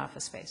primarily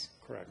office space?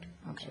 Correct.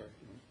 Okay.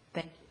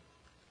 Thank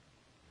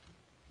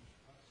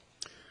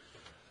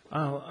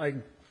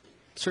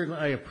you.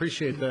 I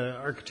appreciate the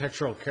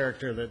architectural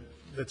character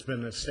that's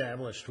been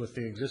established with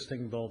the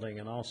existing building,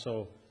 and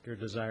also your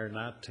desire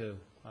not to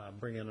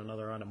bring in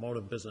another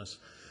automotive business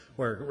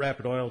where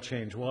Rapid Oil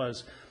Change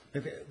was.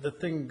 The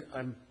thing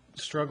I'm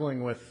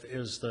struggling with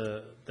is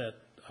that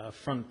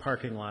front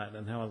parking lot,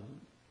 and how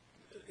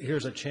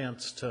here's a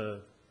chance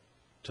to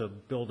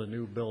build a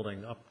new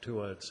building up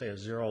to say a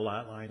 0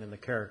 lot line in the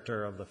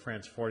character of the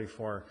France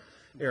 44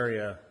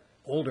 area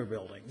older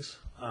buildings,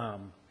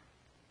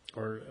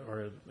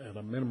 or at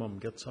a minimum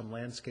get some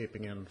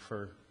landscaping in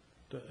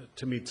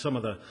to meet some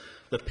of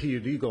the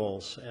PUD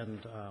goals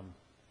and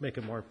make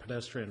it more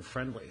pedestrian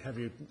friendly. Have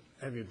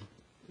you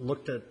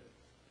looked at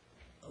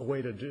a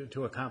way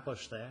to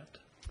accomplish that?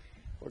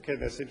 Okay,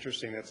 that's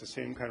interesting. That's the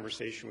same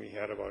conversation we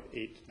had about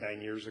 8,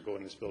 9 years ago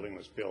when this building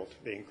was built.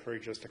 They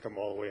encouraged us to come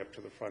all the way up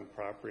to the front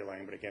property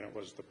line, but again, it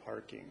was the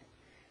parking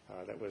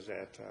that was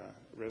at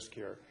risk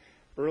here.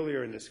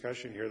 Earlier in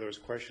discussion here, there was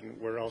a question,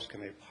 where else can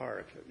they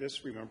park?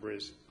 This, remember,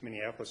 is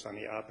Minneapolis on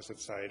the opposite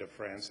side of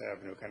France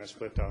Avenue, kind of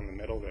split down the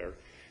middle there.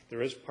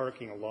 There is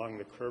parking along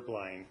the curb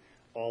line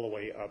all the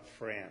way up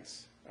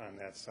France on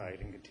that side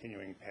and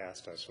continuing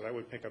past us. So that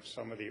would pick up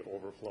some of the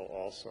overflow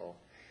also.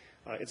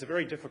 It's a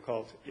very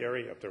difficult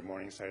area up there,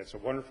 Morningside. It's a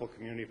wonderful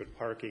community, but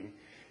parking,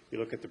 you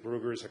look at the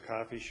Brugger's, a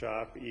coffee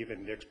shop,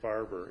 even Dick's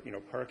Barber,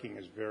 parking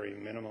is very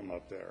minimum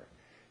up there.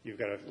 You've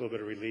got a little bit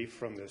of relief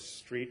from the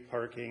street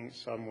parking,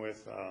 some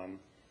with,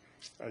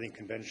 I think,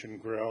 Convention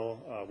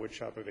Grill, Wood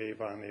Shop of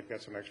Avon. They've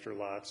got some extra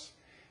lots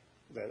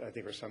that I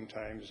think are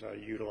sometimes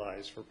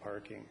utilized for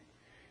parking.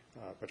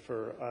 But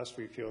for us,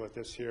 we feel that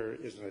this here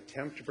is an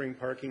attempt to bring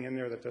parking in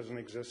there that doesn't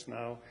exist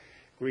now.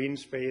 Green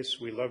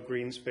space, we love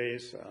green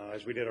space.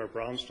 As we did our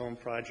brownstone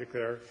project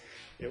there,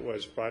 it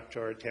was brought to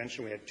our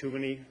attention we had too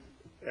many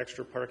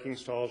extra parking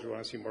stalls. We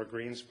want to see more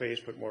green space,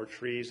 put more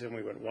trees in.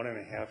 We went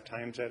 1.5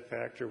 times that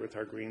factor with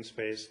our green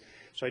space.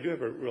 So I do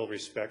have a real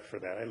respect for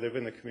that. I live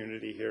in the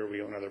community here.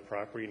 We own other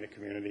property in the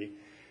community.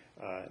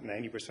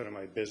 90% of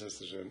my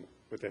business is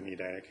within the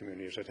Edina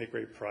community, so I take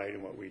great pride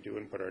in what we do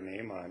and put our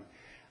name on.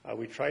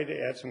 We tried to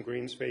add some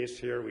green space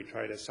here. We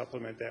try to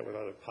supplement that with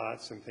other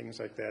pots and things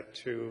like that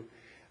too.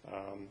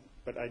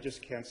 But I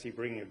just can't see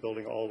bringing a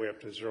building all the way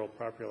up to zero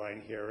property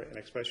line here, and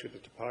especially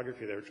with the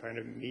topography, they're trying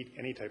to meet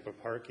any type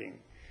of parking.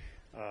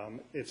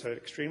 It's an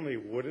extremely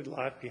wooded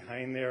lot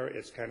behind there.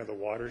 It's kind of the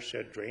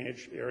watershed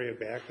drainage area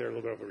back there, a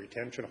little bit of a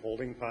retention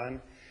holding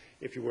pond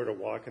if you were to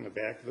walk in the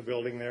back of the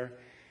building there.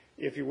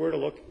 If you were to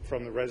look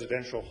from the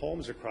residential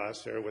homes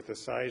across there with the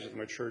size of the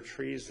mature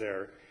trees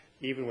there,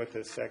 even with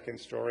the second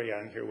story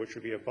on here, which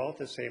would be about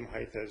the same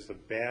height as the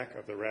back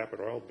of the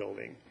Rapid Oil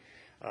building,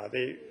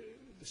 they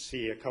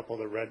see a couple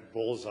of the red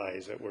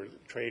bullseyes that were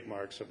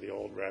trademarks of the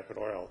old Rapid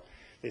Oil.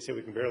 They say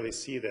we can barely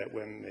see that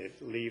when the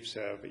leaves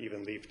have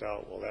even leafed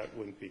out. Well, that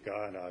wouldn't be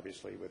gone,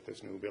 obviously, with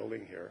this new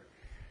building here.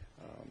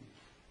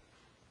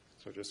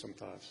 So just some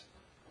thoughts.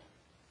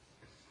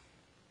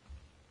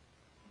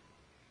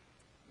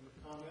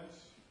 Comments?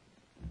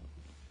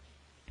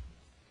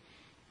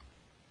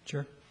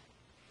 Chair?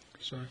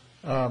 Sorry.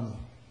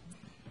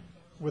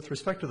 With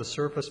respect to the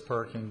surface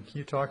parking, can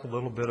you talk a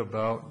little bit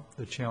about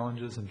the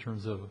challenges in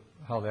terms of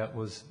how that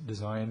was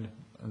designed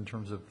in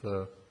terms of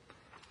the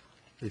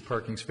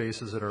parking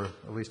spaces that are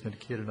at least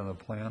indicated on the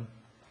plan?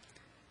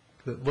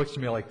 It looks to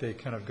me like they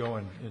kind of go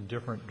in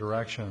different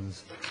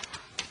directions.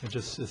 It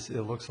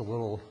looks a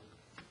little,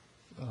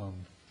 I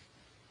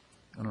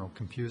don't know,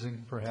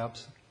 confusing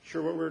perhaps.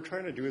 Sure. What we're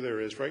trying to do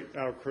there is right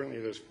now currently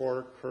there's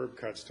 4 curb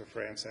cuts to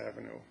France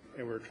Avenue,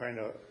 and we're trying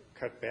to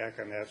cut back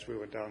on that, so we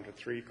went down to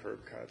 3 curb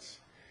cuts.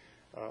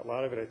 A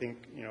lot of it, I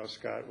think,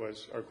 Scott,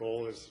 was our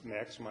goal is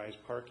maximize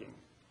parking,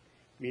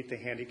 meet the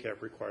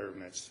handicap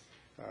requirements.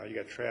 You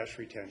got trash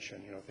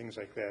retention, things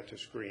like that to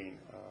screen.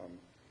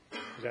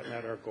 Is that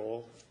not our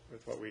goal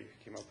with what we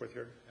came up with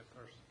here? Of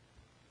course.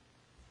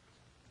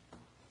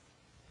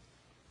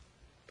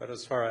 But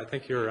as far, I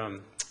think your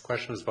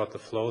question was about the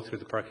flow through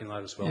the parking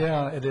lot as well.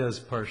 Yeah, it is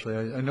partially.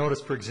 I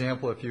noticed, for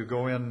example, if you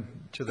go in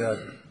to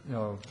that,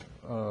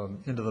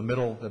 into the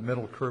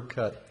middle curb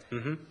cut,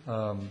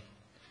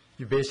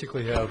 you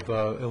basically have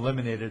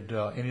eliminated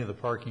any of the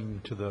parking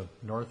to the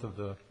north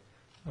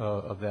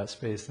of that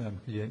space. Then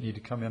you need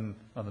to come in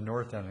on the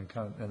north end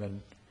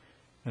and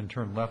then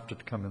turn left to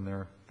come in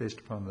there based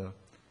upon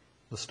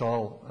the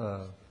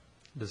stall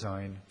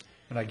design.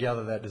 And I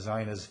gather that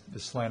design is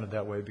slanted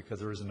that way because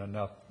there isn't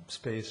enough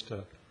space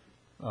to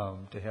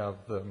have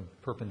them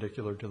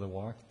perpendicular to the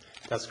walk.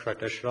 That's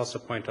correct. I should also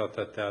point out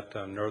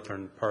that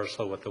northern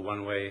parcel with the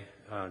one-way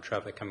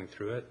traffic coming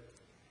through it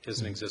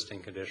is an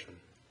existing condition.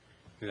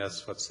 I mean,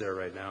 that's what's there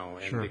right now.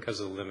 And Sure. Because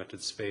of the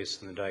limited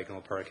space and the diagonal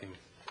parking,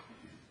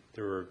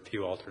 there were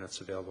few alternates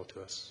available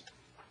to us.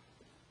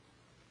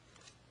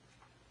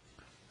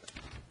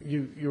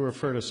 You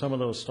refer to some of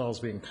those stalls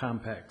being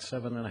compact,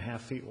 7.5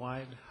 feet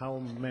wide. How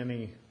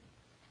many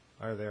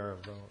are there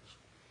of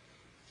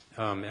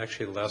those?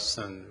 Actually, less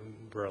than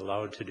we're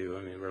allowed to do.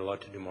 I mean, we're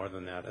allowed to do more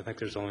than that. I think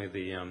there's only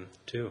the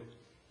 2.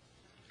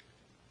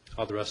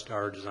 All the rest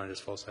are designed as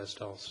full-size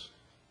stalls.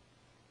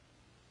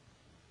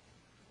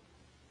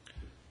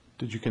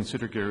 Did you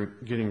consider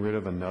getting rid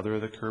of another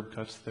of the curb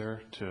cuts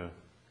there to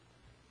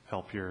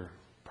help your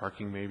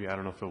parking maybe? I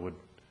don't know if it would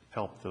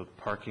help the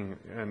parking.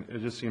 And it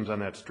just seems on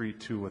that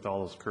street too with all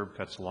those curb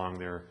cuts along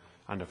there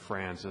onto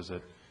France, is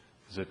it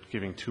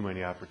giving too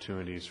many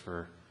opportunities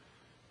for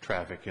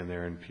traffic in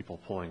there and people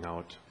pulling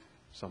out?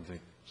 Something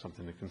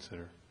to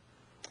consider.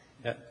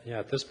 Yeah,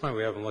 at this point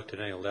we haven't looked at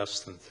any less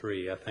than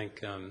 3. I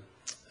think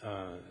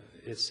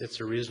it's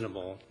a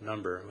reasonable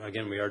number.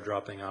 Again, we are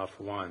dropping off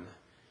 1.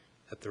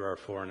 That there are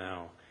 4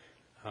 now.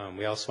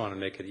 We also want to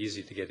make it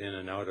easy to get in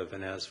and out of,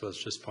 and as was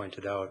just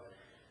pointed out,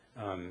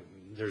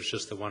 there's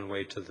just the one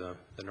way to the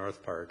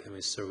north part,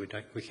 and so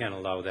we can't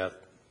allow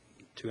that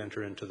to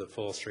enter into the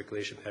full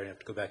circulation pattern. You have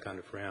to go back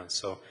onto France.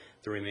 So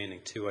the remaining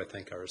 2, I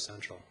think, are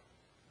essential.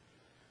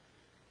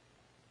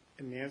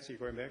 And Nancy,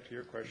 going back to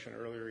your question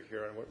earlier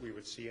here on what we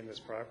would see in this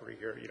property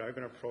here, I've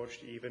been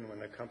approached even when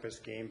the Compass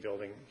Game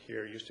Building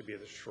here used to be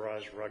the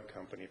Schroz Rug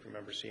Company, if you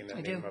remember seeing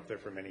that name up there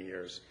for many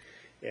years.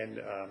 And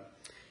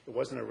it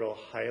wasn't a real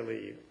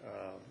highly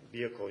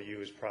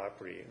vehicle-used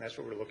property, and that's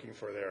what we're looking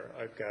for there.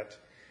 I've got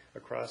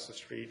across the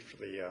street for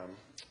the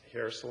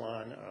hair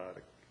salon,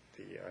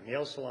 the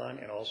nail salon,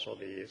 and also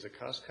the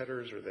cost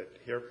cutters or the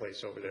hair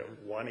place over there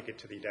want to get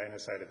to the Edina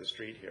side of the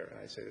street here.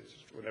 And I say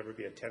this will never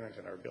be a tenant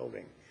in our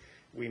building.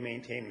 We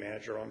maintain,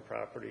 manage our own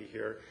property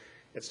here.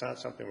 It's not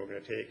something we're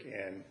going to take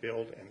and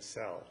build and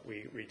sell.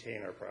 We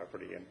retain our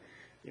property, and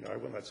I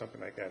wouldn't let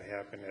something like that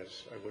happen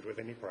as I would with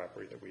any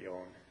property that we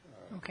own.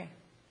 Okay.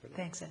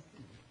 Thanks, Ed.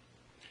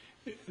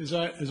 As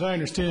I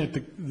understand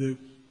it,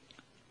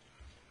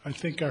 I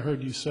think I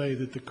heard you say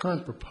that the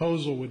current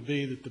proposal would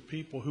be that the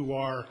people who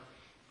are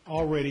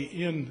already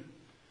in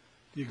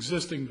the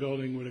existing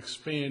building would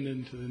expand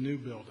into the new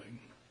building.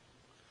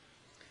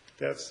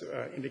 That's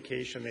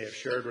indication they have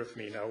shared with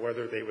me. Now,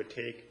 whether they would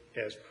take,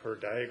 as per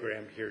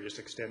diagram here, just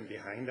extend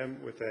behind them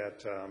with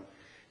that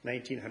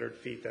 1,900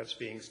 feet that's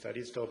being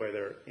studied still by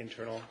their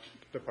internal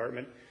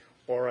department,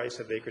 or I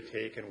said they could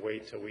take and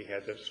wait till we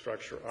had the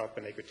structure up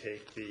and they could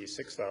take the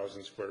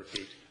 6,000 square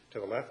feet to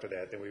the left of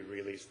that, then we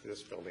release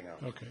this building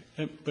out.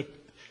 Okay.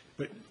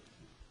 But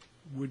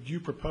would you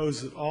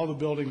propose that all the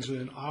buildings are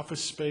in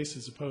office space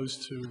as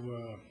opposed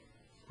to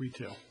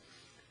retail?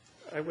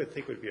 I would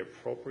think it would be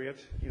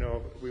appropriate. You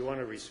know, we want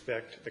to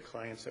respect the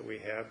clients that we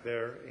have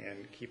there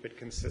and keep it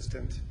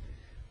consistent.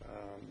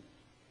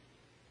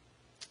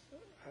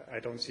 I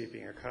don't see it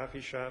being a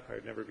coffee shop. I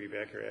would never be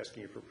back here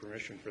asking you for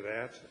permission for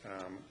that.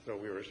 Though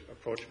we were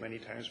approached many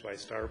times by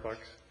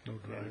Starbucks. No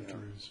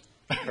drive-throughs.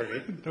 Pardon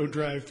me? No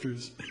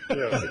drive-throughs.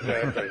 Yes,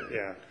 exactly,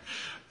 yeah.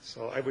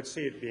 So I would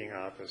see it being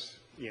office.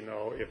 You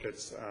know, if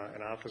it's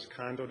an office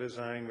condo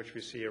design, which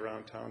we see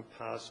around town,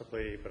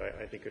 possibly, but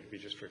I think it would be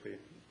just strictly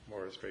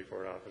more a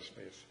straightforward office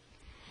space.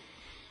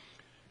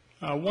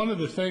 One of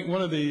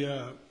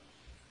the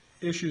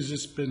issues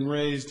that's been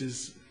raised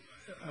is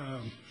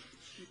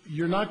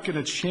you're not going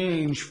to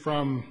change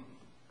from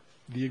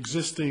the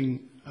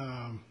existing.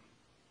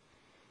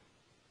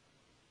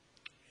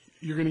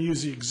 You're going to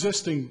use the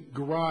existing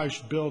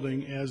garage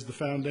building as the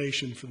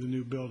foundation for the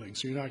new building.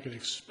 So you're not going to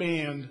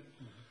expand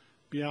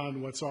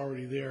beyond what's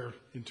already there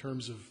in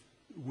terms of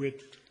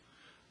width,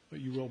 but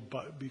you will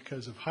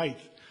because of height.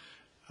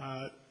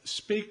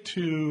 Speak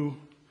to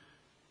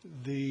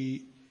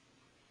the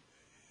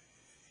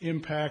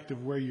impact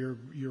of where you're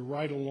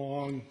right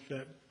along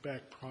that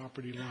back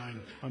property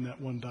line on that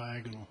one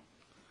diagonal.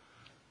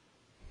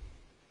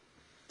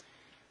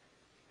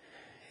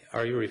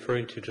 Are you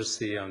referring to just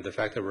the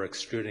fact that we're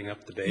extruding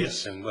up the base?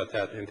 Yes. And what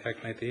that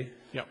impact might be?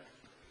 Yep.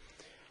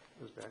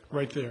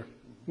 Right there.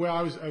 Well,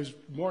 I was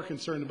more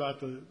concerned about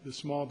the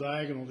small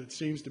diagonal that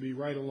seems to be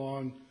right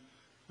along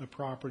the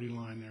property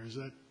line there. Is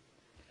that,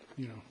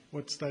 you know,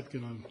 what's that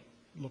going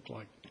to look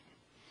like?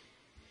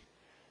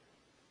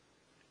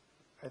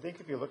 I think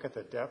if you look at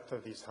the depth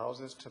of these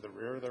houses to the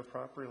rear of their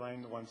property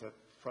line, the ones at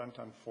front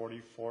on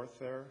 44th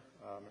there,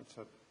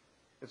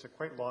 it's a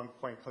quite long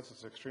point, plus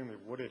it's an extremely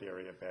wooded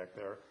area back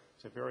there.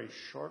 It's a very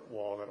short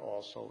wall that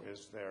also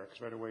is there,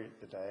 because right away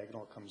the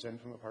diagonal comes in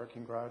from the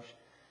parking garage.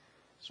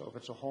 So if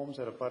it's a homes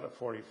that abut at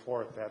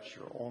 44th, that's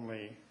your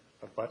only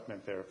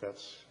abutment there, if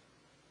that's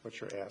what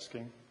you're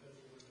asking.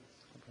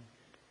 Okay.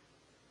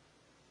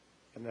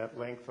 And that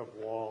length of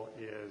wall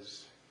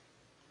is,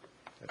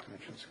 that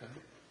dimension, Scott?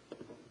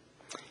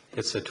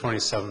 It's a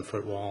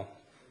 27-foot wall.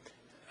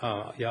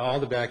 Yeah, all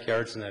the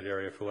backyards in that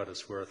area, for what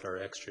it's worth, are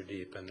extra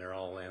deep, and they're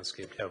all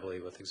landscaped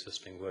heavily with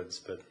existing woods,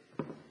 but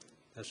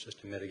that's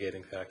just a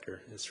mitigating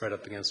factor. It's right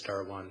up against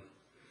R1.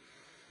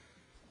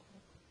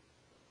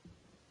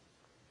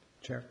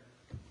 Chair.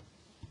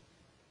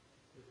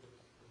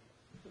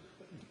 Do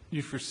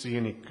you foresee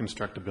any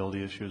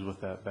constructability issues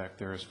with that back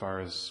there as far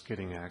as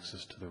getting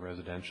access to the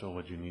residential?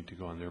 Would you need to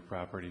go on their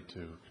property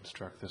to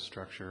construct this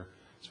structure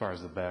as far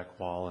as the back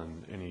wall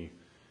and any,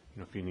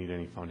 if you need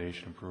any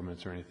foundation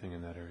improvements or anything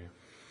in that area?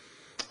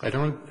 I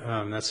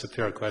don't, that's a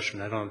fair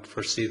question. I don't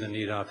foresee the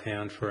need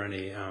offhand for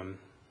any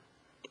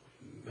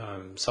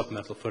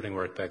supplemental footing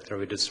work back there.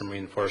 We did some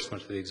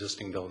reinforcement to the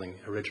existing building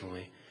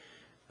originally.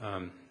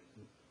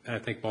 And I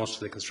think most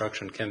of the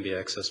construction can be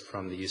accessed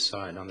from the east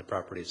side on the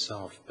property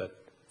itself, but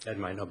Ed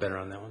might know better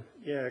on that one.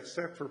 Yeah,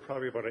 except for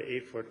probably about an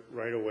 8-foot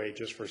right-of-way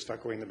just for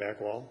stuccoing the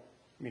back wall.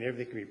 I mean,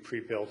 everything can be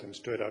pre-built and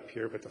stood up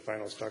here, but the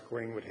final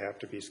stuccoing would have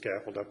to be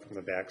scaffolded up from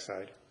the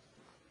backside.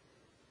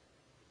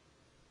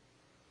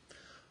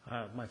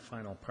 My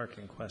final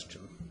parking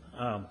question.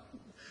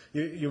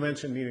 You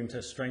mentioned needing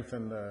to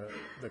strengthen the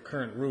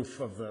current roof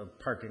of the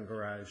parking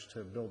garage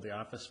to build the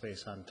office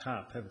space on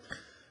top.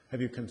 Have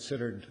you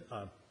considered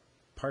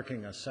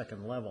parking a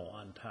second level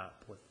on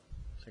top with,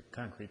 say,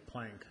 concrete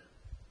plank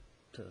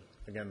to,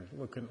 again,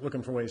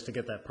 looking for ways to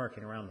get that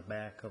parking around the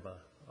back of a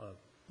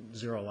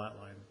zero lot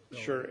line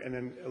building? Sure, and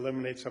then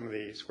eliminate some of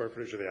the square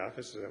footage of the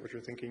office. Is that what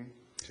you're thinking?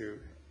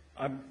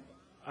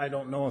 I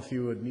don't know if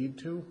you would need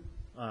to.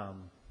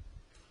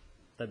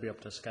 That'd be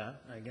up to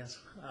Scott, I guess.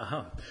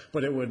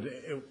 But it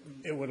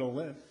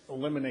would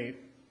eliminate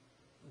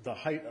the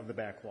height of the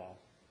back wall.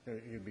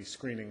 You'd be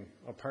screening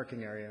a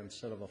parking area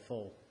instead of a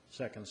full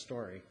second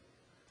story,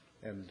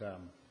 and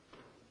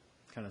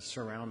kind of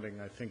surrounding,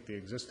 I think, the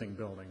existing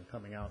building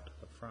coming out to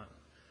the front.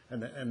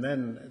 And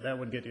then that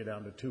would get you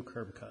down to 2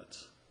 curb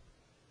cuts.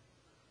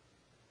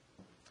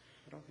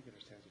 I don't think he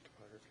understands the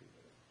topography.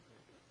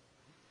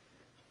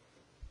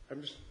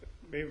 I'm just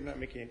maybe not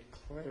making it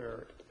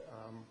clear.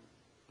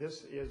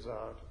 This is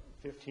a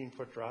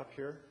 15-foot drop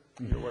here.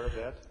 You're aware of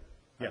that?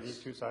 Yes. On these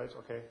two sides?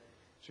 Okay.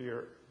 So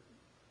your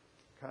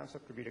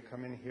concept would be to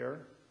come in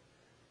here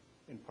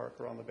and park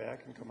around the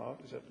back and come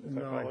out? Is that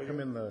No, I come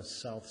in the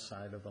south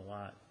side of the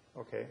lot.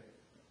 Okay.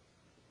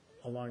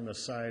 Along the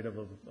side of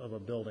a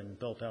building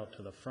built out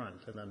to the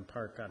front, and then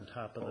park on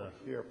top of the...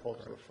 Here, pull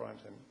to the front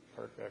and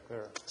park back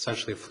there.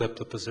 Essentially flip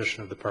the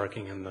position of the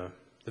parking in the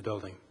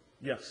building.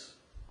 Yes.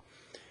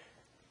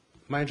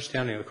 My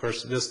understanding, of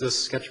course, this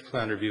sketch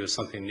plan review is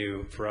something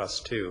new for us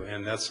too,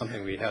 and that's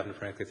something we hadn't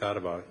frankly thought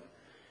about.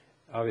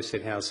 Obviously,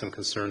 it has some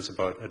concerns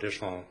about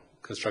additional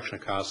construction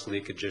costs,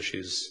 leakage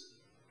issues,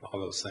 all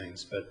those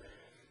things, but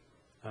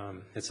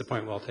it's a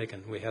point well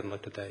taken. We hadn't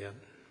looked at that yet.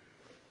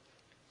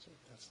 So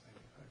that's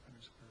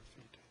 9,500 square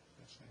feet.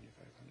 That's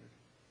 9,500.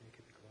 You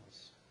could be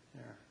close.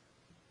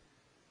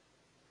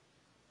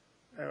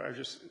 Yeah. I was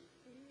just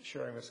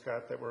sharing with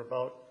Scott that we're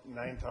about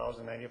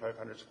 9,000,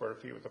 9,500 square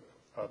feet with a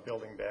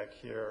building back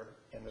here,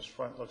 and this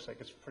front looks like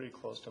it's pretty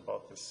close to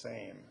about the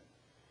same.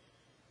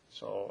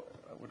 So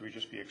would we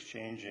just be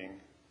exchanging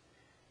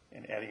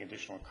and adding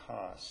additional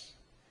costs?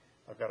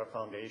 I've got a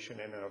foundation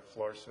in and a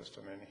floor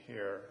system in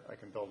here I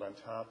can build on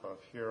top of.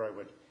 Here I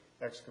would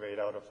excavate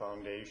out a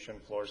foundation,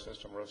 floor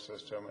system, roof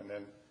system, and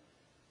then...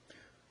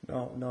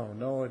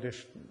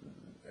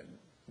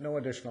 No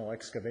additional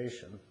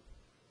excavation,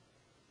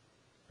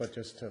 but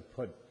just to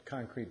put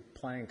concrete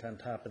plank on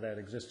top of that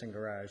existing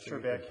garage. Sure,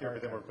 back here,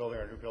 but then we're building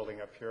our new building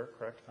up here,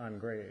 correct? On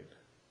grade.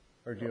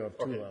 Or do you have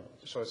two levels?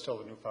 So it's still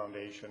the new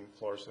foundation,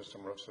 floor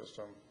system, roof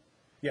system?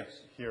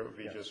 Yes. Here it would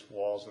be just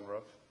walls and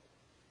roof?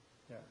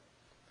 Yeah.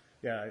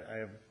 Yeah, I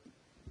have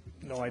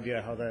no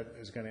idea how that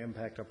is going to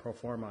impact a pro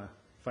forma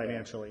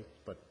financially,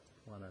 but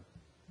want to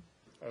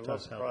I love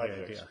help the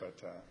projects, idea.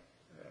 but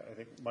I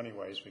think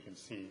money-wise we can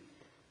see,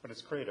 but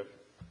it's creative.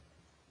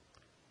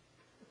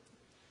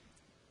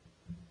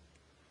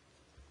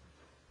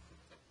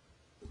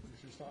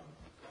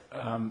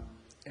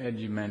 Ed,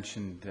 you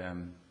mentioned,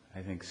 I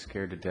think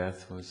scared to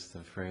death was the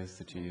phrase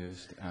that you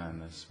used on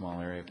the small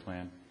area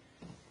plan.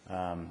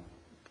 I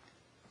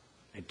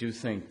do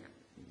think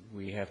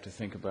we have to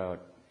think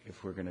about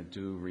if we're going to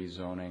do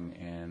rezoning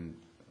and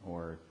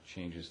or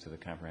changes to the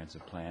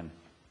comprehensive plan.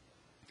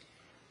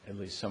 At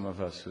least some of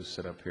us who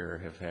sit up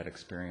here have had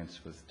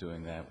experience with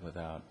doing that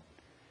without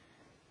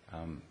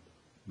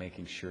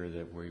making sure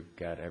that we've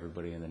got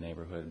everybody in the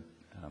neighborhood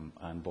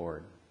on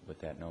board with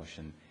that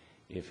notion.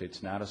 If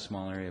it's not a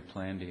small area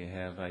plan, do you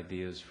have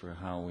ideas for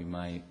how we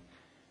might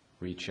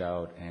reach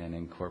out and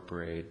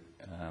incorporate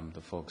the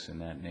folks in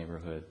that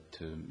neighborhood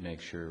to make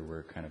sure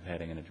we're kind of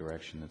heading in a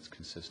direction that's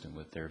consistent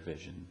with their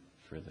vision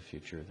for the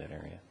future of that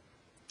area?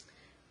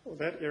 Well,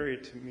 that area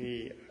to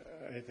me,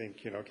 I think,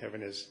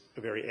 Kevin, is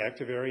a very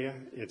active area.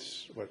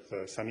 It's what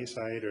the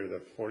Sunnyside or the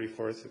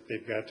 44th,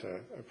 they've got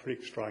a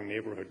pretty strong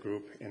neighborhood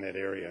group in that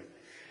area.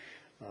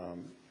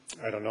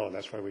 I don't know,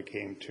 that's why we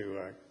came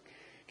to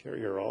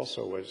Carrier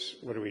also was,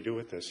 what do we do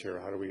with this here?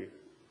 How do we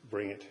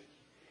bring it,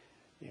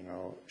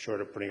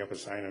 short of putting up a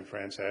sign on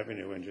France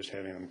Avenue and just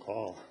having them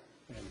call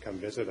and come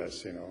visit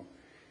us,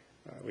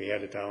 We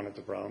had it down at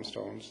the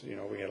Brownstones,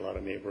 we had a lot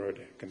of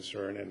neighborhood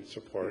concern and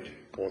support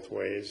both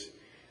ways.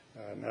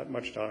 Not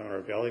much down on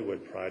our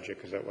Valleywood project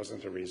because that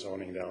wasn't a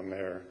rezoning down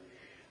there.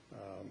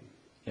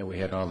 Yeah, we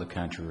had all the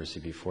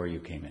controversy before you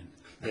came in.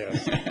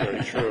 Yes,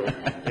 very true.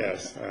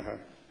 Yes.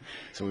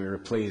 So we were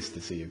pleased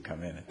to see you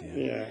come in at the end.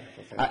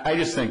 Yeah. I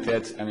just think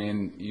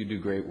you do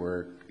great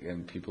work,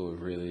 and people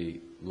have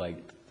really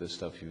liked the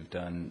stuff you've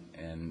done,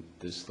 and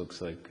this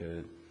looks like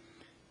a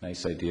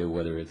nice idea,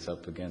 whether it's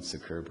up against the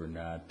curb or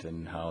not,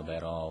 and how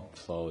that all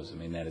flows. I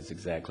mean, that is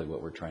exactly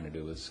what we're trying to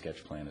do with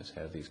sketch plan, is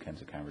have these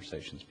kinds of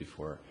conversations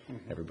before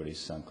everybody's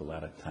sunk a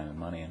lot of time and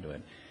money into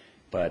it.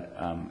 But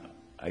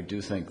I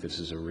do think this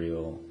is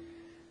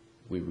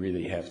we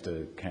really have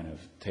to kind of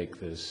take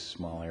this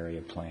small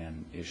area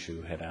plan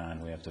issue head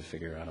on. We have to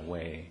figure out a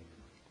way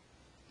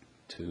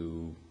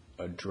to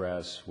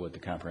address what the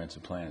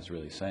comprehensive plan is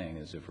really saying,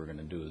 is if we're going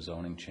to do a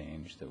zoning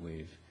change, that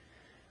we've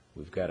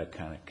got to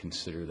kind of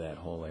consider that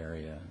whole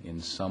area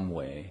in some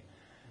way.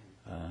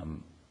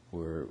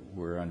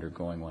 We're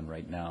undergoing one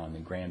right now in the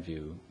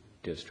Grandview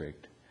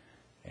district,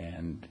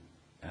 and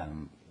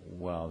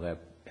while that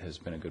has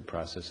been a good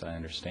process, I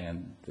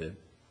understand that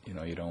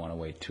you don't want to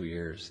wait 2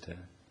 years to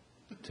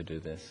do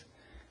this.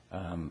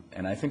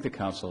 And I think the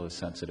council is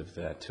sensitive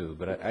to that too.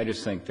 But I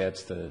just think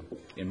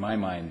in my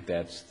mind,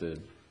 that's the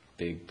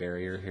big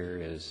barrier here,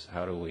 is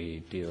how do we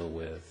deal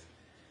with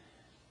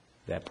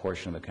that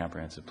portion of the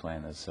comprehensive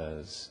plan that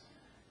says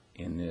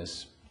in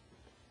this,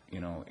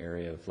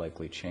 area of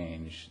likely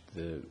change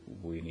that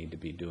we need to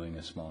be doing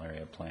a small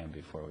area plan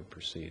before we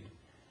proceed.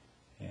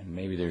 And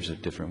maybe there's a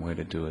different way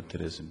to do it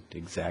that isn't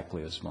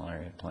exactly a small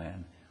area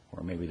plan,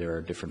 or maybe there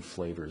are different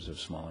flavors of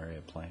small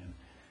area plan.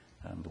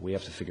 But we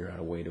have to figure out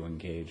a way to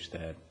engage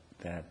that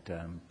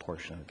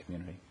portion of the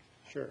community.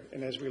 Sure.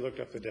 And as we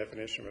looked up the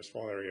definition of a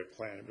small area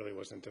plan, it really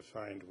wasn't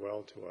defined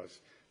well to us.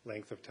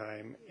 Length of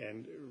time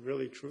and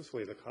really,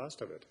 truthfully, the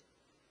cost of it.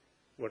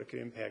 What it could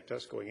impact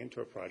us going into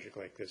a project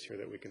like this here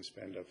that we can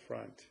spend up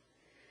front.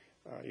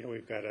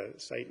 We've got a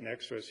site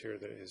next to us here,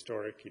 the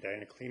historic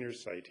Edina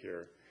Cleaners site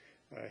here,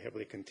 a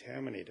heavily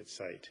contaminated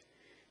site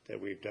that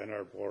we've done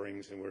our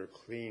borings and we're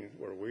clean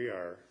where we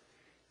are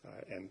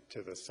and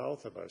to the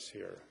south of us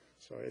here.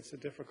 So it's a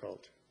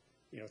difficult,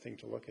 thing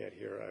to look at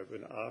here. I've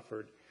been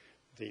offered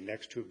the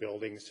next two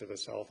buildings to the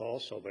south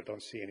also, but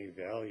don't see any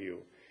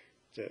value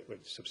that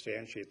would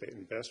substantiate the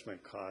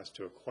investment cost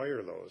to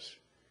acquire those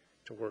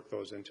work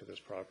those into this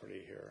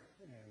property here.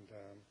 And,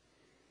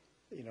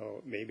 you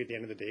know, maybe at the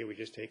end of the day, we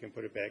just take and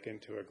put it back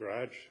into a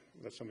garage,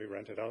 let somebody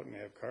rent it out and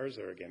have cars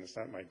there again. It's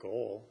not my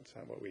goal. It's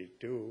not what we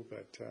do,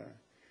 but,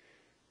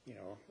 you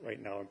know,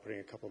 right now I'm putting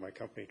a couple of my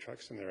company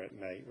trucks in there at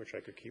night, which I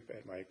could keep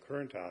at my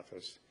current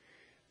office,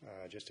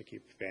 just to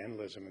keep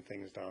vandalism and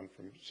things down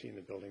from seeing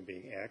the building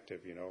being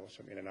active, you know,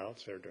 some in and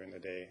outs there during the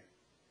day.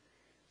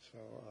 So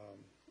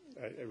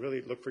I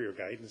really look for your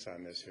guidance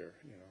on this here,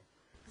 you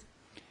know.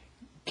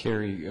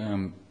 Carrie,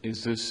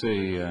 is this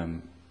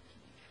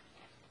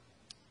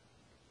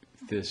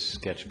this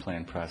sketch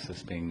plan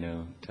process being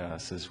new to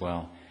us as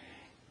well?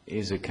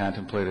 Is it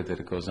contemplated that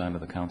it goes on to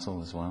the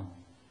council as well?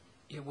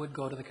 It would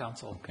go to the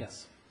council,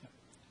 yes.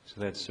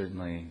 So that's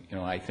certainly, you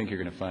know, I think you're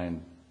going to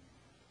find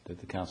that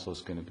the council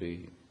is going to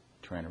be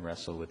trying to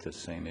wrestle with this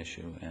same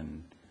issue,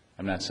 and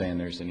I'm not saying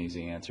there's an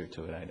easy answer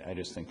to it. I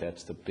just think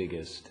that's the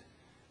biggest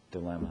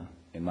dilemma,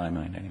 in my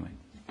mind anyway.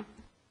 Well,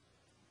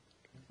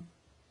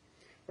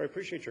 I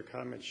appreciate your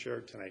comments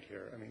shared tonight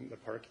here. I mean, the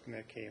parking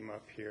that came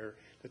up here,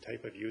 the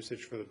type of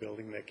usage for the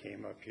building that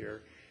came up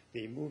here,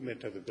 the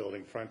movement of the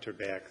building, front or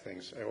back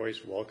things. I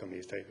always welcome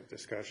these type of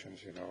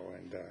discussions, you know,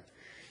 and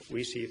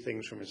we see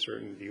things from a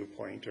certain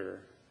viewpoint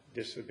or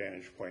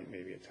disadvantage point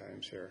maybe at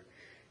times here.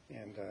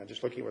 And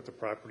just looking at what the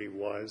property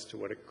was to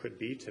what it could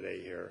be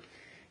today here.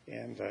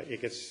 And it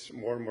gets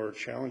more and more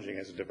challenging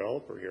as a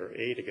developer here,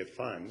 A, to get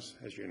funds,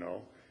 as you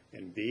know,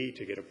 and B,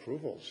 to get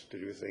approvals to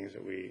do things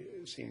that we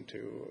seem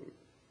to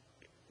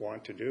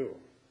want to do.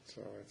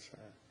 So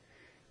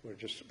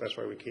it's, that's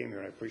why we came here,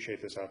 and I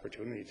appreciate this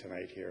opportunity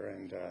tonight here.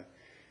 And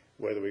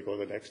whether we go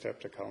the next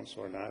step to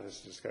council or not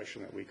is a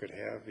discussion that we could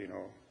have, you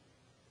know,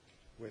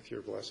 with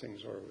your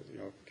blessings or with, you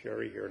know,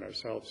 Carrie here and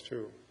ourselves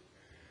too.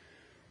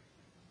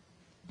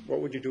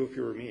 What would you do if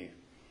you were me?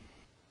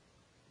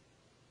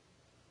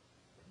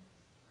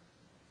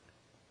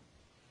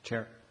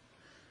 Chair,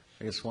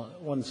 I guess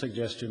one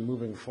suggestion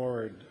moving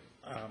forward,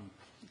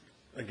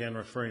 again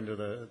referring to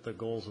the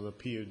goals of the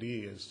PUD,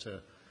 is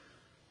to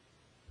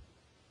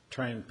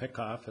try and pick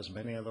off as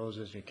many of those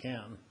as you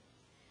can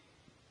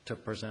to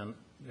present,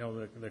 you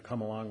know, that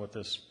come along with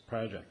this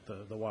project,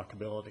 the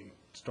walkability,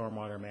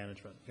 stormwater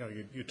management. You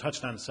know, you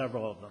touched on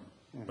several of them,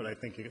 but I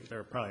think there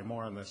are probably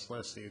more on this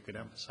list that you could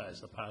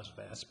emphasize the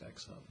positive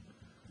aspects of.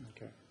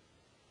 Okay.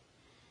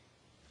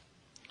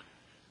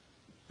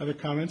 Other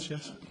comments?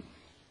 Yes.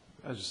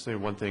 I was just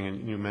saying one thing,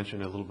 and you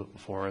mentioned it a little bit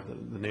before,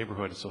 the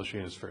neighborhood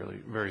association is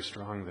very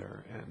strong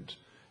there, and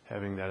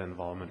having that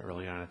involvement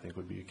early on, I think,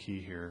 would be a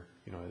key here,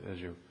 you know, as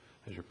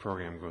your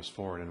program goes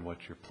forward and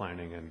what you're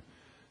planning and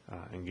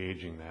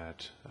engaging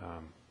that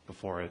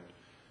before it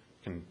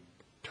can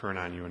turn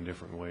on you in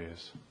different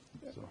ways.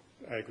 So.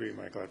 I agree,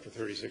 Michael. After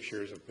 36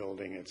 years of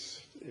building,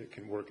 it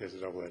can work as a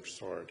double-edged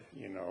sword,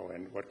 you know,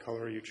 and what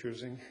color are you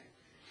choosing?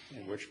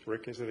 And which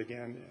brick is it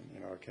again? And, you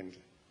know, it can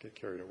get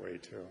carried away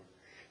too.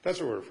 That's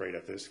what we're afraid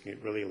of. This can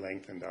get really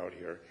lengthened out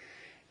here.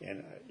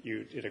 And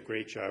you did a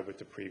great job with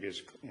the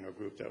previous, you know,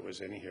 group that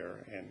was in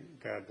here, and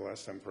God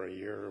bless them for a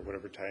year or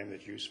whatever time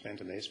that you spent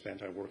and they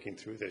spent on working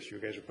through this. You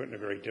guys are put in a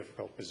very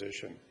difficult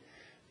position.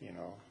 You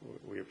know,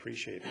 we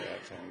appreciate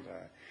that. And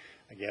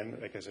again,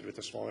 like I said, with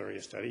the small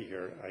area study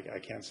here, I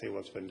can't say, well,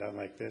 it's been done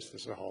like this.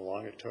 This is how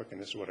long it took,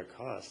 and this is what it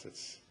cost.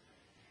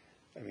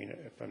 I mean,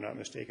 if I'm not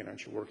mistaken,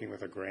 aren't you working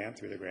with a grant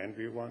through the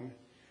Grandview one,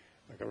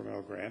 a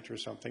governmental grant or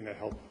something that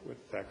helped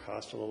with that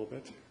cost a little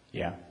bit?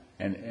 Yeah,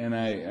 and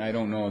I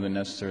don't know that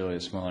necessarily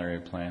a small area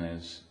plan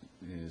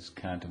is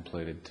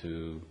contemplated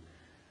to,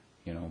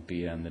 you know,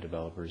 be on the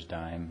developer's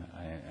dime.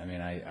 I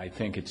mean, I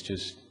think it's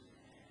just,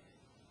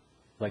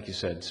 like you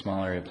said,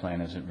 small area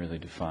plan isn't really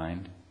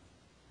defined.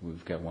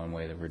 We've got one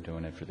way that we're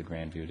doing it for the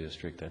Grandview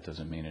district. That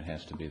doesn't mean it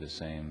has to be the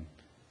same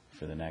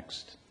for the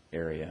next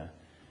area.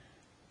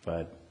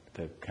 But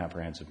the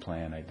comprehensive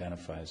plan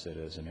identifies it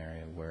as an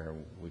area where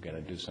we got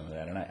to do some of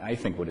that. And I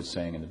think what it's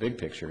saying in the big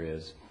picture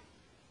is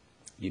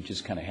you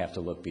just kind of have to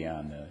look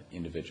beyond the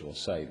individual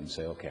site and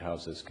say, okay,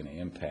 how's this going to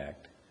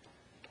impact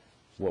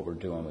what we're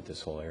doing with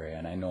this whole area?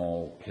 And I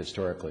know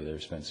historically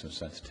there's been some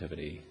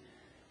sensitivity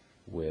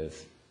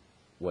with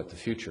what the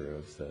future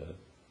of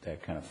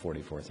that kind of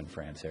 44th and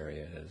France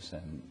area is,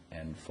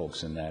 and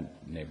folks in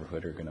that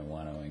neighborhood are going to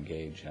want to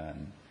engage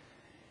on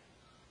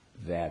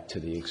that to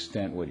the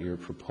extent what you're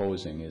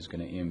proposing is going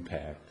to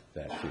impact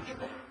that future.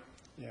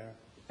 Yeah.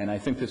 And I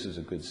think this is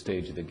a good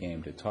stage of the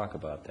game to talk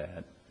about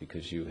that,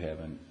 because you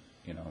haven't,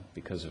 you know,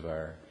 because of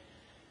our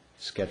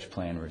sketch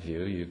plan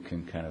review, you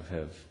can kind of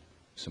have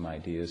some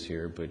ideas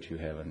here, but you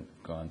haven't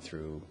gone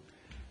through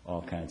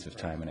all kinds of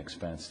time and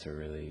expense to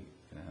really,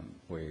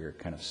 where you're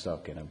kind of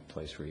stuck in a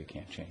place where you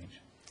can't change.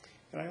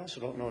 And I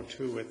also don't know,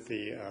 too, with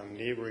the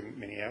neighboring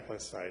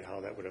Minneapolis side, how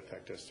that would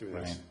affect us through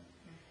this. Right.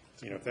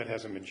 You know, if that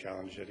hasn't been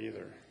challenged yet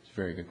either. It's a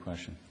very good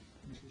question.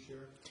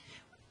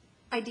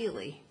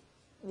 Ideally,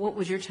 what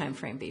would your time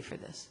frame be for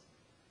this?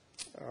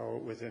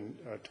 Within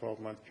a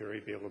 12-month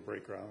period, be able to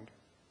break ground.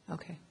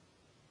 Okay.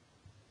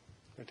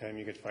 By the time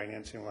you get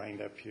financing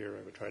lined up here,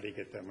 I would try to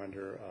get them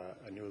under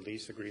a new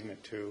lease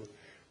agreement, too,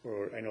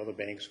 where I know the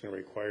bank's going to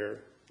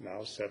require now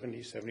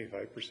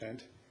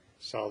 75%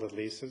 solid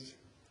leases,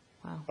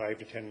 Wow. 5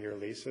 to 10-year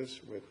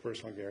leases with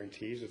personal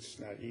guarantees. It's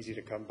not easy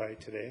to come by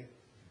today.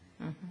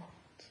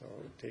 So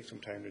it takes some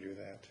time to do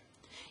that.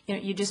 You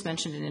know, you just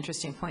mentioned an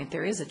interesting point.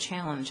 There is a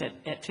challenge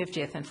at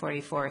 50th and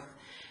 44th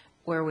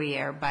where we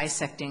are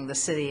bisecting the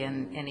city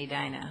and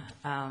Edina.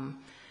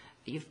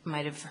 You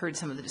might have heard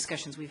some of the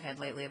discussions we've had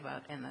lately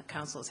about, and the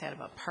council has had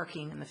about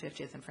parking in the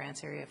 50th and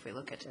France area. If we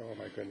look at Oh,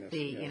 my goodness,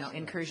 the yes.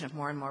 incursion of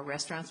more and more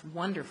restaurants,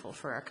 wonderful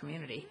for our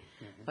community.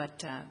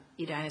 But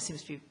Edina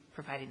seems to be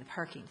providing the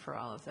parking for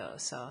all of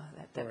those, so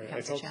that Right.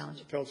 becomes a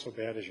challenge. I felt so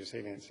bad, as you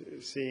say, Nancy,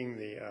 seeing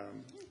the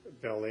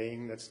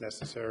valeting that's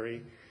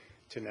necessary,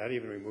 to not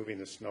even removing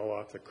the snow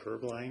off the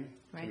curb line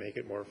Right. to make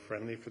it more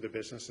friendly for the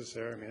businesses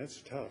there. I mean,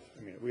 it's tough.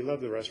 I mean, we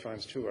love the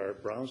restaurants too. Our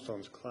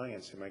Brownstone's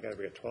clients, and my God,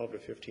 we got 12 to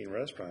 15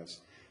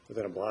 restaurants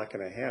within a block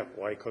and a half.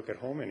 Why cook at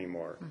home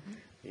anymore?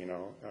 You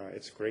know,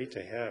 it's great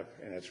to have,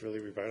 and it's really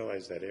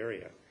revitalized that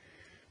area.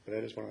 But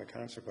that is one of the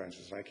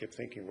consequences. And I kept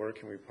thinking, where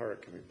can we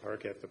park? Can we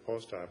park at the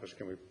post office?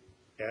 Can we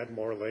add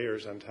more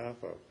layers on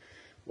top of?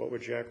 What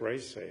would Jack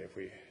Rice say if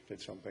we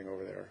did something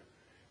over there?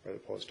 Or the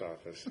post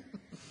office.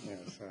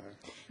 Yes.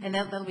 And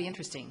that'll be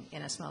interesting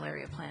in a small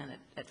area plan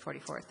at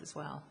 44th as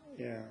well.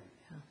 Yeah.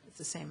 It's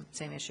the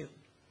same issue.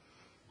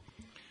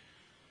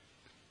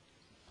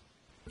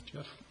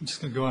 Jeff? I'm just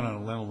going to go on a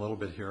limb a little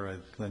bit here,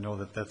 because I know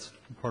that that's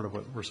part of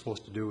what we're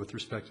supposed to do with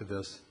respect to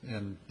this,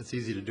 and it's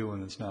easy to do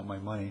when it's not my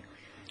money.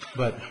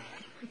 But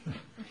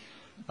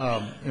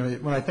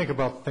when I think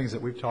about the things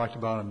that we've talked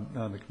about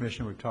on the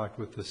commission, we've talked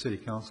with the city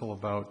council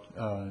about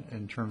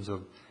in terms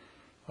of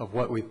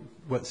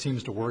what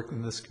seems to work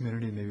in this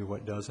community, maybe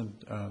what doesn't.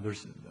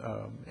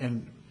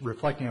 And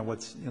reflecting on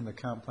what's in the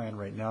comp plan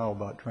right now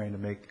about trying to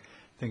make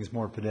things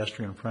more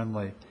pedestrian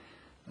friendly,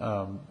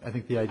 I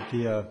think the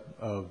idea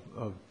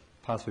of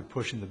possibly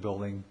pushing the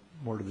building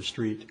more to the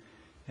street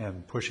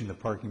and pushing the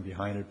parking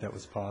behind it, if that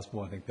was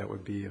possible, I think that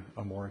would be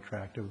a more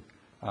attractive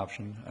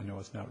option. I know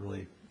it's not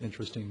really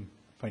interesting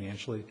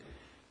financially,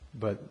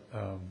 but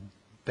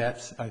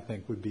that's, I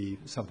think, would be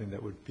something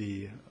that would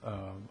be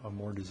a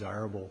more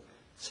desirable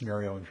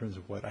scenario in terms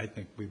of what I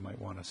think we might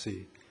want to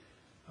see.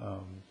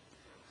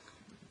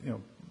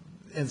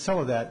 And some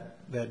of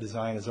that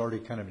design is already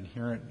kind of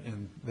inherent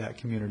in that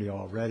community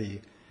already.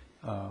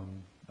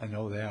 I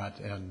know that,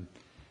 and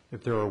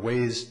if there are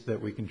ways that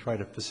we can try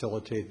to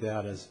facilitate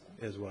that, as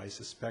what I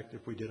suspect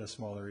if we did a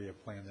small area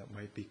plan, that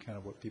might be kind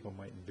of what people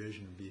might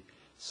envision, be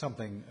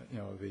something,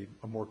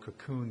 a more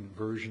cocoon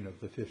version of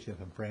the 50th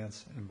and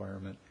France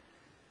environment.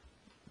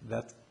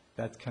 That's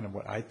kind of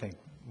what I think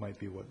might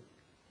be what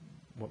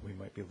we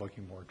might be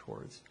looking more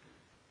towards.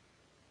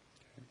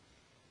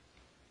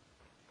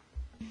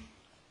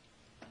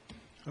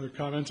 Other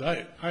comments?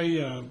 I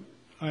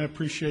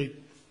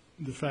appreciate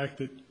the fact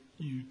that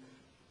you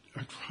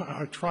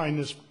are trying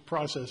this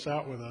process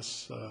out with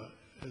us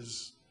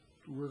as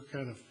we're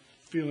kind of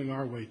feeling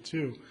our way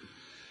too.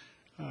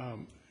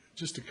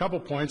 Just a couple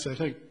points. I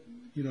think,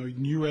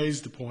 you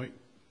raised the point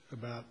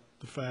about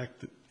the fact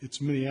that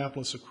it's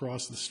Minneapolis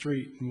across the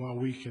street, and while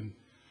we can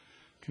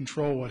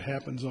control what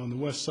happens on the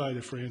west side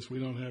of France, we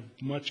don't have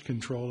much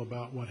control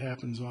about what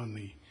happens on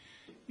the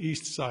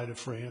east side of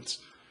France.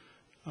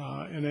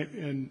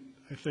 And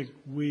I think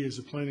we as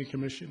a planning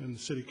commission and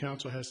the city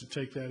council has to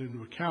take that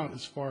into account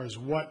as far as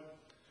what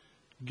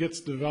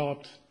gets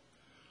developed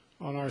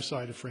on our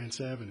side of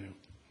France Avenue.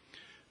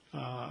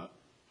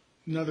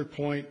 Another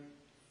point,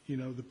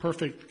 the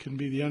perfect can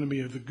be the enemy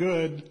of the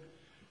good,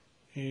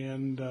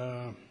 and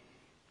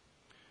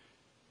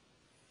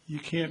you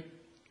can't,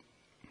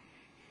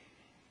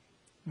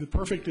 the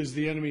perfect is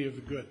the enemy of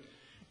the good.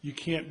 You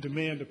can't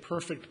demand a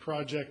perfect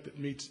project that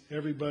meets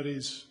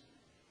everybody's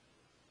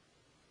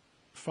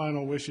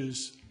final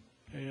wishes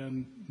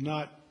and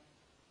not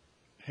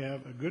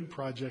have a good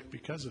project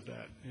because of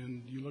that.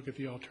 And you look at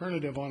the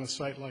alternative on a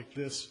site like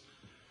this,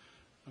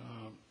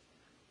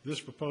 this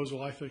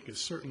proposal, I think,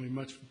 is certainly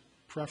much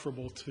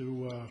preferable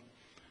to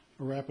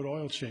a rapid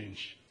oil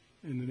change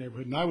in the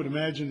neighborhood. And I would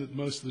imagine that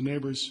most of the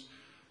neighbors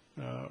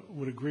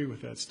would agree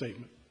with that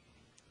statement.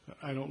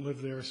 I don't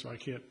live there, so I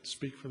can't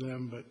speak for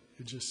them, but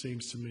it just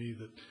seems to me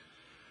that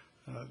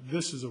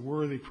this is a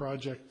worthy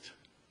project,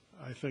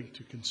 I think,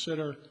 to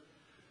consider.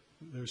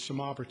 There's some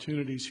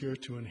opportunities here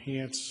to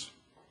enhance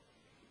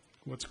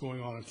what's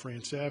going on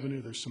France Avenue.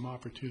 There's some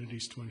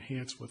opportunities to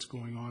enhance what's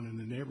going on in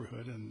the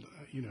neighborhood. And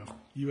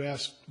you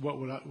asked what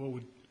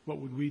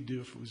would we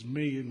do if it was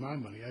me and my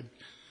money.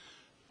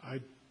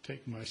 I'd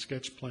take my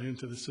sketch plan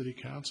to the city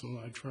council and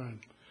I'd try and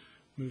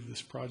move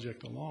this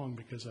project along,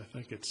 because I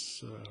think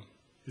it's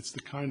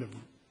the kind of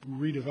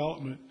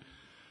redevelopment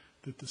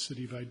that the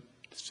city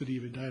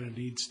of Edina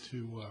needs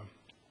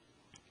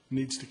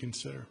to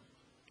consider.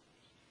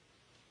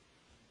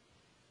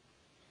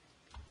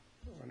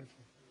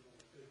 Wonderful.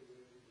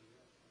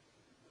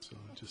 So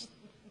just.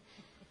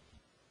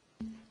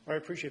 Well, I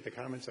appreciate the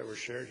comments that were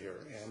shared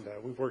here, and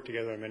we've worked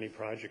together on many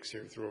projects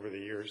here over the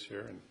years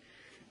here, and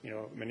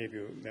many of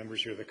you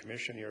members here of the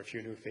commission, you're a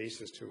few new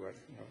faces to it.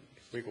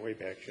 We go way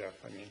back, Jeff.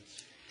 I mean,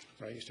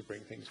 I used to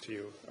bring things to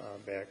you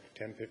back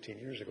 10, 15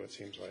 years ago, it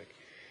seems like.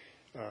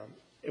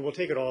 It will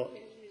take it all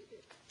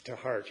to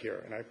heart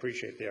here, and I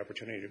appreciate the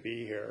opportunity to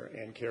be here.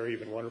 And Carrie, you've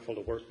been wonderful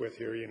to work with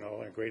here, and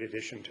a great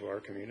addition to our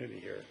community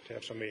here, to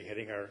have somebody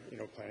heading our,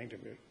 planning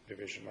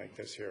division like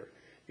this here.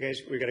 You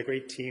guys, we've got a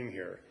great team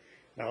here.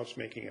 Now it's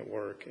making it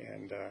work,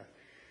 and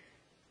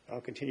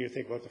I'll continue to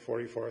think about the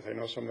 44th. I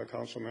know some of the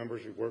council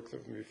members, we've worked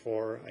with them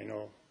before. I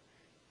know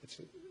it's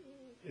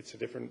a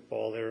different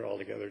ball there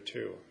altogether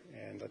too,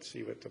 and let's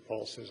see what the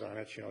pulse is on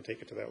it,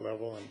 take it to that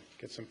level and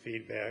get some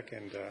feedback,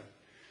 and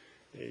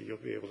you'll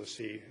be able to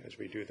see as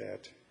we do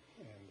that.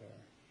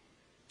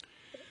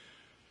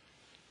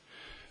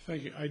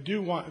 Thank you. I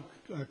do want,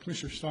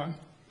 Commissioner Staunton.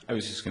 I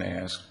was just going to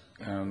ask,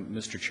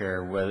 Mr.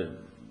 Chair, what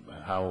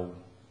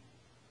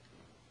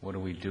do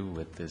we do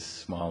with this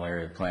small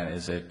area plan?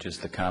 Is it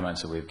just the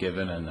comments that we've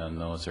given, and then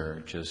those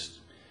are just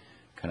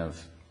kind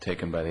of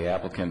taken by the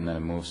applicant, and then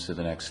it moves to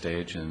the next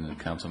stage, and the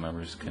council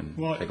members can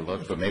take a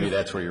look? But maybe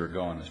that's where you were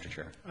going, Mr.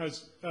 Chair. I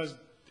was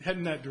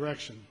heading that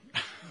direction.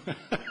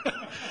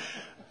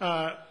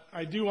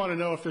 I do want to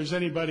know if there's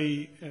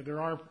anybody,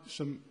 there are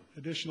some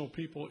additional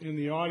people in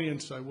the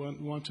audience. I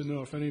want to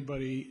know if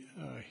anybody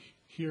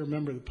here, a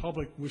member of the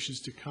public, wishes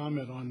to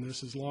comment on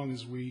this. As long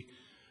as we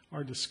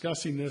are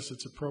discussing this,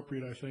 it's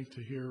appropriate, I think,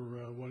 to hear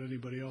what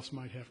anybody else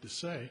might have to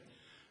say.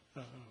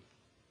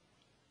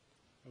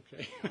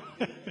 Okay.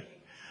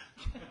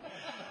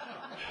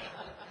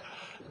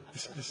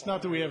 It's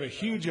not that we have a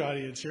huge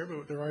audience here,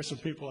 but there are some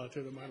people out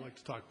there that might like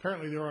to talk.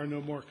 Apparently, there are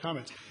no more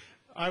comments.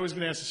 I was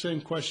going to ask the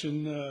same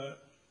question.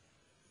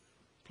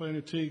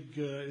 Planner Teague,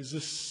 is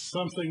this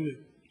something that,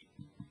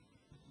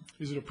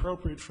 is it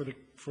appropriate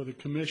for the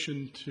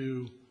commission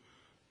to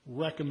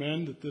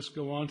recommend that this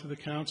go on to the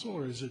council,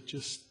 or is it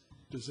just,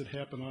 does it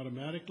happen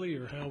automatically,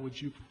 or how would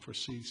you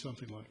foresee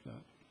something like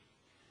that?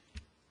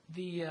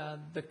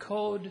 The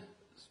code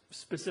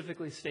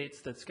specifically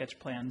states that sketch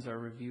plans are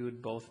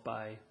reviewed both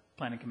by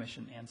Planning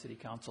Commission and City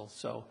Council.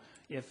 So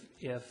if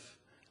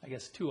I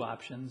guess two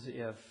options,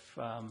 if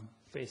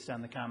based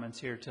on the comments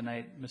here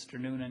tonight, Mr.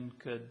 Noonan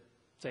could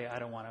say, I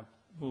don't want to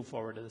move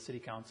forward to the City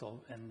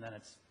Council, and then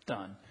it's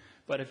done.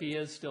 But if he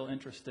is still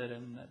interested,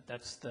 and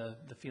that's the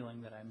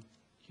feeling that I'm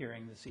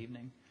hearing this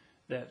evening,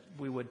 that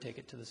we would take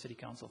it to the City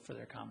Council for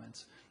their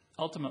comments.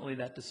 Ultimately,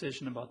 that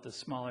decision about the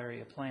small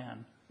area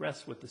plan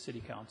rests with the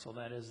City Council.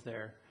 That is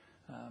their,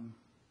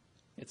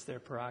 it's their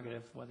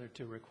prerogative whether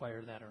to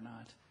require that or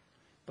not.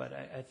 But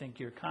I think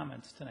your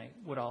comments tonight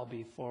would all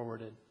be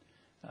forwarded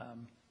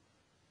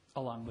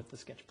along with the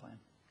sketch plan.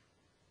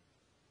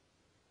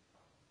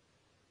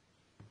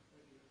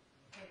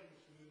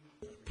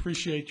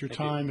 Appreciate your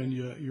time and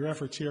your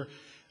efforts here.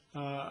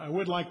 I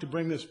would like to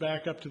bring this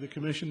back up to the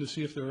commission to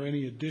see if there are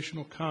any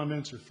additional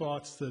comments or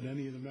thoughts that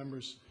any of the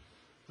members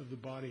of the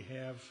body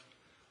have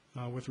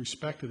with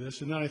respect to this.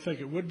 And then I think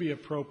it would be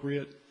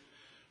appropriate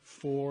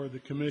for the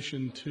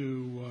commission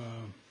to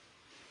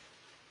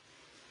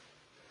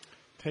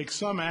take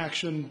some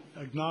action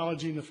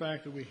acknowledging the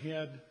fact that we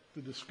had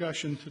the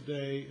discussion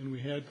today and we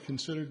had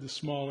considered the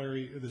small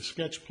area, the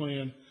sketch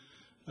plan,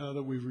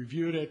 that we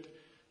reviewed it,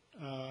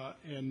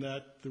 and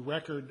that the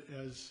record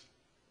as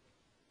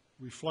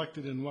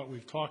reflected in what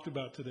we've talked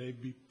about today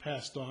be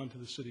passed on to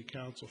the City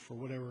Council for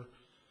whatever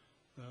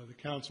the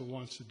council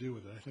wants to do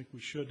with it. I think we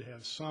should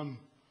have some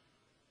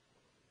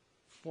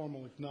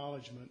formal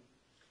acknowledgement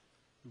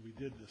that we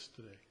did this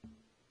today.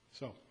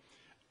 So,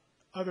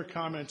 other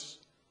comments,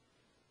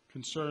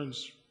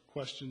 concerns,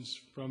 questions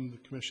from the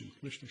Commission?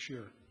 Commissioner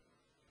Scheer.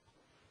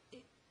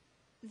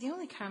 The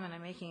only comment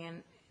I'm making,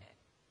 and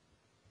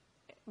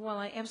while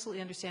I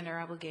absolutely understand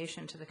our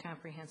obligation to the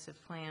comprehensive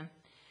plan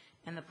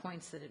and the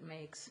points that it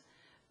makes,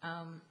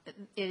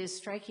 it is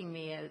striking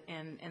me,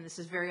 and this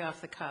is very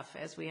off the cuff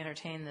as we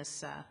entertain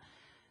this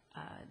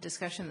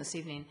discussion this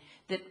evening,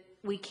 that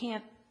we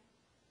can't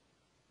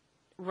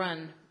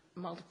run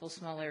multiple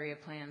small area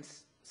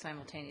plans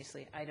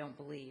simultaneously, I don't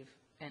believe,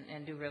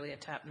 and do really a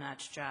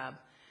top-notch job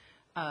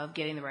of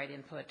getting the right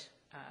input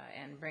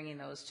and bringing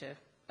those to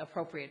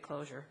appropriate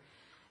closure.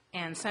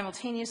 And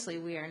simultaneously,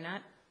 we are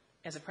not,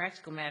 as a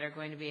practical matter,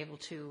 going to be able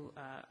to,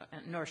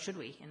 nor should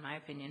we, in my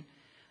opinion,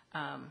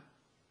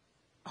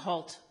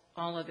 halt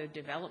all other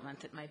development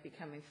that might be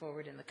coming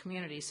forward in the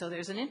community. So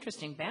there's an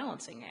interesting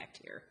balancing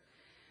act here.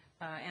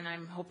 And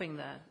I'm hoping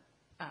the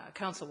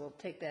council will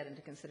take that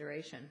into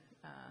consideration.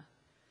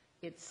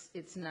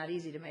 It's not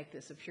easy to make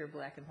this a pure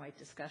black and white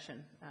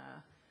discussion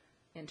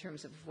in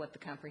terms of what the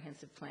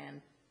comprehensive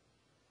plan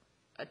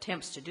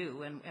attempts to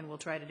do, and we'll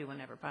try to do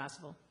whenever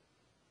possible.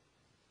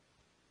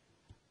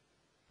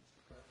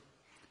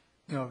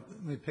 You know,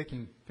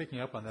 picking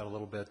up on that a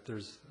little bit,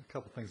 there's a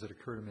couple things that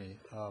occur to me.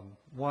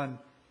 One,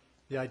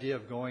 the idea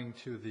of going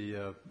to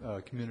the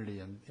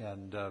community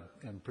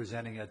and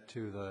presenting it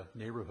to the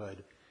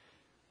neighborhood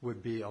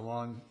would be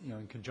along, you know,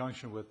 in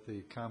conjunction with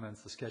the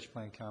comments, the sketch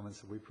plan comments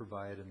that we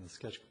provide and the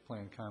sketch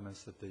plan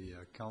comments that the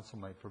council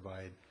might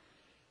provide,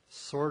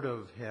 sort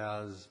of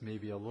has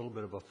maybe a little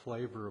bit of a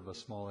flavor of a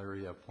small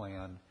area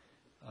plan.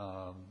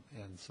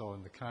 And so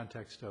in the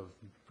context of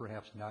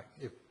perhaps not,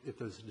 if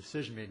there's a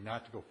decision made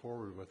not to go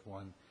forward with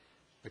one,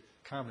 the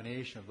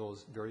combination of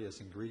those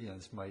various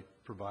ingredients might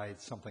provide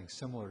something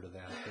similar to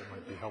that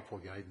might be helpful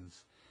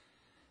guidance.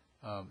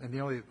 And the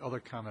only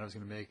other comment I was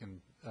going to make, and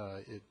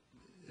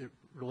it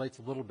relates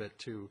a little bit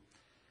to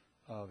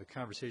the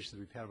conversations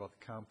we've had about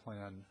the comp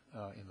plan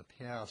in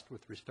the past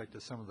with respect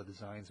to some of the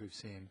designs we've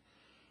seen.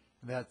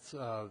 And that's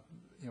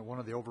one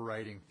of the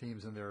overriding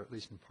themes in there, at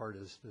least in part,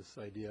 is this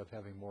idea of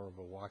having more of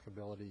a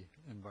walkability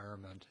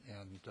environment,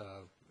 and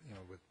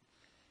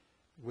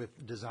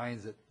with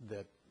designs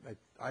that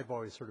I've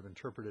always sort of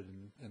interpreted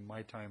in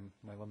my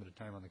limited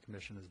time on the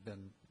commission, has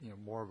been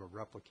more of a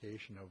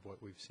replication of what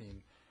we've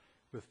seen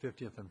with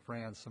 50th and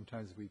France.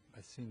 Sometimes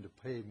I seem to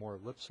pay more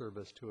lip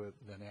service to it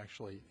than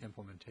actually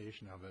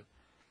implementation of it,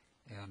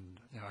 and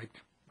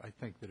I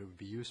think that it would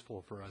be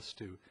useful for us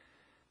to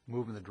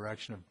move in the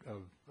direction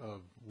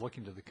of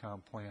looking to the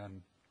comp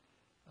plan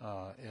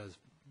as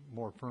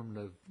more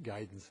affirmative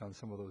guidance on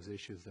some of those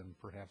issues than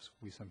perhaps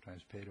we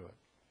sometimes pay to it.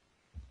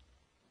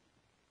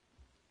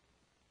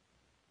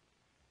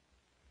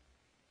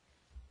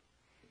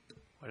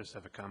 I just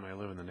have a comment. I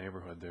live in the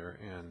neighborhood there,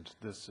 and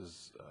this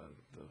is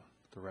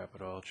the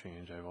rapid oil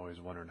change. I've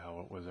always wondered how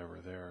it was ever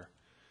there.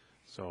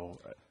 So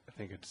I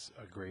think it's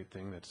a great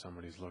thing that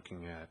somebody's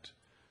looking at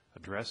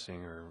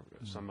addressing or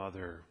some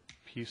other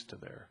piece to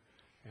there.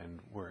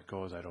 And where it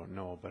goes, I don't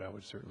know, but I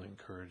would certainly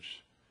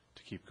encourage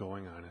to keep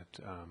going on it.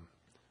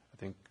 I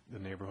think the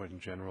neighborhood in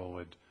general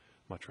would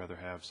much rather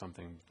have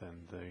something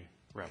than the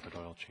rapid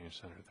oil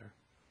change center there.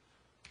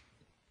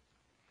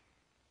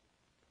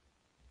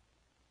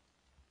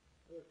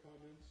 Other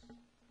comments?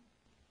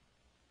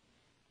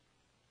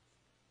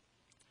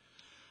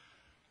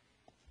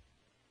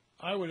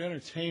 I would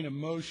entertain a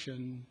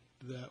motion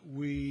that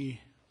we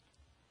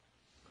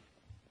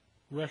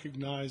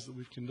recognize that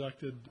we've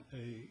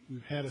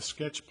had a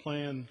sketch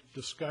plan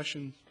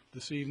discussion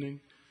this evening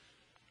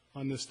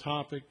on this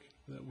topic,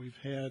 that we've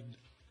had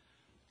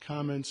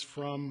comments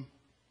from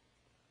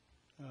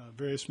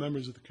various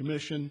members of the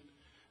commission,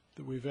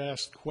 that we've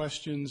asked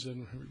questions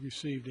and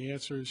received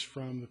answers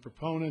from the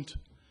proponent,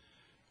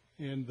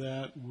 and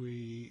that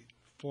we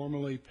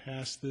formally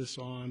pass this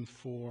on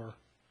for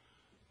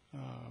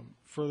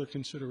further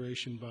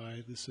consideration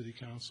by the City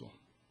Council.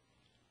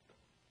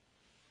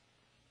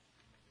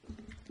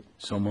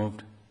 So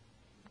moved.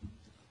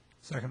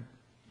 Second.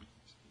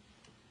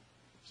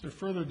 Is there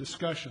further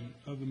discussion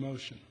of the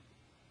motion?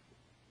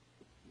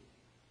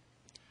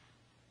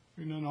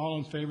 Hearing none, all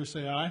in favor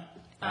say aye.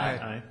 Aye.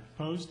 Aye.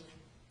 Opposed?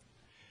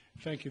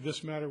 Thank you.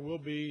 This matter will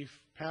be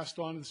passed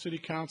on to the City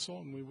Council,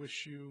 and we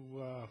wish you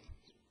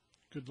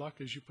good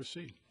luck as you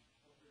proceed.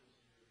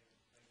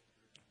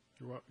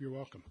 You're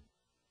welcome.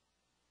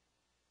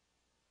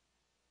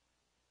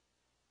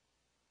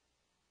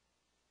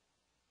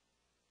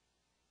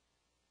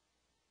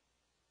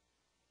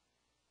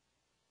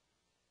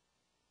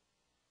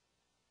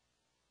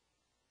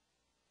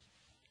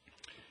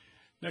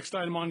 Next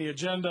item on the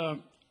agenda,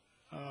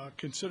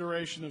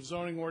 consideration of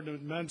zoning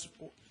ordinance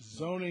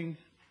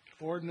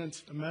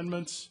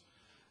amendments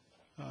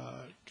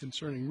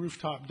concerning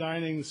rooftop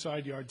dining, the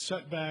side yard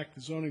setback, the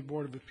Zoning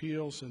Board of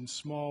Appeals, and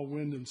small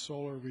wind and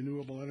solar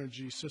renewable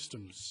energy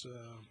systems.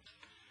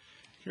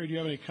 Carrie, do you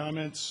have any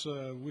comments?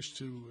 Wish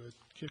to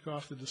kick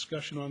off the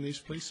discussion on these,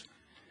 please?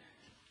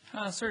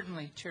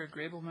 Certainly, Chair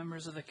Grable,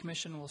 members of the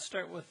commission. We'll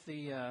start with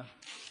the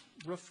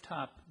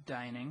rooftop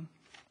dining.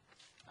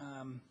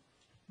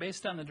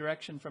 Based on the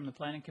direction from the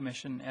Planning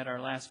Commission at our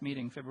last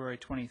meeting, February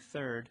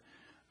 23rd,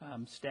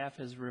 staff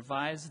has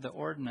revised the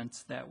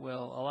ordinance that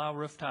will allow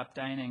rooftop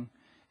dining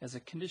as a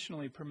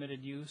conditionally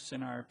permitted use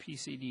in our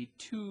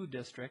PCD2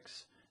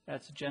 districts.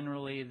 That's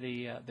generally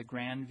the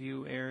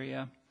Grandview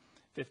area,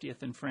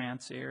 50th and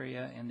France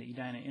area, and the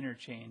Edina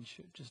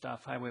interchange just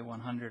off Highway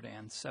 100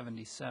 and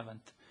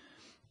 77th.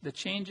 The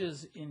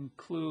changes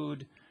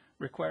include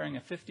requiring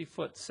a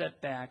 50-foot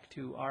setback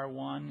to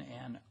R1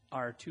 and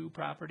R2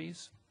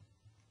 properties.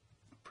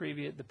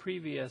 The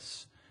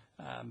previous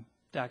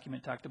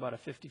document talked about a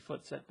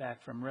 50-foot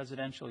setback from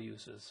residential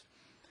uses.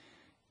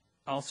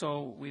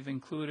 Also, we've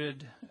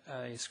included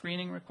a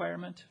screening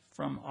requirement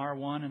from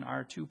R1 and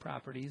R2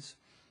 properties,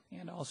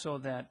 and also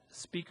that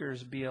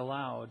speakers be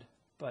allowed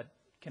but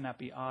cannot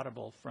be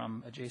audible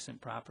from adjacent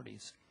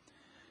properties.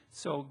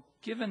 So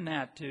given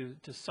that, to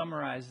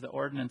summarize the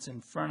ordinance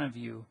in front of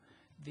you,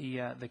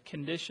 the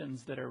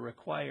conditions that are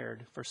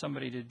required for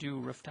somebody to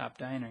do rooftop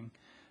dining.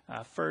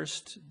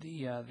 First,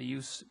 the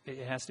use,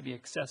 it has to be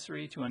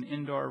accessory to an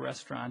indoor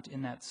restaurant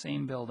in that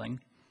same building.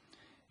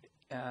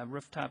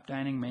 Rooftop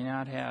dining may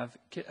not have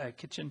a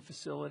kitchen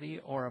facility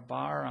or a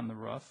bar on the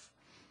roof.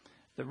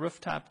 The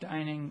rooftop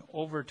dining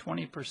over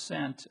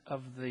 20%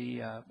 of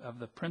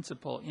the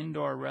principal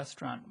indoor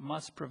restaurant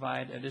must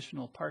provide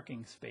additional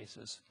parking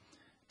spaces.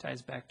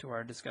 Ties back to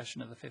our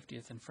discussion of the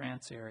 50th and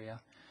France area.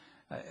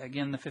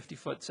 Again, the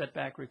 50-foot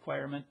setback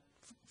requirement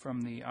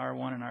from the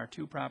R1 and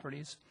R2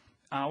 properties.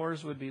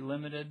 hours would be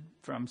limited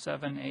from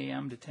 7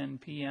 a.m. to 10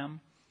 p.m.,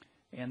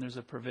 and there's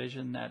a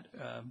provision that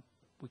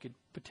we could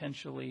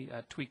potentially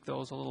tweak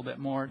those a little bit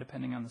more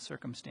depending on the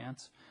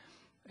circumstance.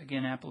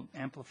 Again,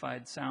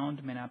 amplified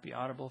sound may not be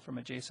audible from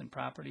adjacent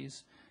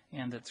properties,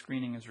 and that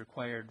screening is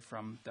required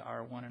from the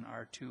R1 and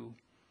R2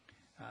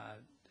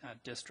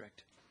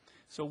 district.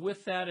 So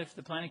with that, if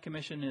the Planning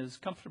Commission is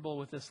comfortable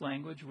with this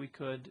language, we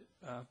could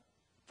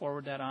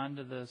forward that on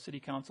to the City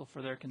Council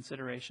for their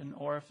consideration,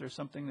 or if there's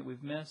something that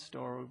we've missed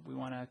or we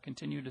want to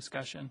continue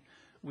discussion,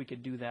 we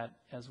could do that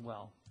as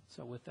well.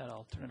 So with that,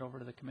 I'll turn it over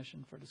to the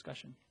Commission for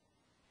discussion.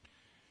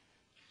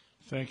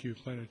 Thank you,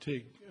 Planner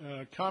Teague.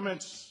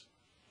 Comments,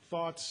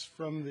 thoughts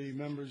from the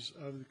members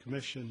of the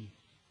Commission?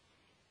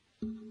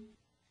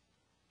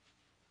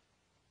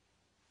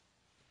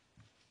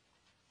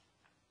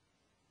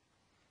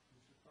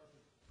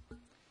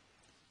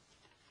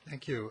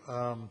 Thank you.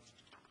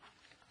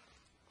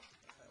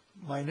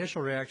 My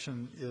initial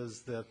reaction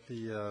is that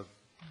the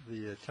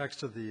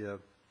text of the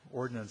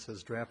ordinance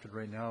as drafted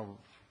right now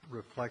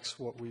reflects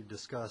what we've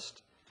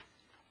discussed,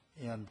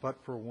 and but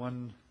for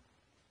one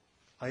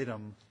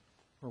item,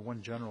 or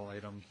one general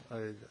item,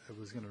 I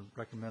was going to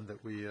recommend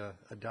that we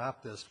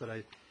adopt this, but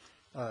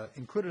I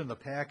included in the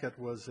packet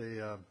was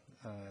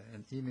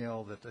an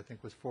email that I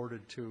think was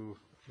forwarded to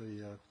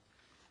the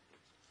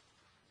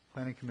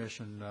Planning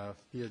Commission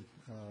via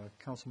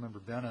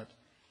Councilmember Bennett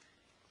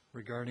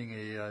regarding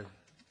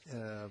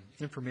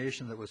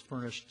information that was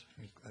furnished,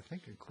 I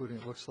think including,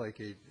 it looks like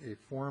a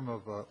form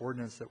of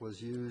ordinance that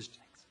was used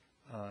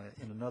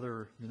in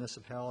another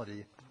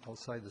municipality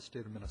outside the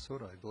state of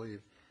Minnesota, I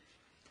believe,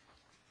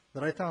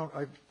 that I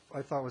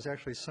thought was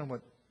actually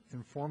somewhat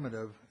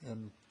informative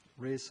and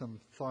raised some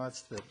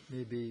thoughts that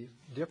may be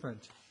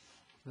different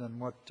than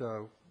what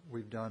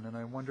we've done, and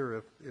I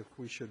wonder if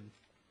we should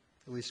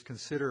at least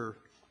consider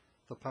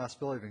the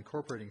possibility of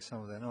incorporating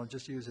some of that. And I'll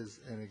just use as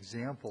an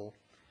example.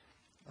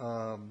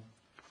 And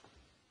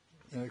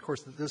of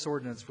course, this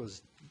ordinance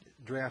was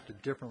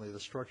drafted differently. The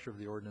structure of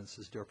the ordinance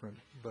is different,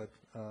 but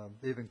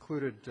they've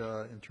included,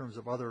 in terms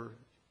of other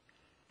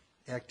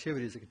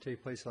activities that can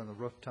take place on the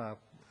rooftop,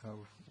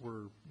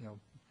 were,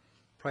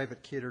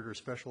 private catered or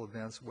special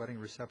events, wedding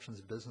receptions,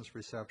 business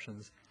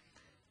receptions,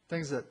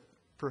 things that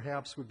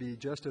perhaps would be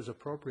just as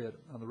appropriate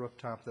on the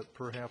rooftop that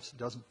perhaps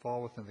doesn't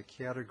fall within the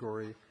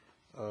category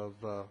of,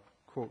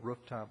 quote,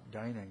 rooftop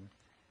dining.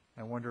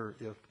 I wonder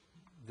if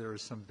there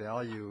is some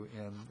value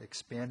in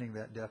expanding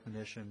that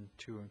definition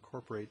to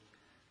incorporate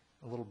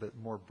a little bit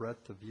more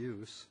breadth of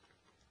use,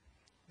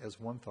 as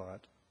one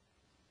thought.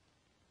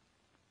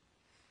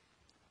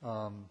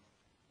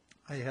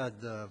 I had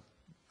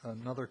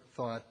another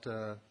thought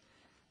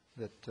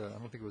that I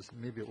don't think it was,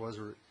 maybe it was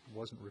or it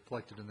wasn't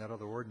reflected in that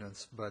other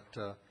ordinance, but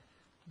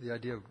the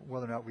idea of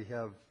whether or not we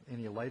have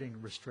any lighting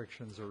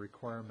restrictions or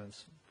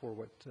requirements for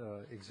what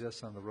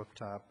exists on the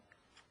rooftop.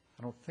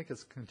 I don't think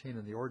it's contained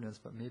in the ordinance,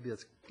 but maybe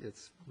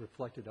it's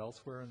reflected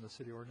elsewhere in the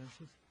city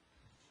ordinances.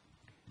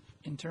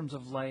 In terms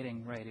of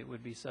lighting, right, it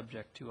would be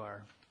subject to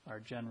our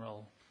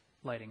general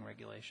lighting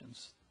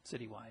regulations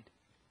citywide.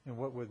 And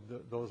what would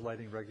those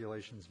lighting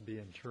regulations be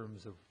in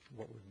terms of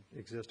what would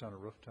exist on a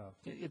rooftop?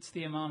 It's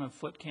the amount of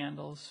foot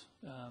candles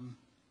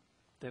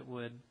that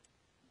would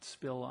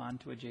spill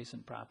onto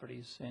adjacent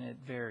properties, and it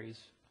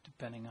varies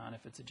depending on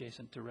if it's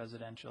adjacent to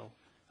residential,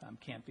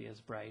 can't be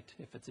as bright.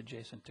 If it's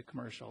adjacent to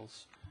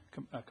commercials,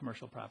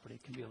 commercial property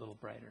can be a little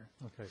brighter.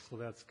 Okay, so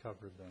that's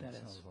covered then. That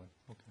sounds is. like.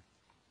 Okay.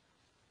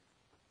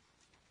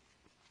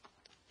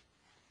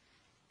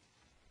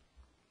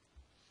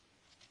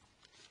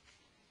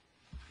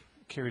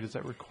 Carrie, does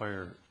that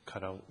require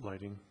cutout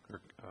lighting,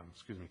 or,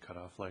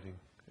 cutoff lighting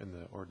in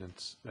the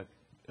ordinance that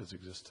as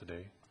exists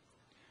today?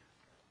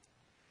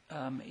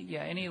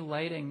 Yeah, any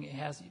lighting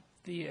has,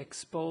 the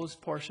exposed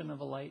portion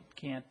of a light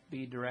can't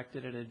be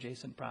directed at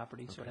adjacent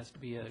property, so it has to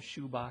be a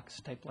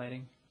shoebox type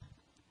lighting.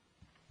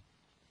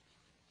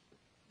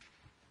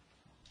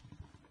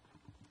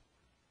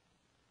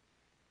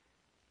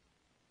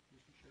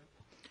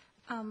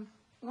 One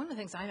of the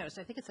things I noticed,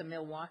 I think it's a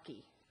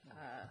Milwaukee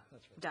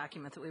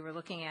document that we were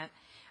looking at.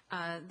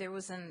 There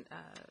was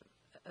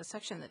a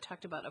section that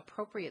talked about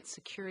appropriate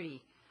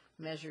security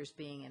measures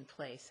being in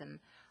place, and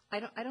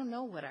I don't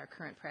know what our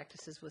current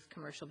practice is with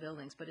commercial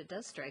buildings, but it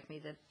does strike me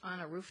that on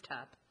a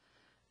rooftop,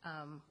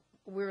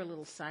 we're a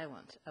little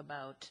silent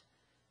about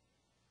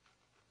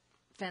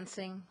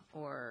fencing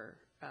or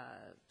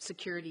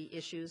security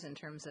issues in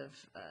terms of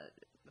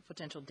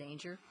potential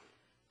danger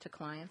to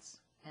clients.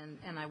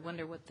 And I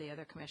wonder what the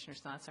other commissioners'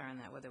 thoughts are on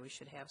that, whether we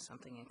should have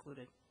something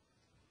included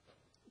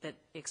that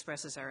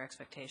expresses our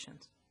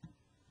expectations.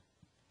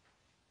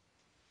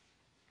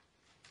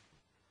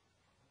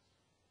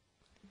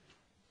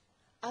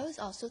 I was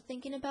also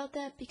thinking about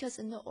that because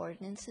in the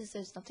ordinances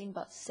there's nothing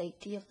about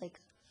safety of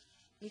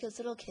because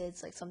little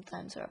kids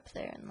sometimes are up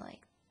there and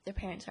their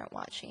parents aren't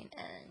watching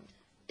and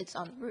it's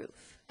on the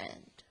roof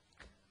and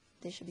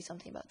there should be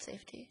something about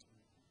safety.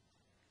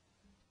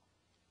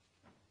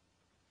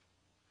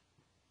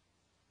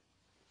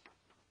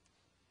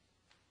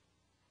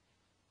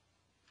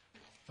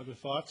 Other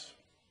thoughts?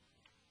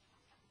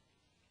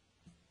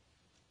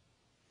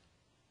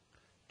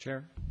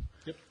 Chair?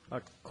 Yep.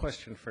 A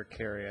question for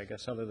Carrie, I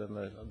guess, other than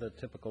the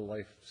typical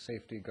life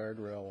safety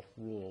guardrail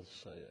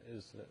rules.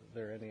 Is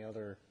there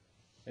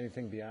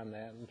anything beyond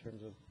that in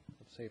terms of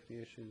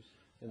safety issues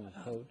in the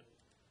code?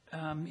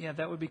 Yeah,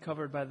 that would be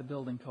covered by the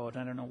building code.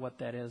 I don't know what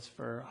that is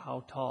for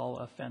how tall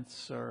a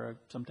fence or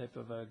some type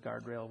of a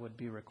guardrail would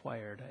be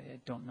required. I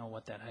don't know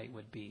what that height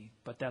would be,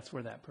 but that's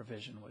where that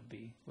provision would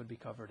be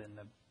covered in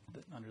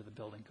under the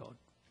building code.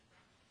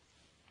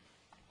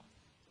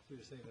 So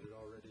you're saying that it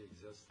already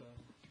exists then?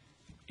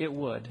 It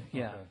would,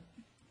 yeah.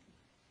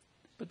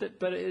 Okay.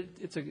 But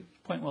it's a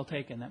point well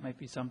taken. That might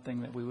be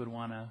something that we would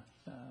want to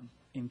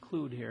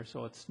include here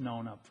so it's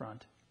known up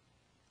front.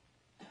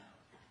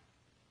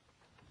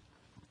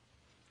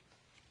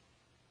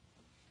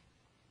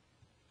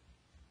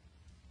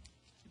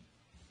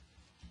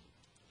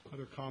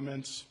 Other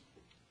comments?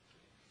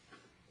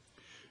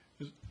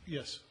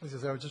 Yes. I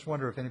was just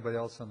wondering if anybody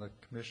else on the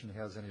commission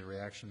has any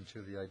reaction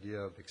to the idea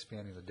of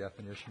expanding the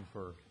definition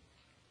for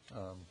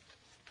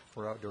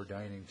outdoor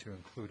dining to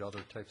include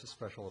other types of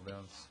special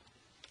events,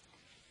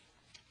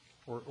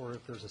 or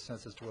if there's a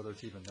sense as to whether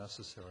it's even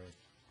necessary.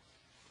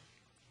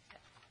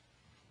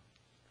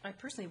 I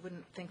personally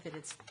wouldn't think that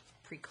it's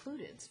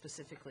precluded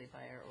specifically by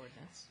our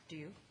ordinance. Do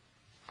you?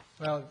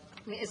 Well,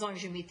 I mean, as long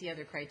as you meet the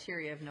other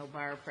criteria of no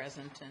bar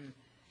present and.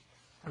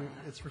 I mean,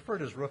 it's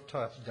referred as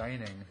rooftop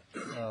dining,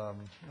 and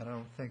I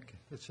don't think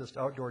it's just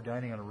outdoor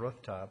dining on a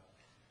rooftop.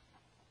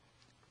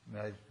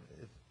 I mean,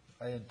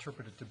 I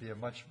interpret it to be a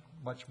much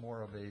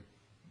more of a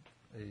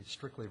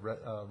strictly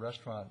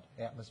restaurant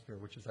atmosphere,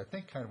 which is, I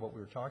think, kind of what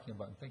we were talking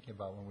about and thinking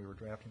about when we were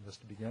drafting this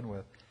to begin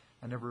with.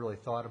 I never really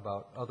thought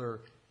about other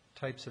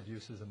types of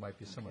uses that might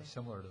be somewhat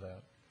similar to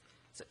that.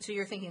 So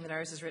you're thinking that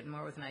ours is written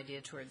more with an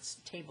idea towards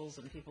tables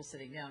and people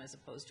sitting down as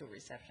opposed to a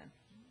reception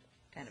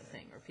kind of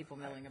thing, or people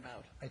milling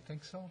about? I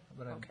think so,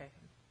 but okay.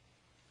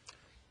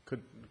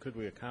 Could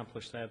we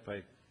accomplish that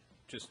by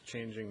just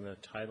changing the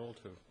title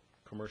to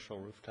commercial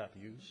rooftop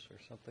use or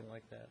something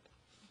like that?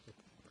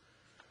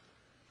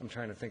 I'm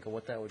trying to think of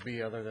what that would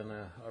be other than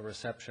a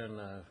reception,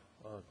 a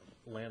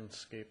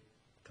landscape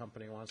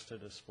company wants to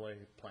display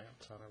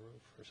plants on a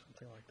roof or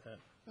something like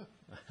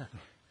that.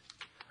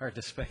 Hard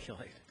to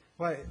speculate.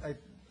 Well,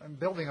 I'm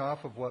building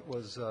off of what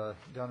was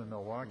done in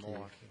Milwaukee.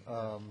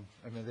 I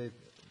mean,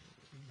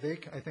 they,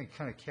 I think,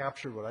 kind of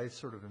captured what I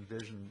sort of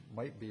envision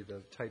might be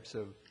the types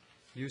of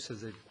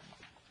uses that,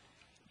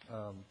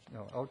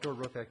 outdoor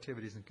roof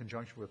activities in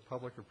conjunction with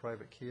public or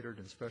private catered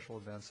and special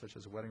events such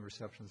as wedding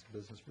receptions,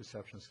 business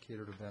receptions,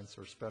 catered events,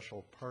 or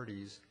special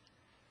parties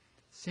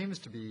seems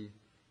to be,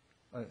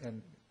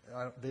 and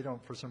they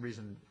don't, for some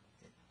reason,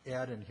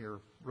 add in here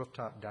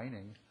rooftop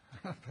dining,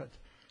 but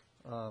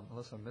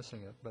unless I'm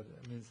missing it. But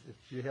it means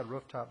if you had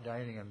rooftop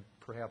dining and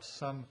perhaps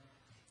some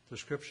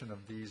description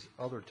of these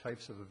other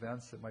types of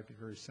events that might be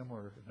very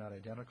similar, if not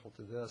identical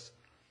to this,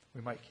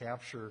 we might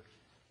capture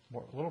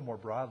a little more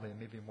broadly and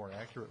maybe more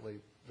accurately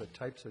the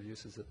types of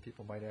uses that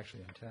people might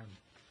actually intend.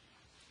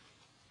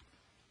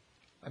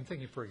 I'm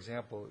thinking, for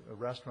example, a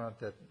restaurant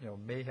that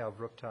may have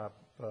rooftop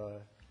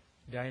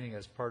dining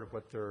as part of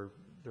what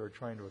they're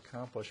trying to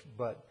accomplish,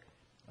 but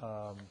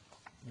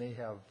may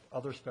have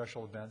other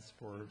special events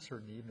for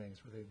certain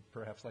evenings where they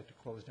perhaps like to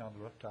close down the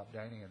rooftop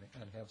dining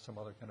and have some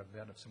other kind of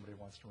event if somebody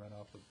wants to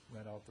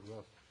rent out the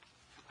roof.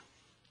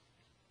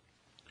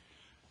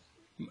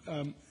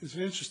 It's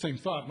an interesting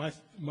thought.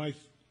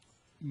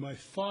 My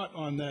thought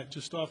on that,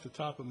 just off the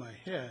top of my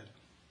head,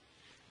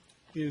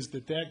 is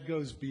that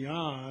goes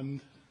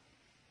beyond.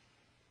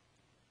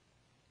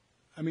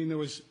 I mean, there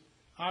was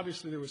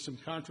some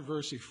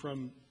controversy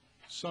from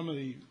some of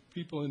the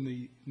people in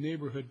the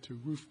neighborhood to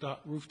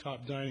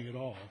rooftop dining at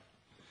all.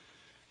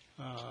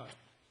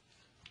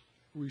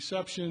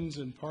 Receptions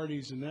and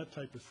parties and that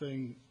type of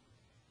thing,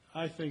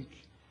 I think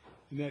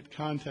in that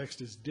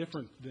context is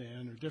different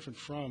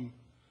from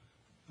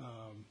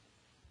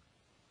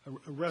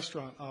a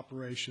restaurant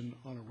operation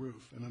on a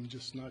roof, and I'm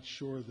just not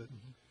sure that.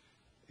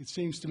 It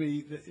seems to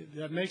me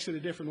that makes it a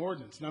different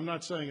ordinance, and I'm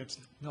not saying that's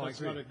not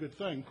a good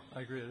thing.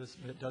 I agree.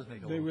 It does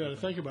make a little. We ought to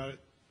think about it.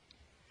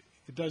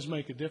 It does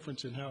make a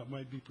difference in how it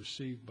might be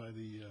perceived by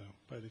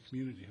the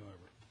community,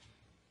 however.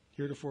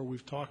 Heretofore,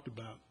 we've talked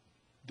about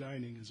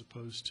dining as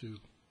opposed to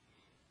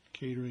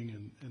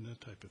catering and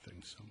that type of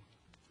thing. So,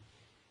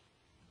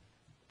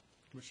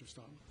 Commissioner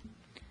Stone.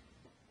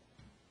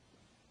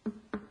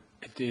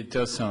 It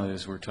does sound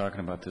as we're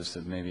talking about this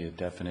that maybe a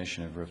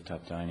definition of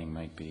rooftop dining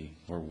might be,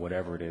 or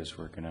whatever it is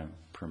we're going to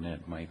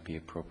permit might be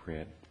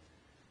appropriate.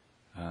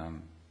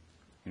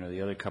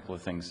 The other couple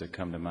of things that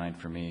come to mind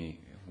for me,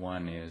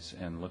 one is,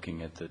 and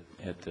looking at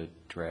the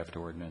draft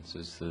ordinance,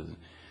 is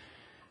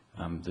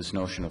this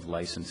notion of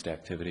licensed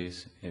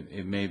activities.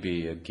 It may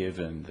be a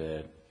given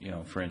that,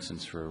 for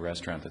instance, for a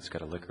restaurant that's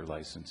got a liquor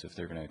license, if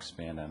they're going to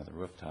expand onto the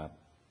rooftop,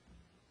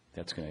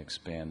 that's going to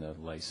expand the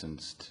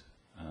licensed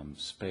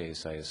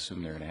space. I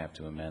assume they're going to have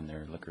to amend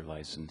their liquor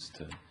license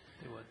to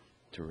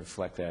to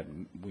reflect that.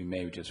 We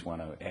may just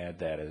want to add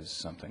that as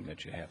something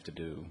that you have to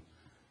do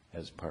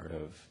as part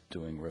of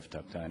doing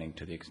rooftop dining.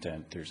 To the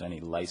extent there's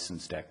any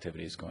licensed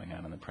activities going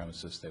on the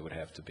premises, they would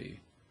have to be,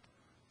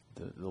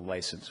 the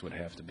license would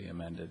have to be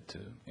amended to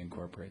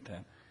incorporate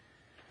that.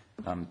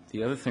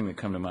 The other thing that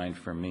come to mind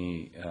for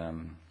me,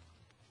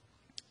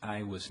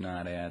 I was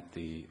not at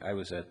the, I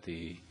was at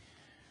the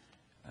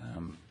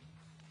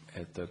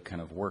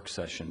kind of work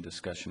session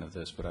discussion of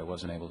this, but I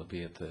wasn't able to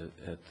be at the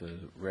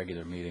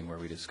regular meeting where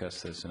we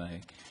discussed this, and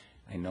I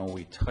know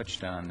we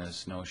touched on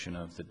this notion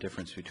of the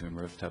difference between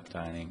rooftop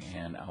dining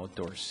and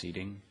outdoor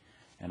seating,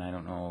 and I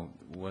don't know,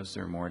 was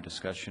there more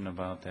discussion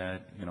about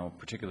that? You know,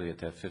 particularly at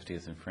that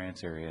 50th and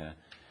France area,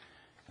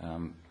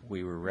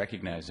 we were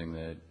recognizing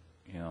that,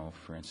 you know,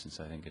 for instance,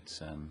 I think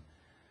it's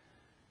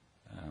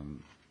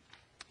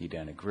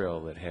Edina Grill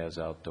that has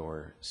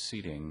outdoor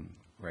seating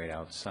right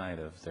outside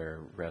of their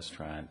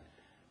restaurant.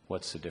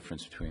 What's the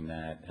difference between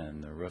that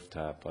and the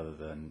rooftop, other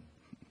than,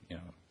 you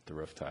know, the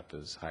rooftop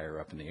is higher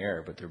up in the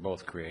air, but they're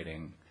both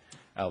creating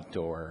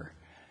outdoor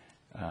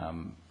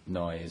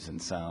noise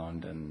and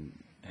sound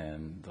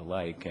and the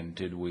like. And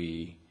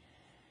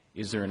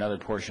is there another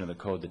portion of the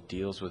code that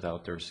deals with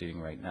outdoor seating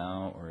right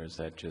now, or is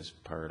that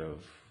just part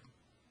of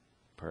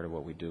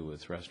what we do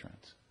with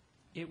restaurants?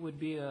 It would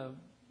be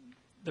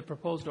the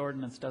proposed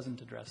ordinance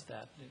doesn't address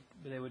that.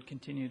 They would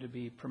continue to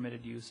be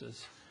permitted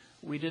uses.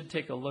 We did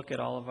take a look at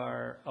all of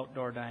our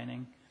outdoor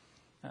dining,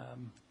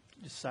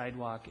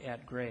 sidewalk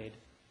at grade,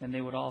 and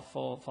they would all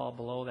fall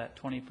below that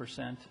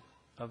 20%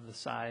 of the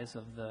size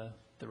of the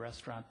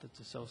restaurant that's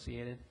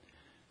associated.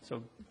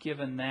 So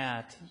given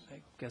that,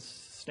 I guess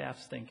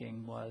staff's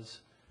thinking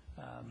was...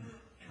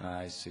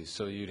 I see.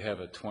 So you'd have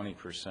a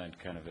 20%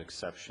 kind of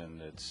exception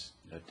that's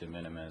a de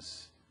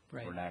minimis.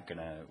 Right. We're not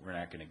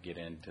gonna get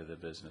into the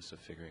business of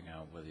figuring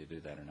out whether you do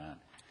that or not.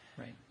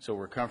 Right. So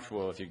we're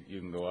comfortable if you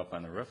can go up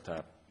on the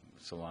rooftop,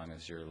 so long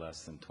as you're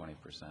less than 20%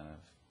 of.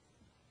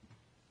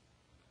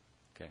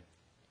 Okay.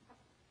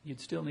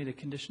 You'd still need a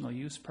conditional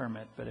use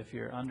permit, but if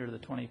you're under the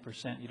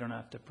 20%, you don't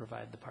have to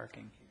provide the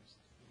parking.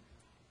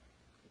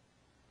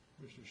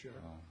 Mr. Sheriff?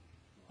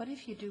 What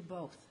if you do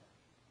both?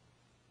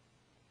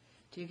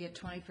 Do you get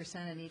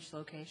 20% in each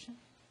location?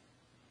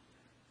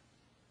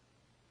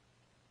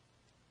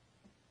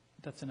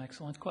 That's an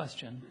excellent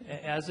question.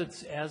 As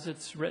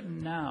it's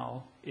written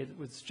now, it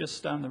was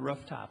just on the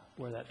rooftop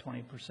where that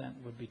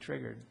 20% would be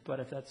triggered.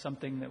 But if that's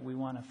something that we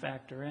want to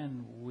factor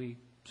in, we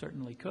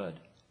certainly could.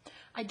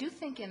 I do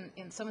think in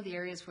some of the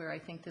areas where I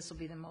think this will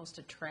be the most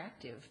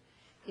attractive,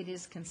 it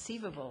is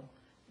conceivable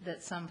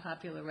that some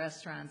popular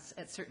restaurants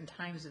at certain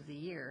times of the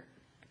year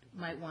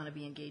might want to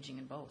be engaging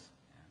in both.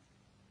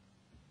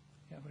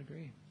 Yeah, I would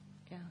agree.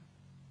 Yeah.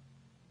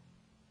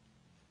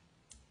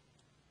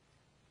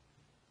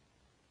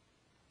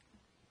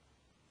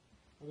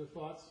 Other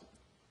thoughts?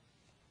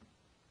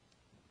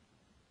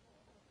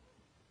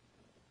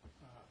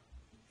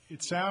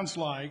 It sounds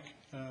like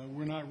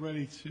we're not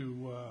ready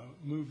to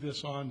move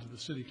this on to the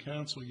city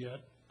council yet.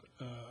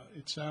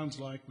 It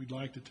sounds like we'd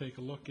like to take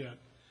a look at,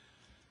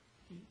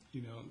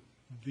 you know,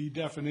 the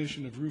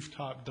definition of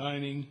rooftop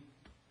dining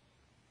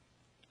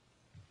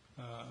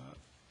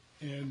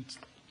and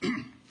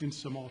in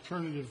some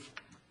alternative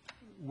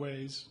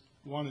ways.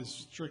 One is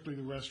strictly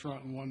the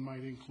restaurant, and one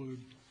might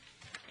include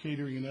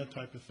catering and that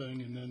type of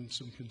thing, and then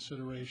some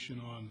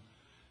consideration on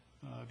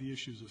the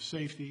issues of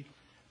safety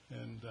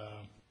and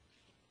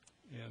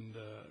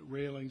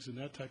railings and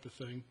that type of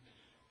thing,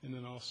 and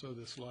then also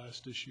this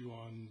last issue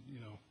on, you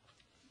know,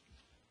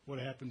 what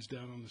happens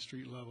down on the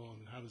street level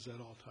and how does that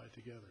all tie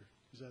together.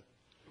 Is that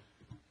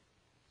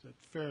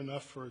fair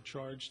enough for a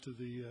charge to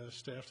the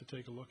staff to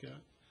take a look at?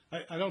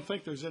 I don't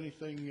think there's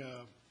anything,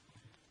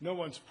 no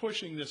one's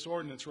pushing this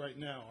ordinance right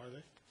now, are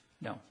they?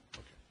 No.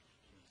 Okay.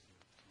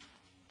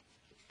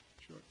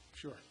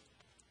 Sure.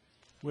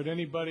 Would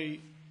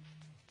anybody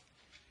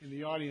in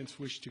the audience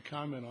wish to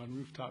comment on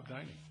rooftop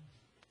dining?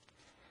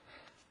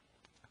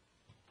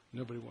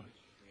 Nobody wants.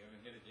 We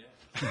haven't hit it yet.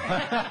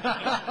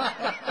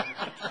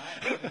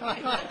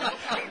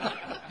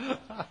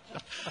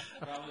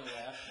 Probably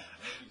last.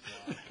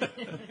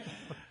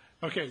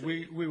 Okay,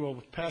 we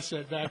will pass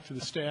that back to the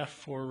staff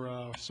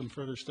for some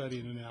further study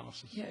and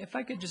analysis. Yeah, if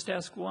I could just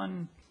ask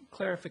one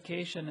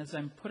clarification as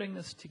I'm putting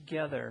this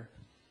together.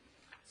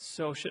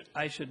 So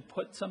I should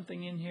put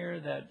something in here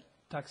that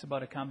talks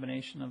about a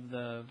combination of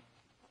the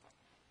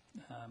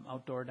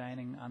outdoor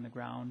dining on the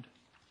ground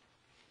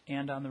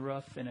and on the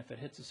roof, and if it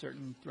hits a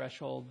certain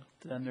threshold,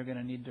 then they're going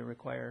to need to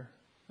require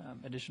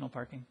additional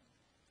parking?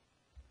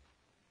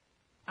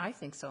 I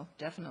think so,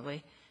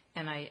 definitely.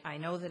 And I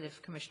know that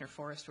if Commissioner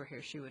Forrest were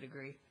here, she would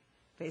agree,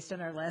 based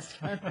on our last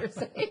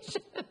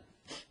conversation.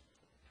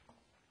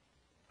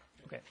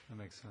 Okay. That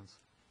makes sense.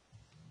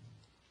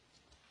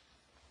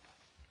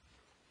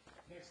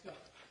 Next up.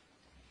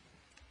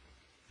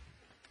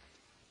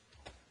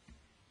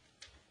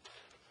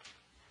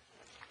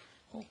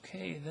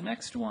 Okay, the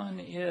next one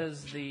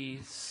is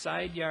the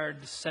side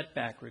yard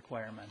setback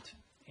requirement.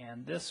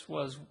 And this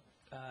was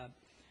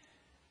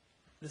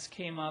This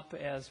came up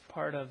as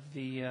part of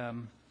the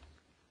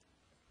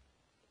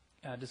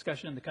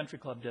discussion in the Country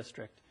Club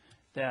District,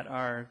 that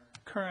our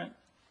current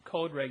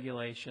code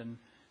regulation,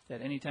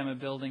 that anytime a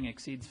building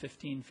exceeds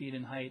 15 feet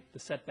in height, the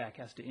setback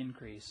has to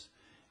increase.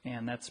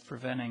 And that's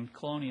preventing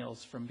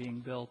colonials from being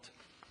built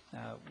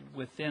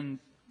within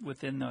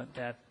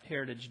that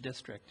heritage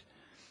district.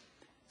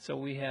 So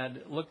we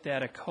had looked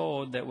at a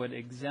code that would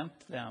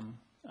exempt them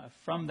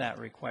from that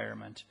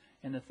requirement.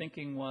 And the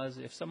thinking was,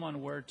 if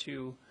someone were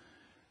to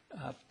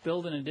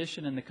build an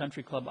addition in the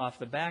country club off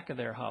the back of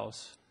their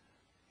house,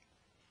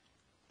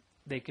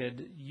 they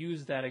could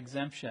use that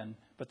exemption,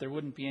 but there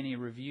wouldn't be any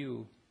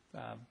review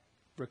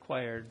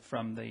required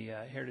from the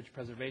Heritage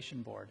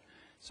Preservation Board.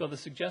 So the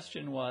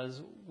suggestion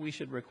was we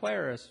should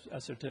require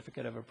a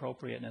certificate of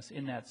appropriateness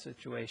in that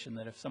situation,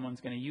 that if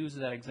someone's going to use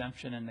that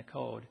exemption in the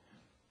code,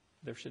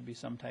 there should be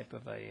some type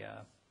of a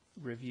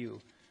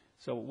review.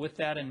 So with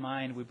that in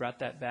mind, we brought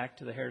that back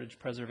to the Heritage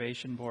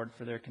Preservation Board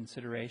for their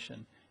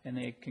consideration, and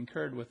they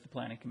concurred with the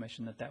Planning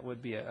Commission that that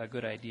would be a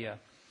good idea.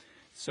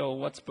 So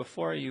what's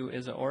before you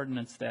is an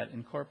ordinance that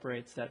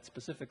incorporates that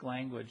specific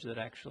language that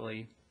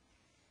actually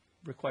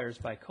requires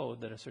by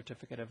code that a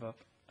certificate of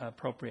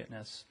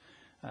appropriateness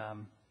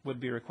would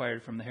be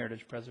required from the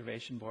Heritage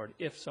Preservation Board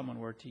if someone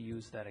were to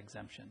use that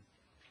exemption.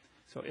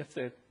 So if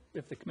the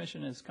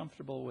commission is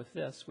comfortable with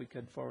this, we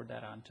could forward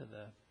that on to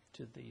the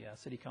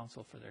City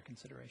Council for their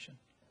consideration.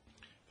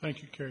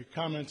 Thank you, Kerry.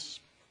 Comments?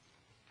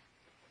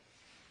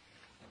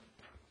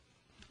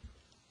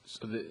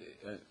 So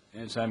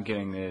as I'm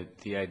getting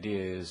the idea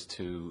is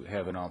to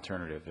have an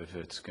alternative. If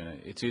it's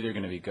either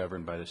going to be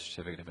governed by the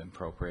certificate of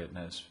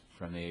appropriateness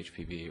from the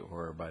HPB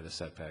or by the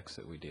setbacks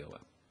that we deal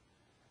with.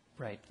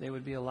 Right. They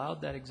would be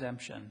allowed that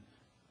exemption,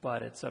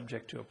 but it's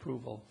subject to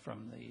approval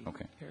from the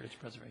Heritage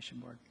Preservation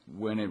Board.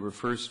 When it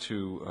refers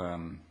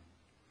to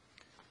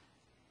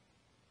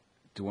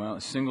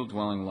single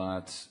dwelling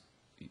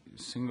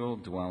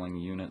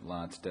unit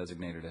lots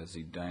designated as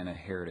Edina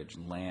Heritage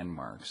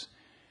landmarks,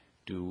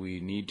 do we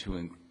need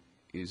to,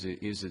 is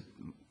it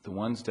the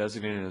ones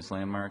designated as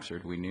landmarks, or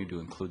do we need to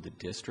include the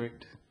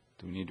district?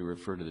 Do we need to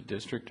refer to the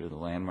district or the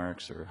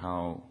landmarks, or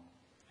how?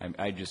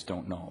 I just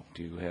don't know.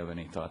 Do you have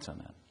any thoughts on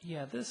that?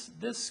 Yeah, this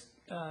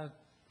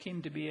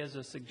came to be as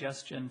a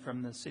suggestion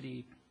from the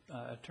city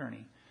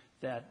attorney,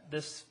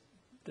 that's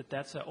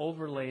an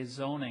overlay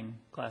zoning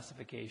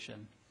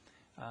classification.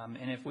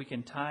 And if we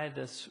can tie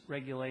this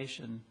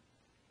regulation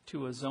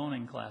to a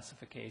zoning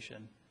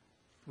classification,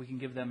 we can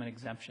give them an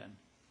exemption.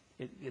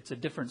 It's a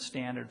different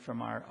standard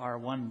from our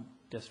R1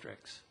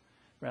 districts,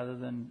 rather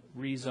than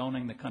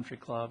rezoning the country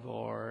club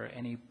or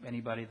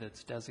anybody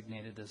that's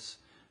designated as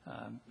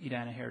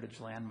Edina Heritage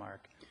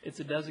Landmark. It's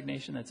a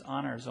designation that's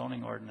on our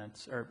zoning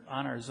ordinance, or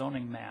on our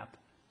zoning map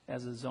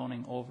as a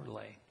zoning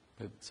overlay.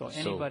 So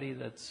anybody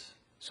that's...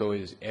 So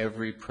is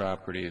every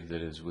property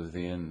that is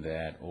within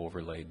that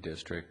overlay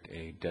district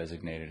a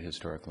designated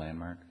historic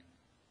landmark?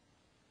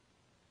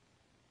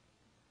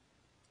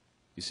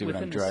 You see what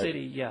I'm driving? Within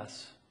the city,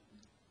 yes.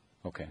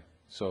 Okay.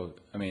 So,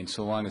 I mean,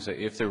 so long as,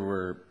 if there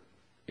were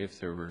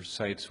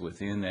sites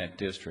within that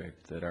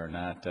district that are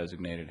not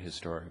designated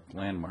historic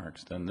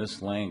landmarks, then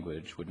this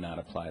language would not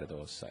apply to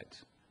those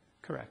sites.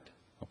 Correct.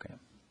 Okay.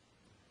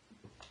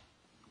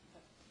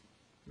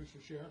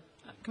 Commissioner Scheer?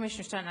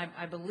 Commissioner Sutton,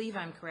 I believe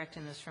I'm correct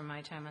in this from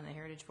my time on the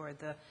Heritage Board.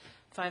 The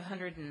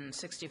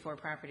 564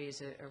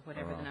 properties, or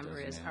whatever the number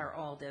is, are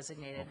all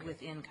designated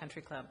within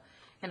Country Club.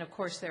 And of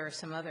course, there are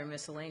some other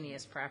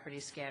miscellaneous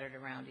properties scattered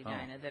around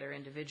Edina that are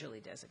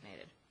individually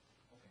designated.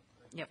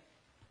 Yep.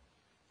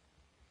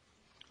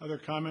 Other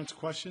comments,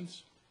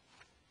 questions?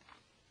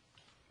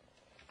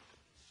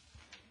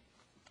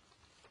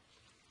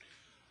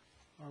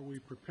 Are we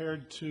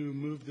prepared to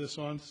move this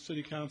on to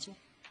City Council?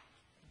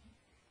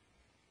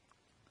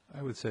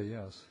 I would say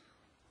yes.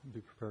 I'd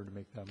be prepared to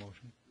make that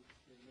motion.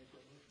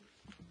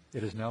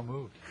 It is now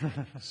moved.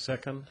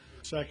 Second.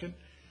 Second.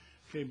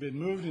 Okay, been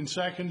moved and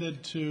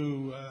seconded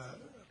to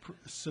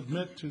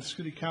submit to the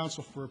City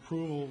Council for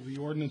approval the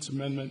ordinance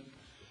amendment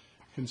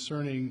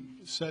concerning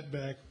side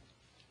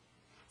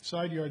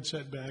yard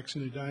setbacks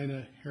in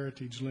Edina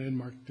Heritage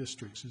Landmark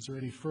Districts. Is there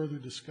any further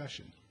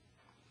discussion?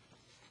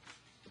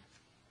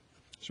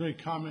 Is there any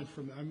comment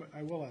from,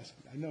 I will ask,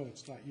 I know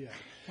it's not yet.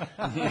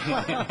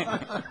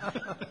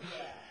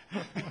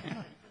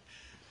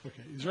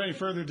 Okay, is there any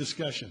further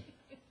discussion?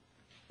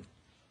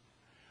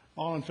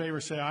 All in favor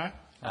say aye.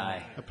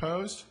 Aye.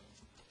 Opposed?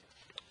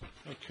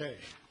 Okay,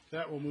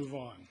 that will move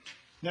on.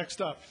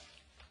 Next up.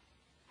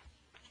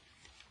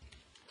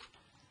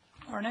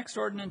 Our next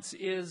ordinance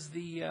is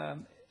the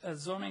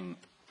zoning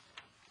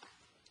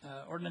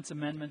ordinance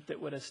amendment that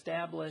would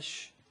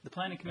establish the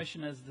Planning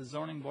Commission as the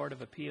Zoning Board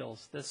of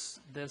Appeals.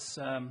 This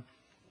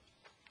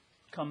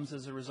comes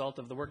as a result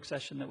of the work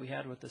session that we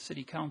had with the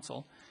City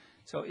Council.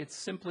 So it's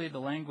simply the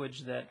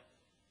language that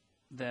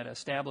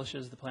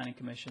establishes the Planning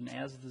Commission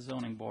as the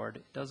zoning board.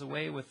 It does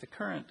away with the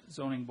current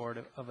Zoning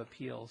Board of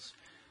Appeals.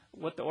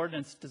 What the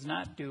ordinance does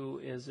not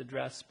do is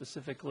address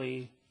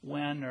specifically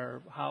when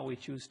or how we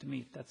choose to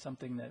meet. That's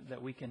something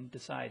that we can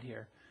decide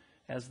here.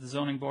 As the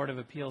Zoning Board of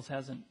Appeals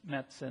hasn't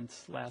met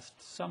since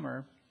last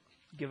summer,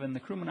 given the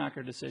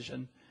Krummenacher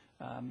decision,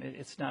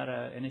 it's not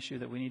an issue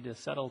that we need to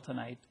settle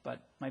tonight, but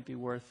might be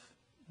worth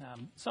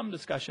some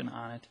discussion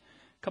on it.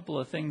 A couple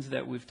of things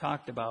that we've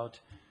talked about,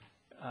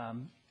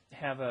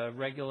 have a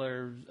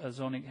regular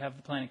zoning, have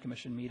the Planning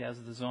Commission meet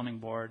as the Zoning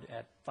Board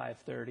at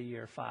 5:30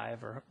 or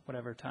 5 or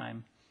whatever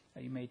time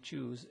you may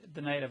choose,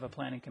 the night of a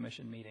Planning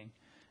Commission meeting.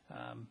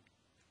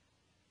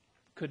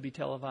 Could be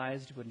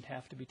televised, wouldn't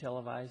have to be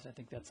televised. I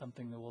think that's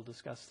something that we'll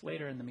discuss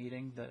later in the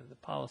meeting, the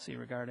policy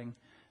regarding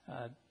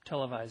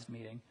televised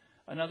meeting.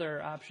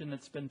 Another option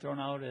that's been thrown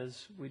out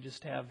is we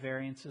just have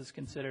variances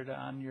considered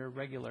on your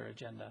regular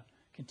agenda.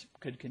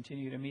 Could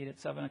continue to meet at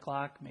 7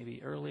 o'clock,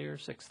 maybe earlier,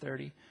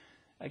 6:30.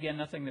 Again,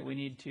 nothing that we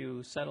need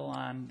to settle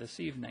on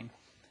this evening.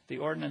 The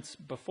ordinance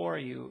before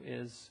you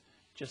is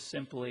just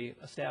simply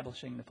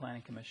establishing the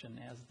Planning Commission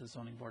as the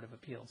Zoning Board of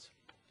Appeals.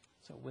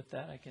 So with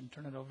that, I can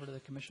turn it over to the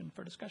Commission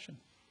for discussion.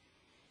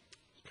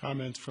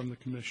 Comments from the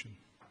Commission?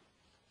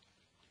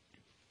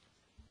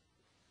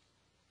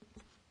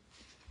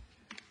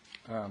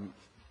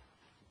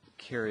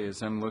 Carrie,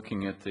 as I'm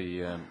looking at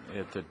the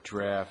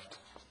draft,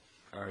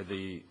 are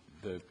the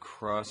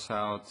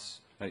crossouts,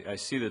 I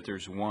see that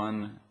there's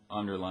one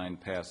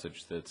underlined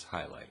passage that's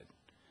highlighted,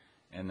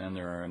 and then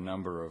there are a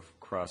number of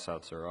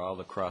crossouts. Are all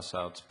the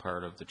crossouts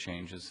part of the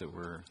changes that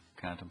we're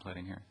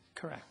contemplating here?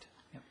 Correct.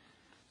 Yep.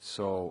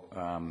 So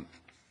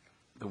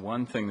the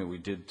one thing that we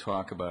did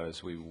talk about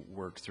as we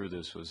worked through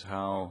this was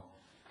how,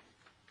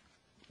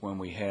 when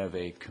we have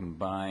a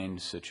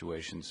combined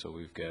situation, so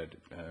we've got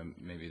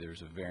maybe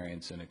there's a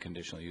variance in a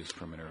conditional use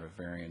permit or a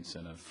variance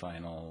in a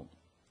final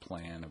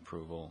plan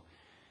approval,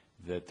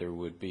 that there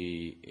would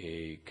be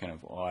a kind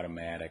of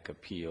automatic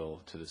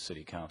appeal to the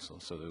City Council,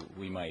 so that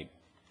we might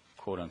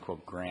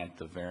quote-unquote grant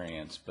the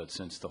variance, but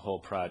since the whole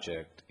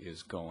project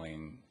is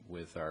going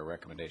with our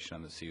recommendation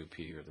on the CUP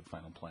or the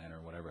final plan or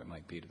whatever it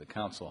might be to the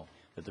Council,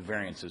 that the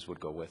variances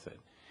would go with it.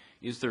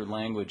 Is there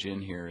language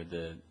in here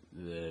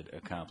that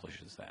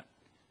accomplishes that?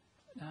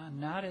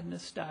 Not in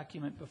this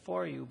document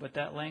before you, but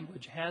that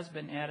language has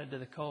been added to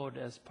the code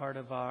as part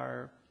of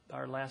our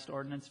last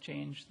ordinance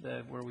change,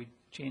 where we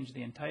changed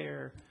the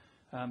entire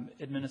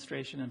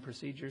administration and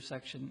procedure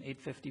section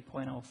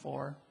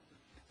 850.04.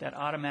 That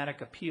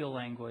automatic appeal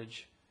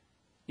language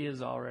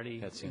is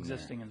already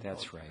existing in the code.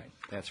 That's right.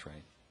 That's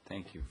right.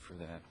 Thank you for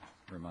that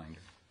reminder.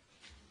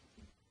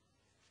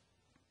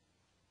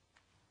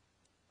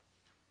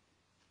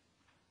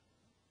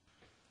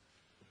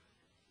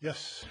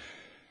 Yes.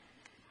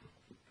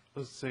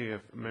 Let's say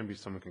if maybe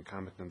someone can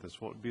comment on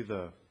this. What would be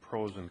the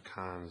pros and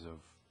cons of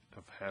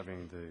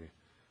having the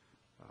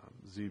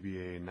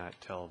ZBA not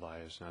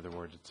televised? In other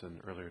words, it's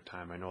an earlier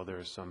time. I know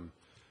there's some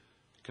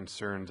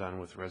concerns on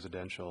with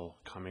residential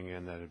coming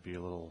in that it'd be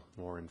a little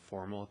more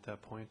informal at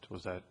that point.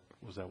 Was that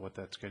what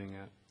that's getting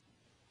at?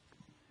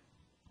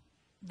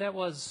 That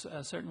was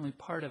certainly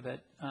part of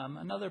it.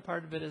 Another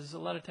part of it is a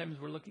lot of times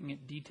we're looking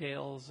at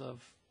details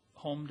of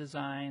home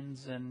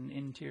designs and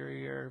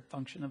interior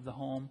function of the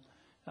home.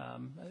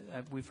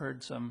 We've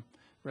heard some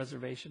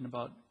reservation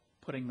about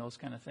putting those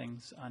kind of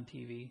things on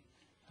TV,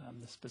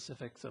 the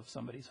specifics of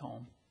somebody's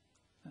home.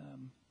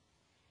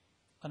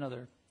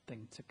 Another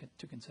thing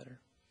to consider.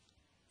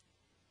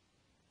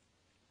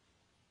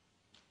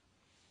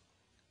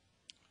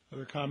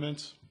 Other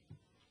comments?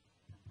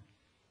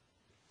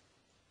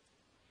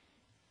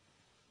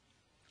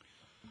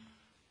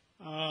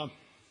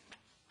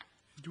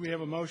 Do we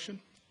have a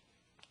motion?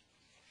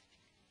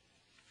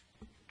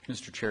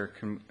 Mr. Chair,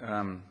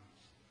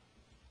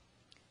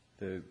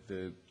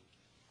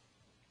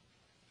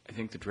 I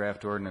think the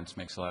draft ordinance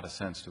makes a lot of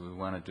sense. Do we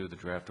want to do the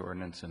draft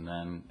ordinance and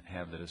then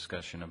have the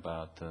discussion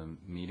about the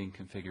meeting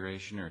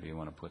configuration, or do you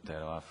want to put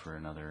that off for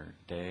another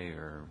day,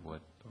 or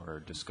what, or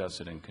discuss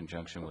it in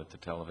conjunction with the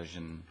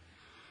television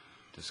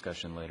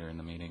discussion later in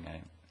the meeting?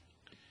 I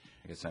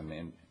guess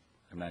I'm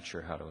not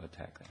sure how to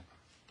attack that.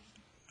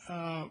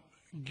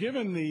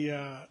 Given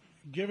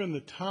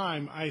the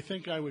time, I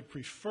think I would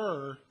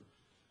prefer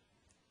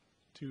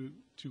to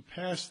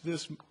pass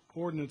this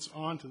ordinance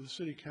on to the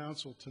City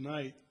Council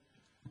tonight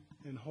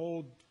and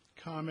hold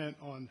comment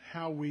on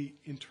how we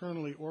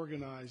internally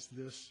organize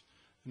this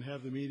and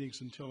have the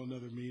meetings until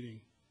another meeting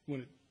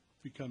when it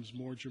becomes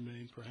more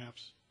germane,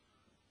 perhaps,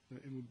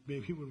 and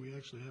maybe when we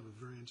actually have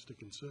a variance to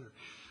consider.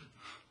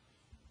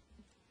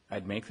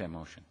 I'd make that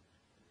motion.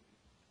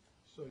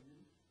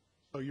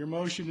 So your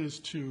motion is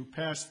to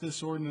pass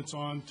this ordinance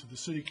on to the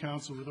City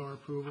Council with our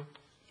approval?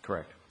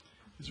 Correct.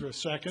 Is there a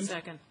second?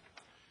 Second.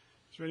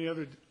 Is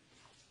there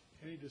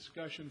any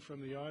discussion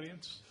from the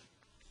audience?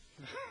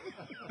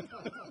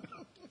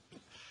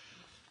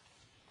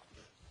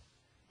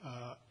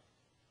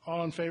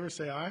 All in favor,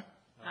 say aye.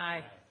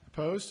 Aye.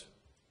 Opposed?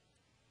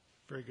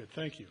 Very good.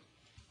 Thank you.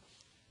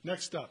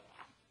 Next up.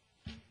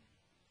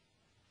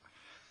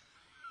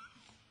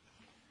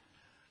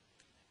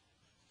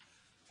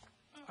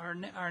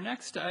 Our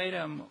next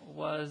item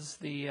was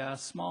the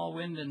small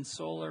wind and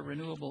solar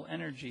renewable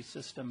energy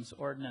systems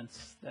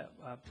ordinance that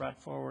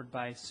brought forward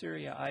by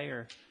Syria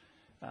Iyer,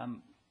 a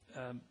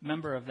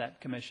member of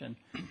that commission.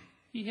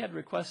 He had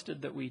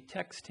requested that we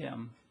text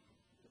him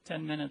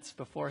 10 minutes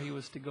before he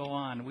was to go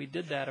on. We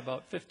did that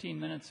about 15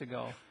 minutes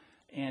ago,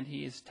 and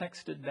he's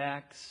texted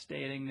back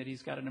stating that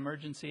he's got an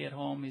emergency at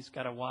home, he's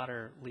got a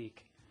water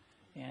leak,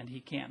 and he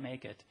can't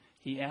make it.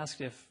 He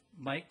asked if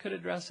Mike could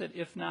address it.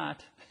 If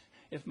not,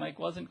 if Mike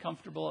wasn't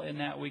comfortable in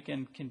that, we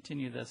can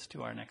continue this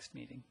to our next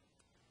meeting.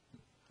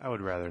 I would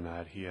rather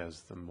not. He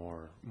has the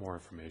more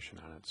information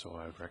on it, so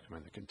I would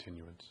recommend the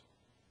continuance.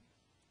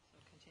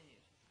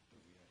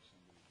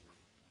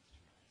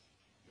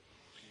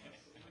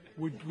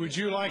 Would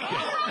you like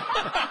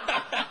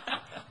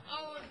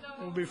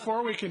Well,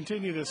 before we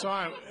continue this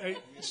on,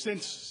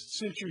 since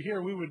you're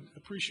here, we would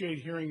appreciate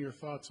hearing your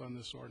thoughts on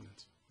this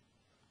ordinance.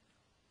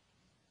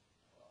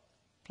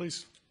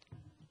 Please.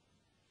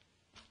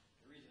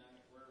 The reason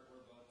we're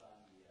both on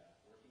the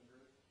working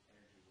group,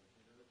 energy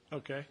working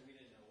group. Okay. So we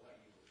didn't know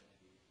what you were going to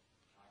be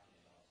talking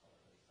about, so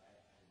at least I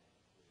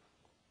didn't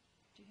have a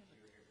clue. You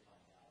were here to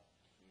find out.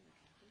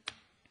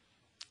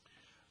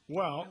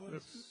 Well,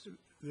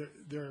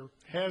 there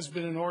has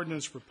been an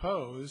ordinance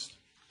proposed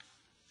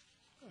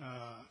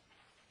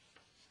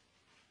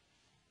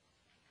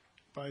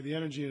by the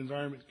Energy and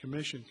Environment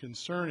Commission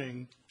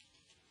concerning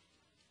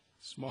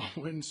small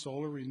wind,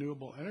 solar,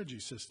 renewable energy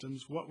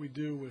systems, what we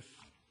do with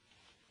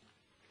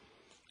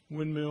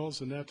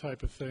windmills and that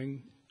type of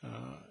thing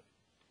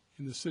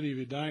in the city of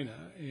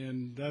Edina,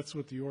 and that's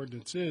what the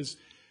ordinance is.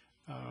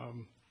 I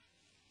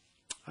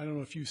don't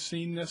know if you've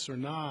seen this or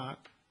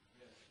not.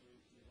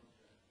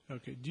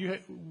 Okay.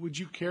 Would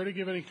you care to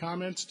give any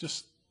comments?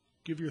 Just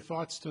give your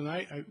thoughts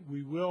tonight.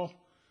 We will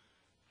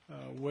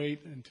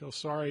wait until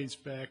Sari's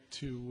back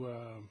to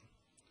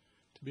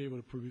be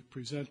able to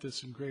present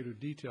this in greater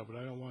detail, but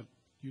I don't want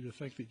you to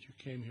think that you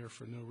came here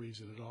for no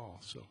reason at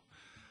all. So,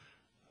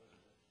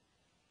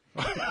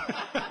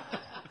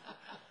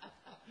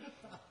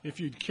 if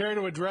you'd care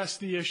to address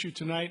the issue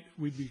tonight,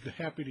 we'd be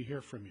happy to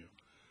hear from you.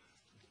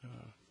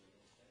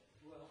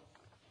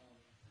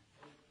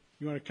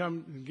 You want to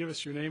come and give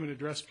us your name and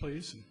address,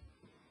 please?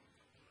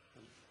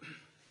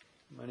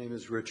 My name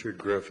is Richard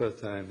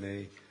Griffith. I'm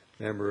a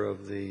member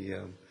of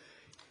the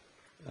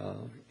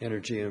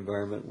Energy and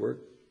Environment Work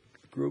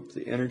Group,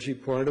 the energy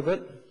part of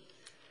it.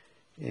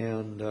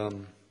 And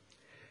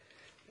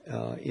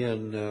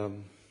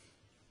in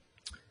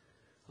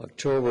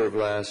October of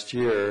last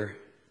year,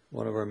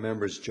 one of our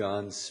members,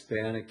 John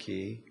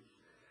Spanicky,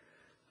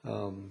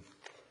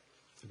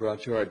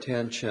 brought to our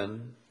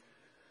attention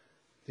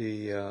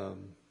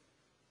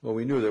well,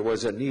 we knew there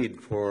was a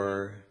need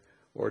for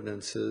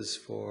ordinances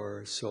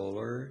for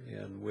solar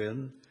and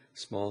wind,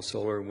 small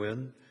solar and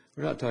wind.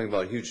 We're not talking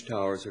about huge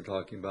towers. We're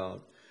talking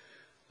about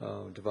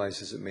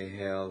devices that may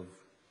have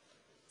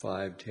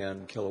 5,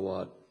 10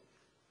 kilowatt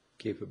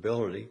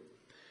capability.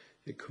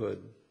 It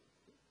could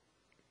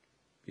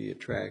be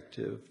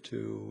attractive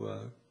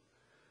to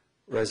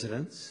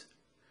residents.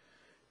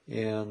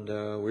 And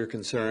we're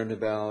concerned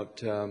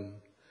about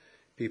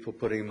people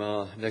putting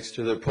them next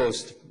to their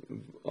post,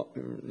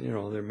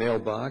 their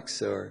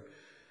mailbox, or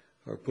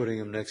putting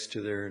them next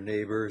to their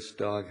neighbor's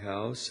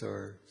doghouse,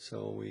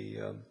 so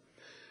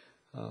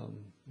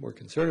we're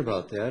concerned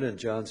about that. And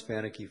John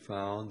Spanicky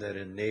found that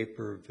in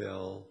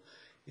Naperville,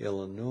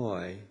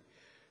 Illinois,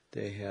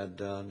 they had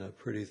done a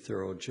pretty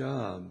thorough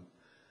job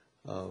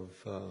of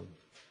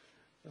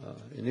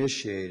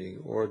initiating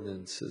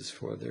ordinances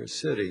for their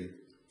city.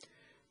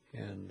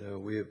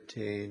 And we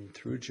obtained,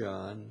 through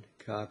John,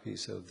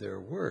 copies of their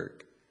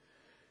work.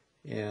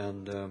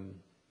 And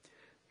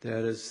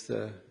that is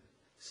the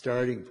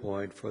starting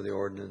point for the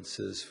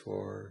ordinances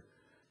for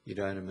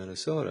Edina,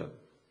 Minnesota.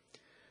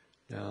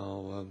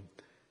 Now,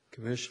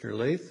 Commissioner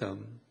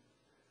Latham,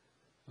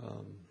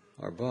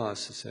 our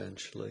boss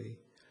essentially,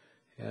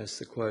 asked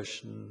the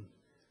question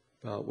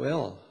about,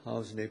 well,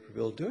 how's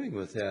Naperville doing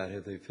with that?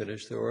 Have they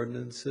finished their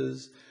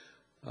ordinances?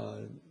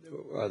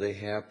 Are they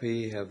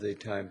happy? Have they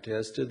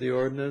time-tested the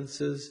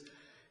ordinances?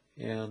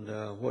 And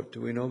what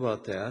do we know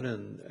about that?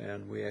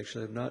 And we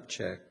actually have not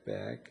checked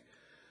back.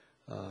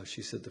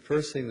 She said the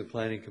first thing the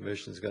Planning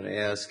Commission is going to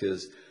ask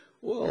is,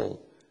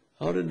 well,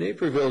 how did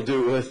Naperville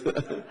do with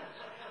it?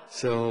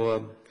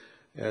 So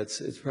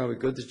it's probably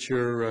good that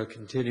you're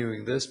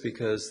continuing this,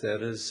 because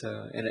that is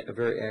a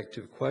very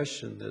active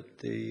question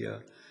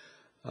that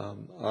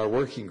our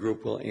working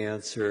group will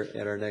answer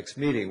at our next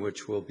meeting,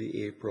 which will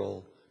be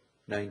April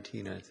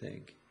 19, I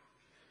think.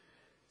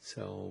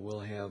 So we'll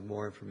have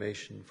more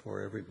information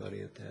for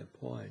everybody at that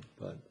point,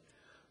 but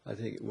I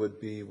think it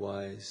would be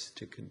wise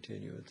to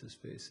continue at this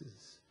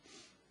basis.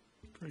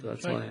 So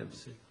that's all I have to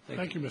say.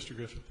 Thank you, Mr.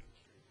 Griffith.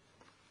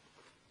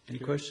 Any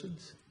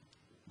questions?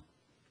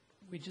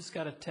 We just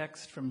got a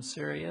text from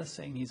Syria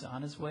saying he's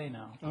on his way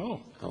now.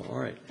 Oh, all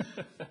right.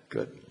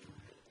 Good.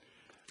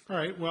 All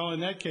right. Well, in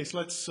that case,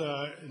 let's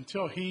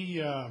until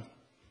he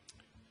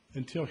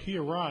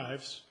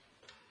arrives.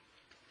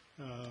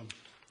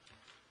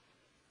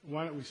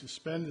 why don't we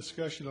suspend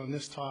discussion on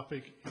this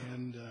topic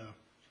and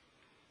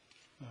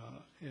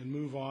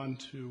move on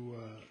to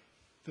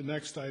the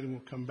next item.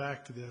 We'll come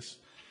back to this.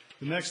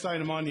 The next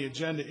item on the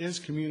agenda is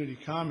community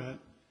comment,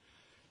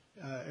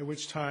 at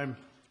which time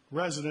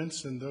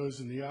residents and those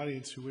in the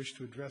audience who wish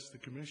to address the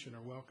commission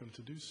are welcome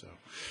to do so.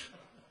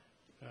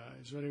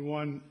 Is there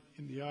anyone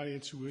in the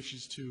audience who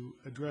wishes to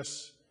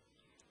address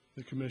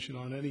the commission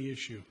on any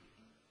issue?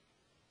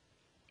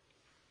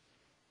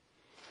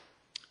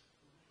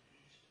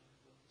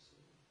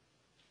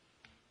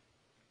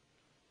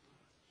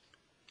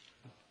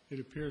 It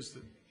appears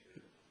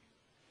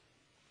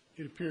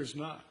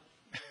not.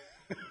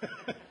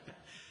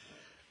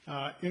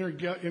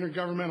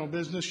 Intergovernmental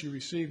business you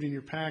received in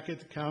your packet,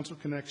 the council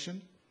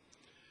connection.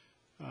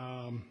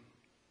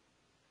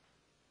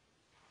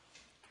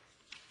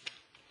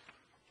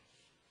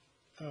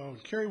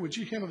 Carrie, would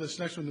you handle this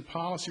next one, the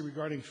policy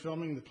regarding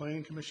filming the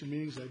planning commission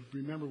meetings? I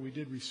remember we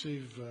did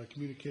receive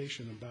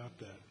communication about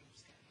that.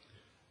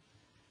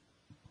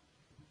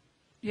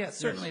 Yes,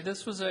 certainly. Yes.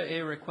 This was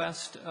a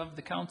request of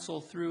the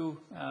council through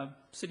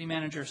City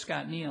Manager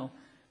Scott Neal.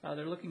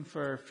 They're looking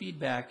for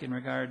feedback in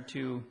regard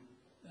to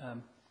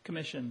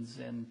commissions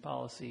and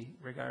policy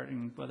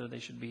regarding whether they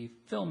should be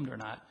filmed or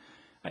not.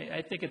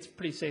 I think it's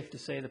pretty safe to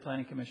say the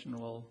Planning Commission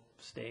will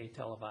stay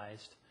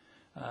televised.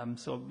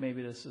 So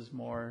maybe this is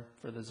more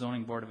for the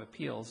Zoning Board of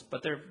Appeals,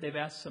 but they've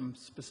asked some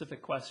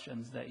specific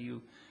questions that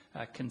you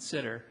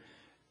consider.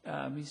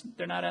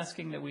 They're not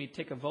asking that we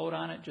take a vote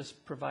on it,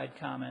 just provide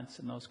comments,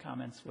 and those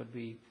comments would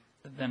be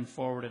then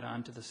forwarded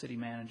on to the city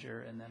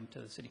manager and then to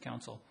the city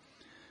council.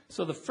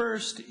 So the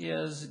first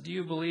is, do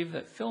you believe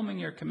that filming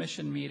your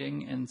commission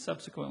meeting and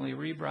subsequently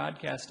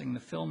rebroadcasting the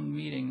filmed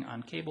meeting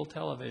on cable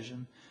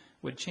television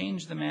would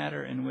change the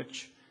manner in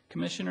which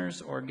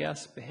commissioners or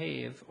guests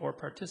behave or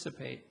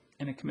participate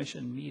in a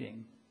commission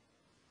meeting?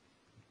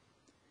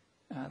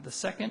 The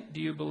second,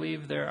 do you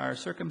believe there are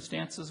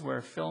circumstances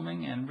where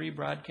filming and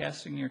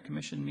rebroadcasting your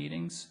commission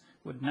meetings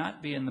would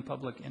not be in the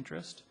public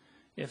interest?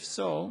 If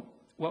so,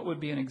 what would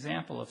be an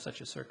example of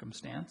such a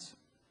circumstance?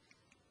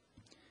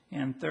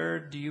 And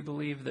third, do you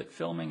believe that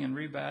filming and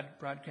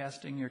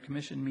rebroadcasting your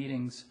commission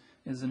meetings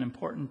is an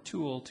important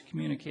tool to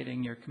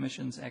communicating your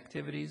commission's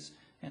activities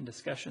and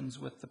discussions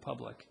with the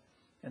public?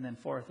 And then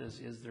fourth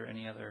is there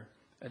any other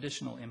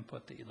additional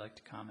input that you'd like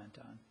to comment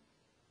on?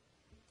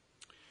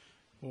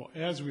 Well,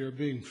 as we are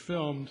being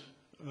filmed,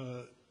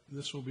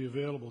 this will be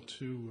available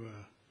to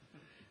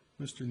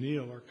Mr.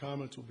 Neal. Our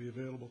comments will be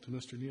available to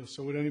Mr. Neal.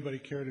 So would anybody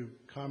care to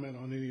comment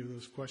on any of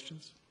those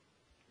questions?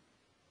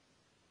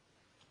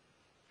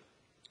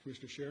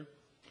 Commissioner Scherer?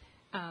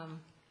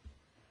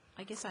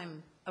 I guess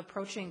I'm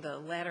approaching the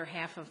latter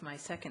half of my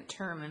second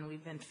term, and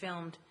we've been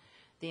filmed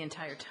the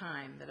entire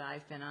time that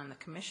I've been on the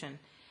commission.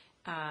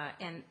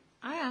 And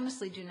I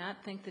honestly do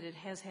not think that it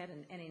has had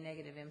any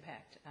negative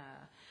impact.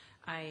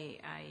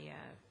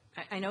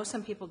 I know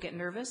some people get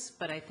nervous,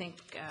 but I think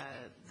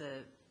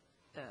the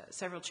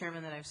several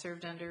chairmen that I've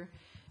served under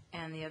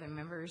and the other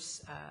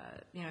members,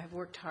 have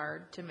worked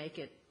hard to make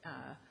it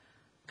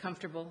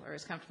comfortable, or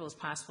as comfortable as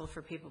possible,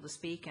 for people to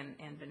speak,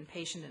 and been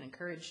patient and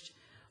encouraged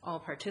all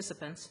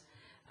participants.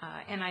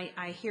 And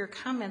I hear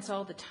comments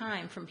all the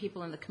time from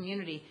people in the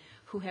community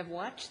who have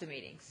watched the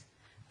meetings,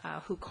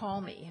 who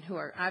call me, and who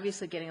are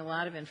obviously getting a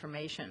lot of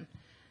information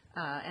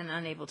and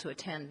unable to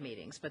attend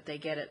meetings, but they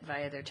get it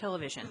via their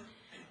television.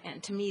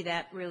 And to me,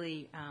 that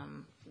really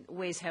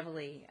weighs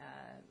heavily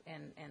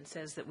and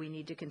says that we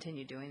need to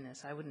continue doing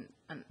this. I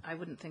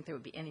wouldn't think there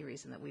would be any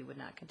reason that we would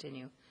not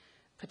continue,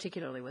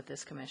 particularly with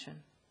this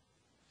commission.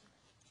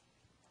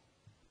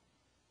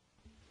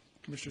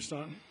 Commissioner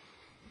Staunton?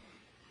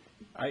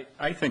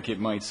 I think it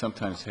might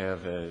sometimes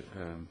have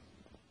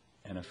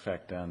an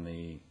effect on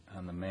the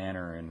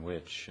manner in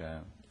which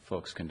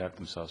folks conduct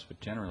themselves, but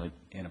generally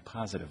in a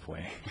positive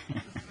way.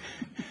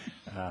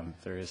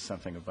 There is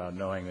something about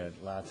knowing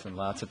that lots and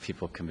lots of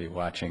people can be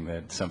watching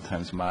that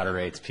sometimes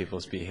moderates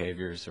people's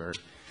behaviors or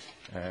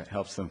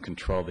helps them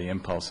control the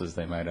impulses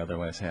they might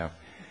otherwise have.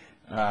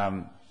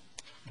 On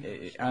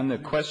the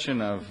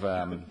question of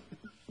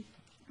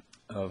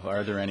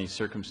are there any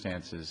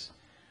circumstances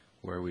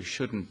where we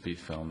shouldn't be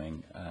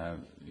filming,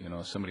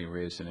 somebody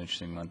raised an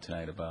interesting one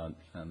tonight about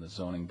the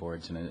zoning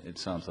boards, and it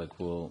sounds like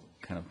we'll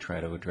kind of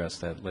try to address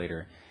that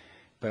later.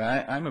 But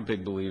I'm a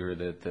big believer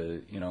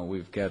that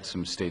we've got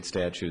some state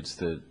statutes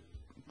that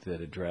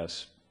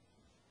address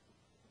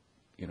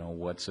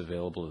what's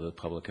available to the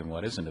public and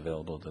what isn't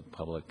available to the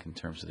public in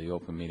terms of the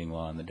Open Meeting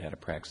Law and the Data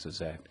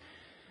Practices Act.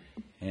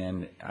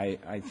 And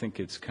I think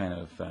it's kind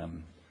of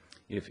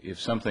if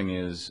something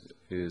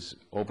is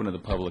open to the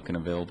public and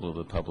available to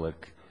the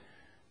public,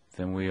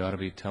 then we ought to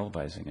be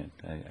televising it.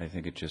 I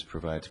think it just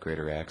provides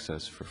greater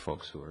access for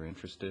folks who are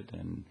interested,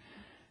 and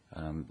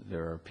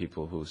there are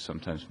people who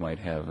sometimes might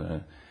have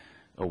a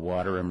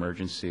water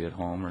emergency at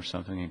home or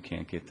something and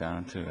can't get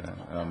down to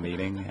a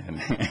meeting,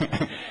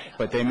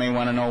 but they may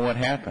want to know what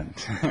happened,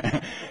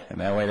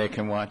 and that way they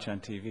can watch on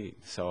TV.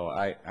 So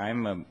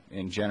I'm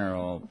in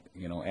general,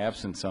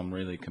 absent some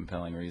really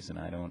compelling reason,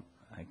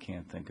 I I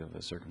can't think of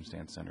a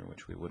circumstance under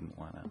which we wouldn't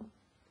want to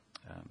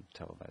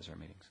televise our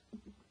meetings.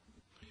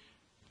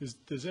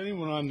 Does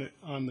anyone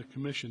on the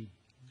commission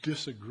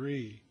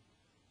disagree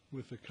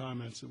with the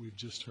comments that we've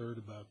just heard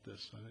about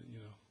this?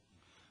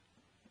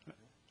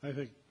 I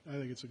think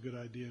it's a good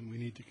idea, and we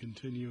need to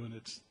continue, and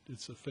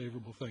it's a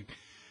favorable thing.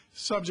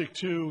 Subject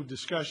to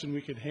discussion,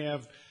 we could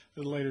have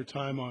at a later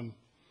time on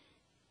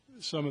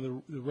some of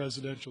the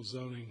residential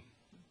zoning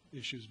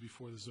issues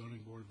before the Zoning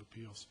Board of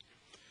Appeals.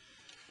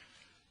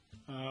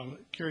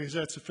 Carrie, is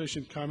that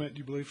sufficient comment, do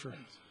you believe, for?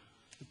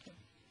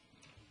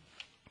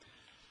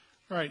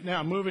 All right,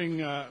 now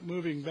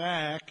moving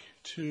back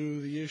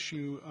to the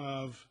issue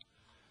of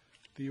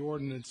the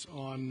ordinance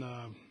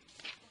on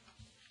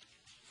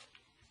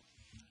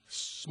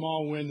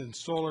small wind and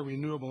solar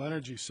renewable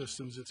energy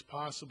systems. It's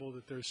possible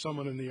that there's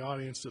someone in the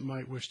audience that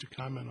might wish to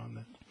comment on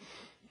that.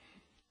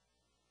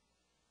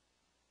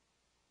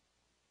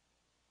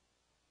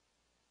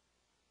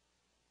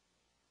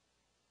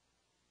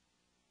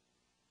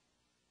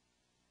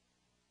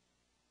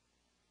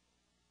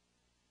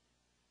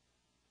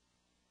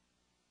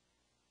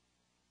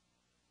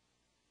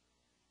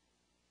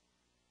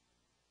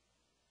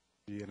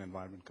 And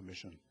Environment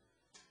Commission.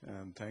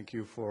 And thank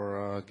you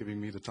for giving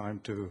me the time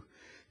to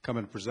come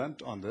and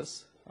present on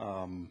this.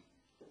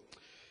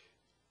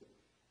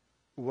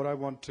 What I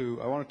want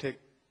to take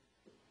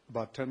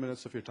about 10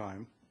 minutes of your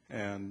time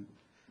and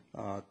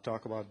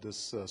talk about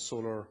this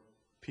solar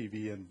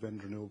PV and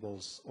wind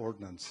renewables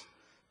ordinance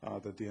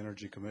that the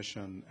Energy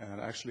Commission,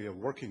 and actually a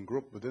working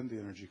group within the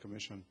Energy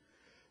Commission,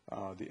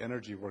 the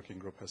Energy Working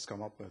Group, has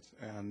come up with.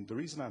 And the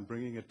reason I'm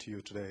bringing it to you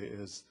today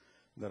is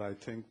that I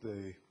think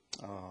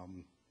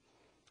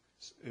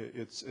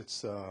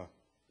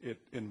it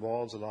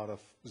involves a lot of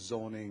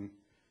zoning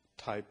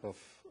type of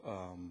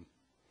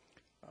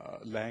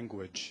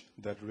language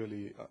that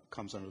really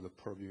comes under the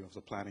purview of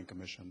the Planning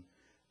Commission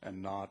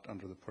and not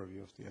under the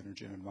purview of the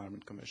Energy and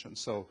Environment Commission.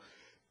 So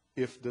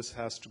if this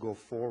has to go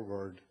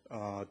forward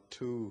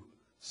to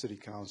City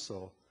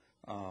Council,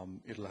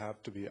 it'll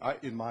have to be,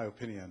 in my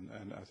opinion,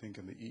 and I think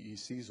in the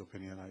EEC's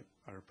opinion,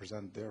 I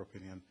represent their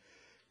opinion,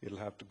 it'll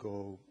have to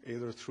go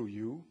either through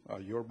you,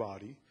 your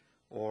body,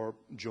 or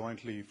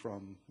jointly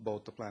from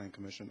both the Planning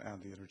Commission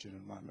and the Energy and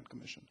Environment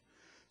Commission.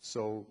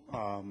 So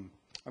I'm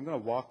going to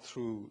walk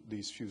through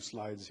these few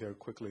slides here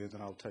quickly, and then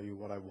I'll tell you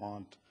what I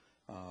want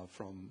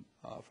from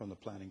the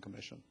Planning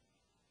Commission.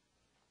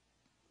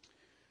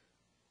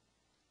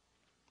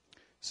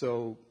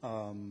 So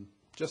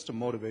just a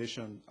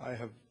motivation,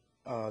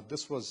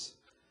 this was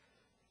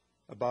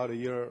about a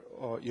year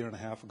or year and a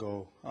half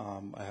ago.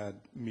 I had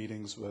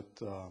meetings with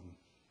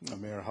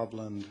Mayor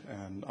Hovland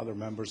and other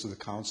members of the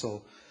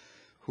council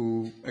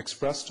who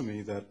expressed to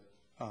me that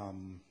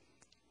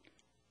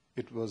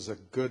it was a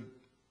good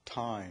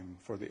time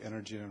for the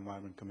Energy and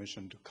Environment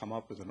Commission to come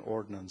up with an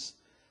ordinance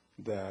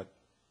that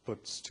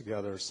puts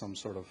together some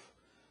sort of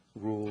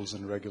rules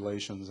and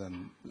regulations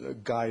and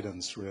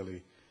guidance,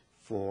 really,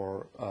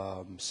 for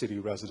city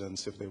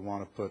residents if they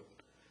want to put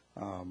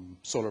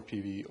solar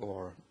PV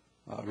or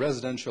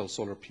residential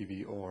solar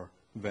PV or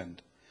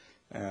wind.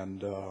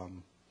 And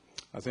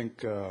I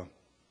think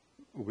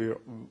we're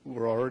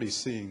already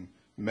seeing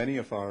many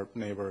of our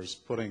neighbors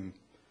putting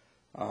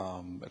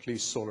at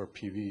least solar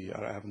PV.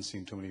 I haven't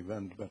seen too many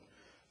wind, but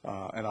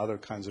and other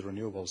kinds of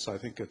renewables. So I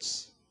think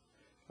it's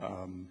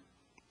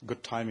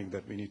good timing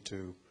that we need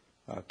to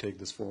take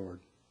this forward.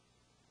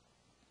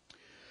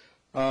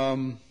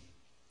 So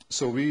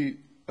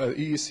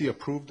EEC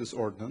approved this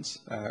ordinance,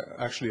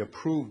 actually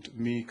approved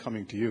me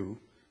coming to you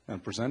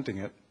and presenting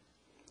it.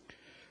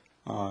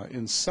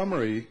 In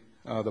summary,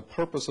 the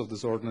purpose of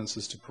this ordinance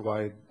is to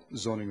provide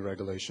zoning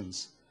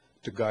regulations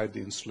to guide the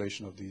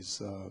installation of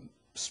these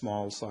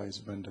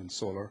small-sized wind and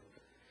solar.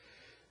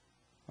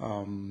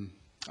 I'm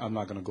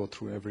not going to go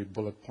through every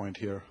bullet point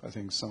here. I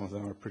think some of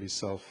them are pretty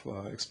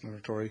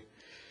self-explanatory.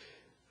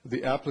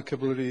 The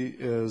applicability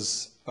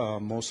is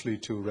mostly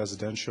to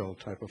residential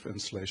type of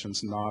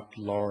installations, not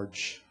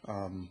large.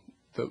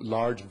 The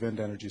large wind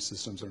energy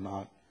systems are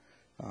not.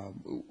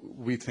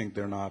 We think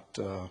they're not.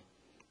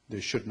 They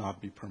should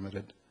not be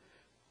permitted.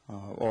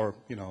 Or,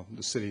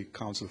 the city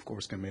council, of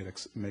course, can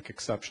make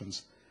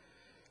exceptions.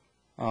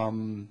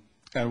 And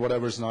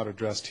whatever is not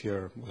addressed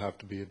here will have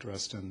to be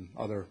addressed in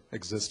other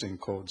existing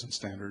codes and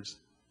standards.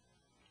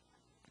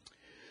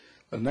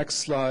 The next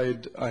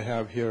slide I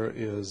have here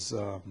is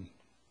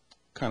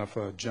kind of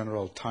a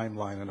general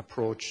timeline and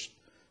approach.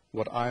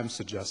 What I am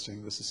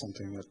suggesting, this is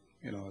something that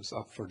is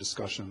up for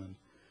discussion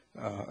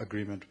and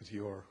agreement with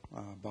your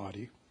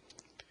body.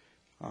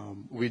 The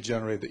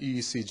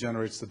EEC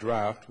generates the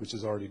draft, which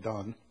is already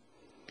done.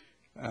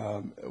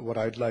 What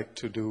I'd like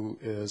to do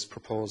is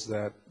propose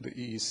that the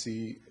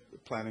EEC,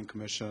 Planning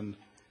Commission,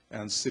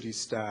 and city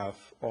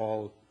staff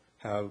all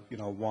have,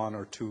 one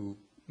or two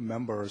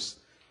members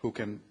who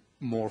can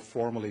more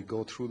formally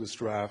go through this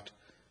draft,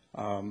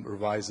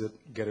 revise it,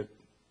 get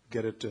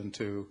it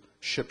into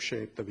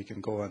shipshape that we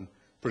can go and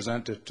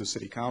present it to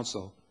City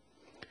Council.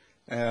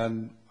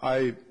 And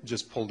I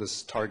just pulled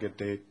this target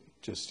date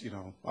just,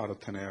 out of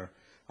thin air.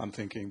 I'm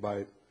thinking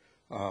by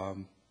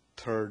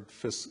third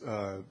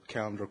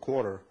calendar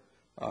quarter,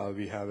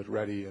 we have it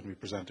ready and we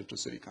present it to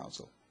City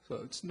Council. So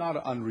it's not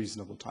an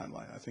unreasonable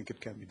timeline. I think it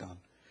can be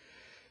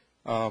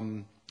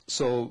done.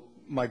 So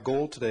my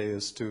goal today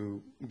is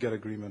to get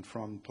agreement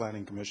from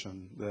Planning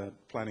Commission that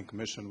Planning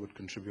Commission would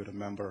contribute a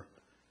member,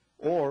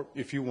 or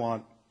if you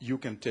want, you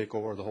can take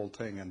over the whole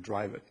thing and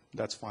drive it.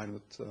 That's fine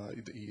with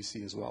the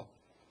EEC as well.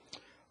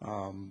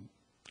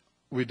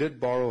 We did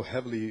borrow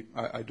heavily.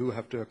 I do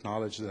have to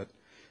acknowledge that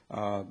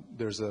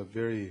there's a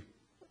very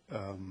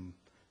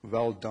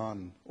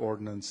well-done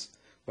ordinance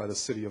by the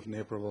city of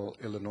Naperville,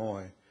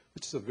 Illinois,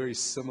 which is a very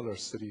similar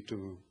city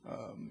to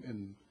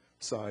in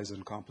size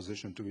and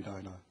composition to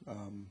Edina.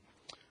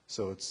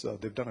 So it's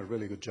they've done a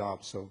really good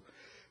job. So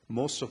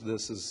most of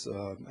this is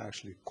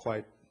actually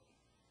quite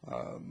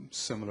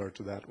similar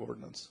to that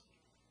ordinance.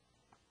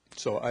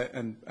 So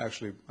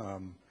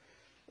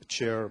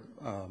Chair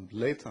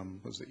Latham,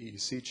 who's the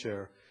EEC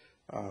chair,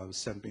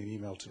 sent me an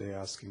email today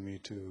asking me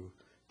to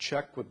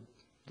check with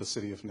the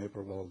city of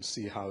Naperville and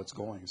see how it's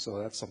going.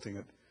 So that's something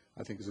that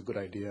I think is a good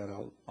idea,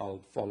 and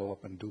I'll follow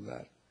up and do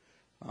that.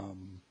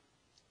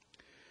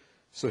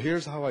 So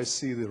here's how I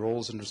see the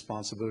roles and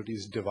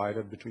responsibilities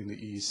divided between the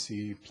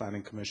EEC,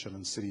 Planning Commission,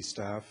 and city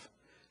staff.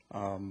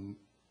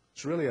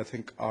 It's really, I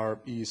think, our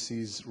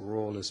EEC's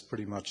role is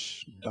pretty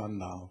much done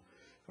now.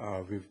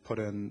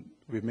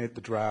 We've made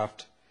the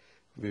draft.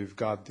 We've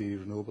got the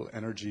renewable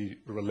energy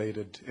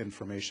related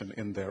information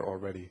in there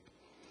already.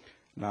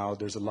 Now,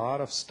 there's a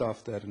lot of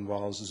stuff that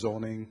involves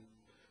zoning.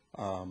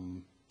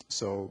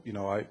 So,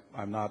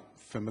 I'm not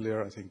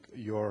familiar. I think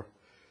your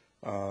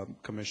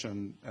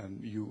commission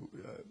and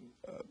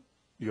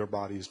your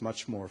body is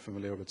much more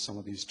familiar with some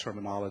of these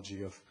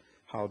terminology of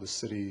how the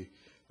city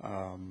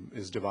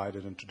is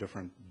divided into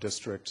different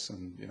districts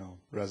and,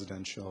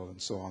 residential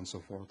and so on and so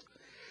forth.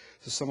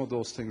 So some of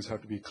those things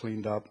have to be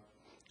cleaned up.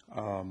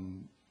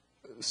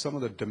 Some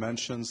of the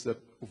dimensions that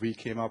we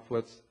came up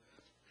with,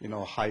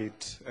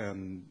 height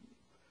and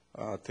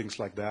things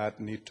like that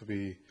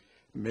we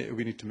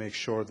need to make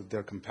sure that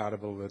they're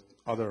compatible with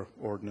other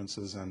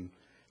ordinances and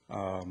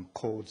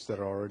codes that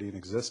are already in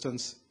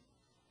existence.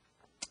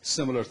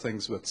 Similar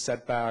things with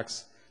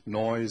setbacks,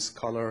 noise,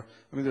 color.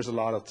 I mean, there's a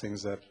lot of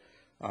things that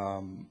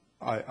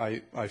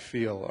I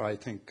feel, or I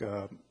think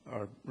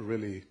are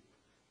really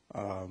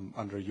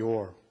under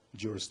your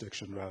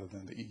jurisdiction rather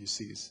than the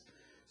EEC's.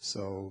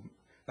 So,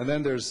 and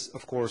then there's,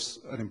 of course,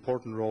 an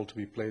important role to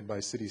be played by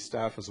city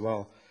staff as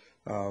well,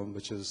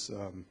 which is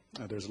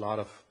there's a lot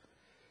of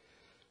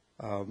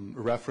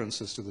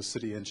references to the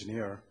city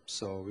engineer,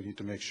 so we need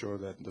to make sure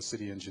that the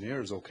city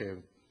engineer is okay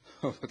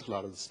with a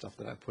lot of the stuff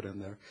that I put in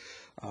there.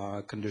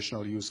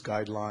 Conditional use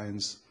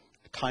guidelines,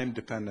 time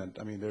dependent.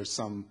 I mean, there's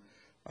some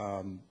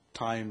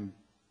time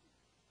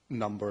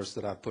numbers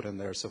that I put in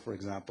there. So, for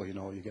example,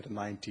 you get a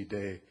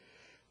 90-day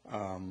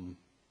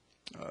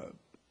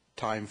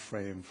time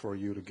frame for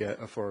you to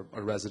get for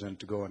a resident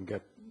to go and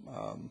get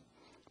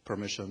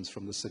permissions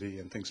from the city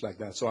and things like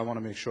that. So I want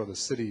to make sure the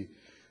city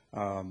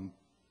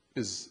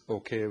is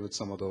okay with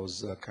some of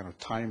those kind of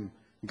time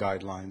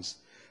guidelines.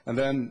 And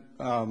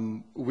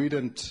then we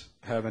didn't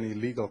have any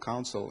legal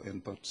counsel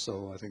input,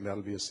 so I think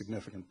that'll be a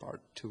significant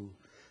part to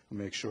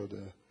make sure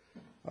the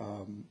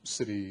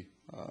city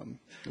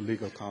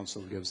legal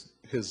counsel gives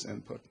his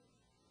input.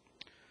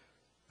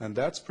 And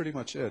that's pretty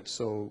much it.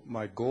 So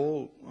my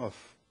goal of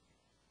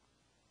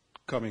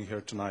coming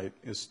here tonight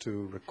is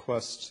to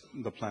request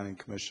the Planning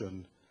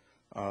Commission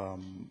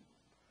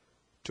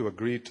to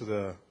agree to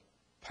the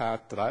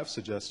path that I've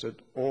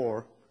suggested,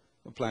 or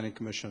the Planning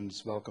Commission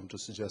is welcome to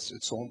suggest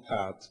its own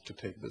path to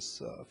take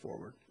this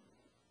forward.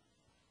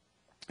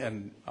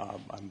 And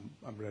I'm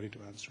ready to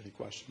answer any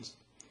questions.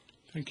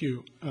 Thank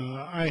you.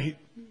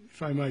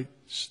 If I might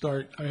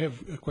start, I have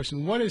a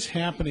question. What is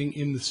happening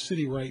in the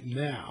city right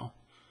now?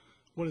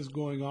 What is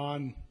going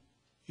on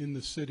in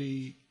the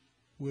city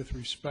with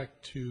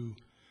respect to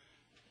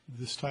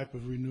this type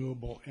of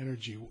renewable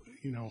energy?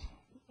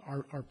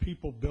 Are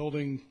people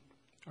building,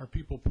 are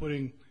people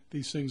putting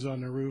these things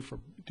on their roof, or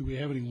do we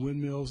have any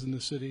windmills in the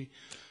city?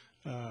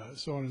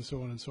 So on and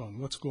so on and so on.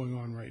 What's going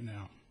on right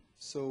now?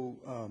 So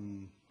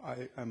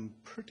I'm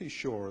pretty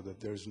sure that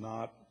there's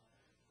not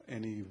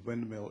any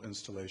windmill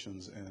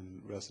installations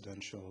in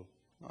residential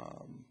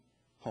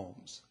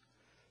homes.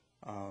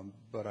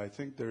 But I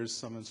think there is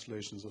some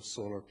installations of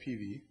solar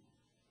PV.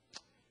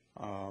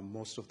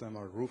 Most of them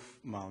are roof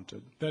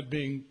mounted. That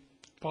being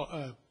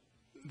the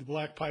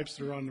black pipes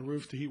that are on the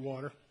roof to heat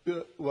water?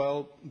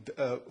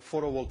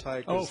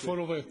 Photovoltaic. Oh,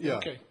 photovoltaic. Yeah,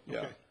 Okay. yeah.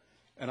 Okay.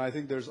 And I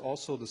think there's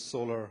also the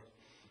solar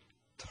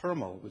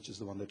thermal, which is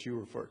the one that you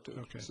referred to.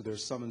 Okay. So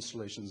there's some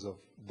installations of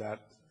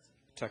that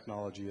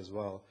technology as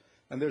well.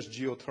 And there's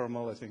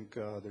geothermal. I think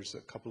there's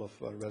a couple of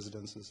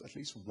residences, at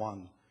least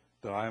one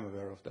that I am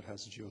aware of that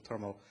has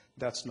geothermal.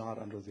 That's not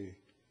under the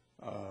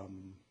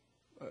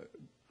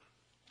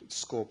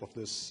scope of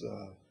this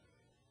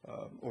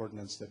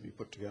ordinance that we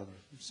put together.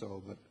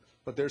 So,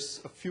 but there's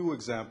a few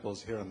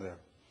examples here and there.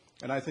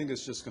 And I think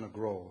it's just going to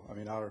grow. I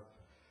mean, our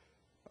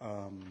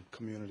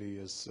community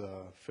is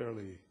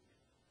fairly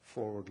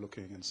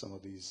forward-looking in some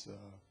of these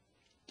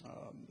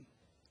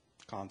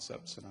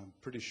concepts, and I'm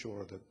pretty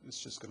sure that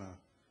it's just going to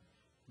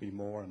be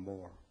more and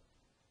more.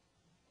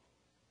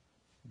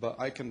 But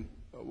I can,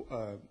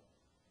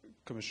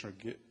 Commissioner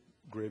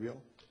Graybiel,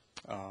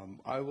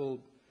 I will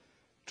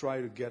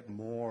try to get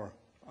more,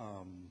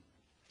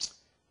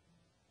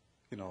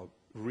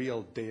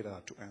 real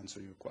data to answer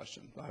your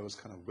question. I was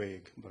kind of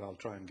vague, but I'll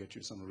try and get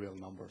you some real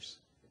numbers.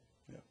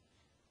 Yeah.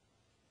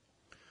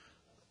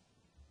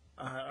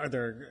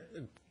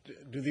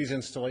 Do these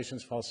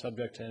installations fall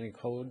subject to any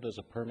code? Does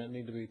a permit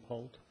need to be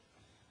pulled?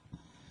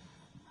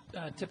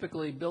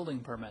 Typically, building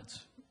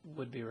permits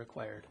would be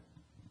required.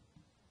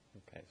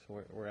 Okay,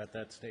 so we're at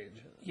that stage.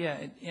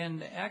 Yeah,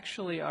 and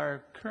actually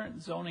our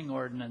current zoning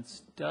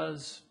ordinance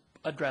does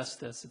address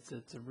this.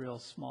 It's a real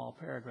small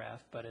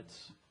paragraph, but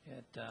it's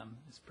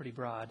pretty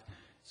broad.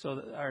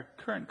 So our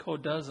current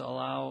code does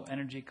allow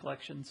energy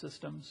collection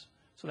systems,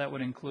 so that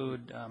would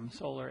include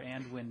solar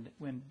and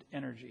wind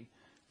energy.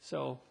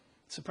 So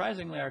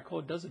surprisingly, our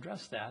code does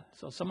address that.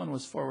 So someone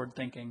was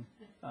forward-thinking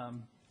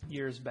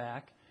years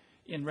back.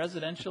 In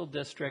residential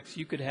districts,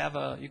 you could have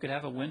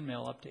a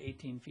windmill up to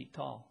 18 feet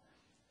tall,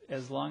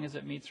 as long as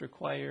it meets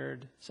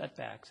required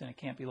setbacks, and it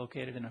can't be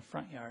located in a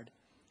front yard.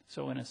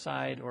 So in a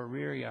side or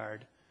rear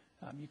yard,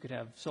 you could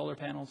have solar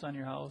panels on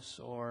your house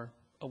or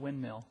a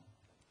windmill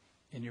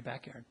in your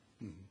backyard.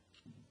 Mm-hmm.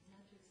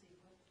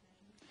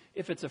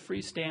 If it's a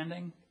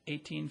freestanding,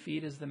 18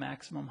 feet is the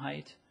maximum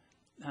height.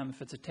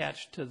 If it's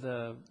attached to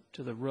the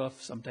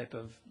roof, some type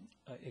of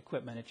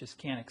equipment, it just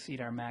can't exceed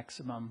our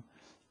maximum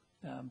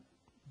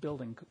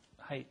building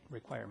height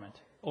requirement,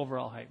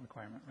 overall height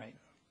requirement, right?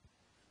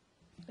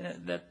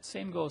 And that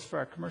same goes for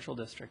our commercial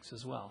districts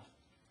as well.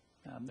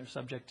 They're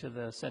subject to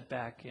the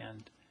setback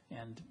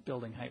and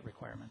building height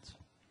requirements.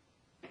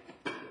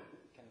 Can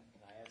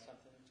I add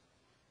something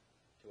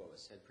to what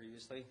was said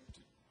previously?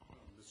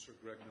 Mr.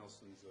 Greg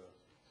Nelson's.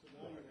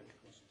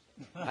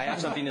 I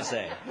have something to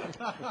say.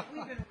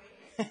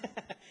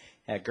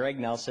 Greg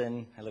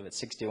Nelson. I live at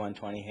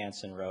 6120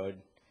 Hanson Road,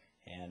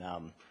 and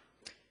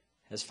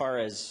as far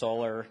as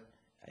solar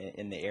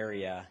in the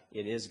area,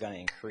 it is going to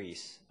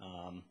increase.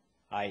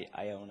 I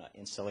own an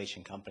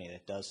installation company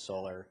that does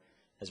solar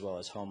as well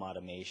as home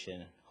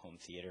automation, home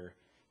theater.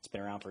 It's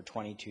been around for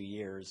 22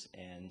 years,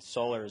 and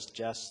solar is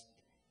just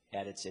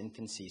at its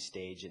infancy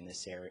stage in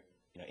this area,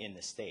 in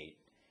the state.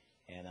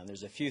 And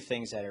there's a few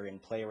things that are in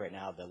play right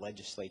now. The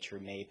legislature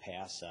may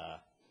pass a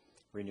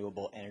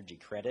renewable energy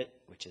credit,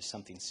 which is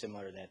something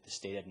similar that the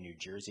state of New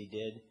Jersey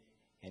did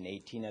and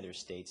 18 other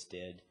states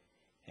did.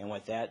 And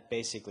what that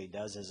basically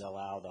does is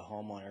allow the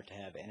homeowner to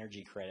have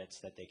energy credits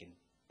that they can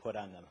put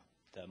on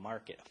the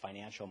market, a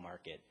financial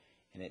market,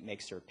 and it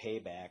makes their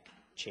payback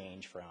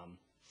change from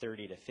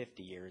 30 to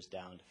 50 years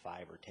down to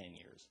 5 or 10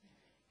 years.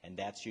 And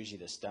that's usually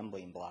the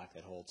stumbling block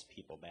that holds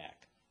people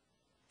back.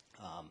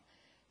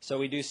 So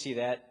we do see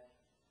that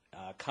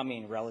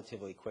coming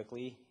relatively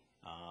quickly.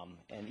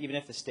 And even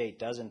if the state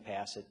doesn't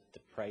pass it, the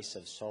price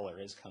of solar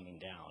is coming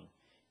down,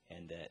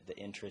 and the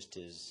interest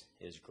is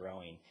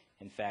growing.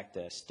 In fact,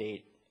 the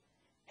state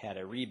had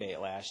a rebate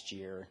last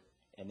year,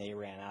 and they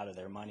ran out of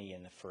their money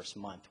in the first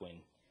month,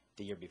 when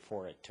the year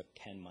before it took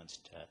 10 months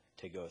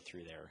to go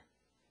through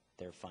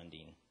their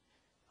funding.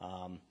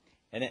 And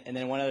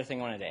then one other thing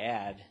I wanted to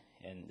add,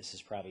 and this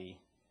is probably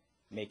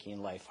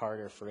making life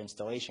harder for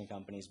installation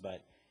companies,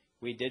 but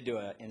we did do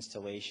an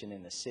installation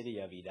in the city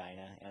of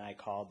Edina, and I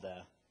called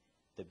the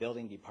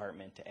building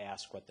department to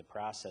ask what the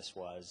process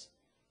was,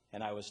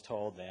 and I was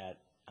told that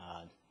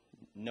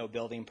no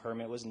building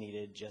permit was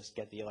needed, just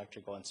get the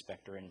electrical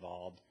inspector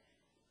involved,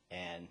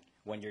 and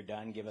when you're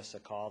done, give us a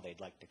call, they'd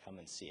like to come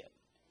and see it.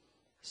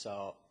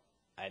 So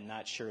I'm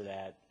not sure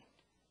that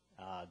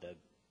the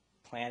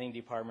planning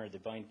department or the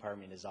building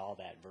department is all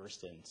that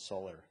versed in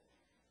solar.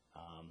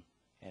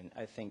 And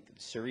I think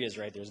Suria's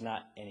right, there's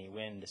not any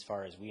wind as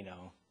far as we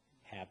know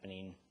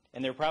happening,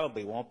 and there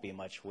probably won't be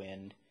much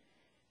wind.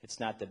 It's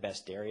not the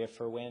best area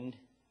for wind,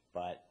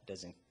 but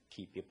doesn't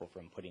keep people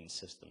from putting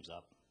systems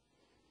up.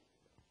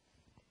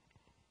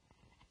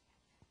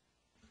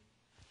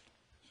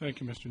 Thank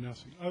you, Mr.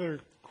 Nelson.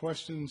 Other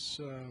questions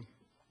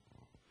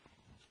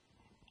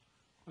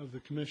of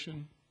the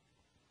commission?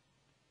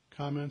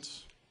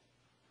 Comments?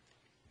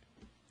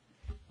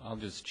 I'll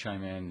just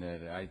chime in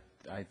that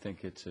I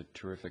think it's a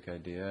terrific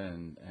idea,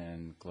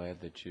 and glad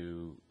that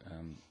you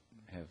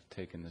have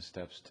taken the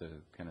steps to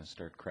kind of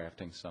start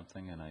crafting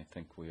something, and I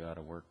think we ought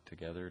to work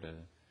together to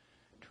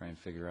try and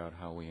figure out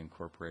how we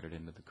incorporate it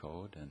into the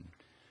code. And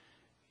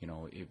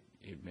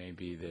it may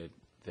be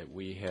that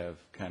we have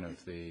kind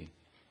of the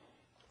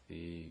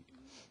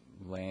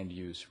land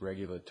use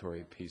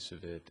regulatory piece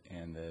of it,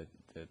 and that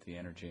the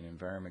Energy and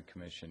Environment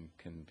Commission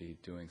can be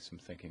doing some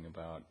thinking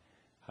about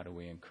how do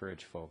we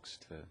encourage folks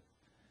to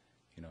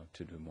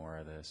do more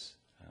of this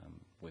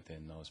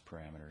within those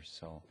parameters.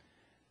 So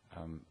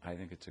I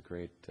think it's a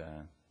great,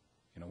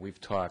 we've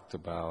talked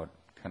about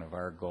kind of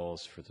our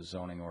goals for the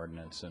zoning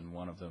ordinance, and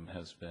one of them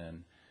has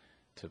been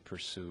to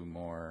pursue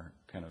more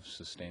kind of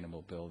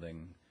sustainable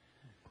building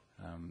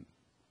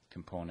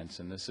components.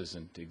 And this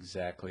isn't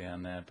exactly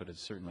on that, but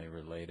it's certainly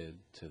related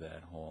to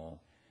that whole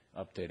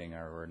updating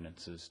our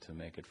ordinances to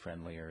make it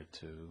friendlier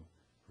to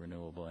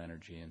renewable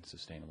energy and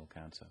sustainable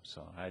concepts.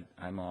 So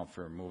I'm all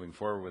for moving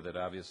forward with it.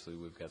 Obviously,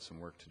 we've got some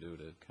work to do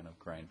to kind of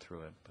grind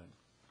through it,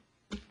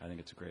 but I think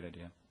it's a great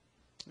idea.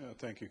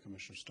 Thank you,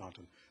 Commissioner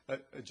Staunton.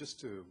 Just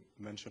to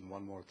mention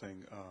one more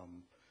thing,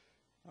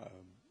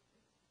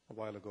 a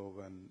while ago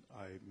when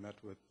I met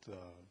with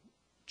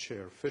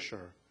Chair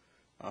Fisher,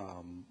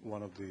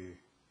 one of the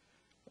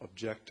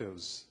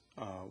objectives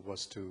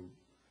was to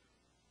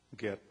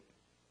get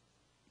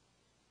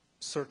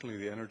certainly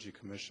the Energy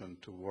Commission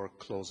to work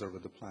closer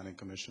with the Planning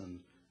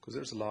Commission, because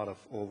there's a lot of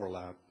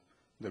overlap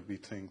that we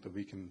think that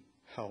we can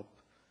help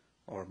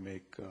or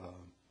make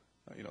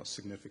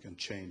significant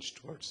change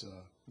towards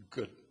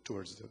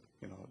towards the,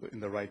 in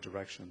the right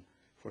direction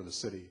for the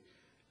city.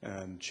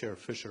 And Chair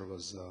Fisher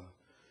was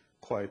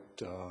quite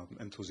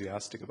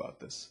enthusiastic about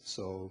this.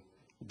 So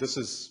this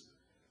is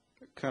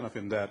kind of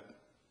in that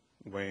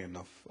vein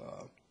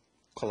of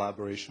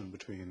collaboration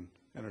between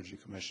Energy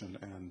Commission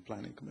and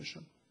Planning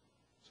Commission.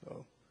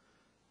 So,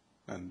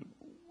 and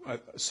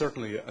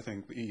certainly I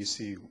think the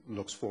EEC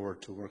looks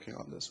forward to working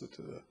on this with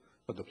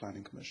the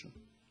Planning Commission.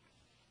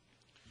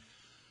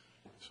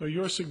 So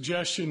your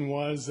suggestion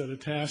was that a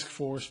task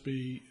force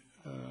be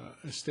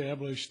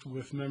established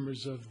with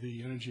members of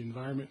the Energy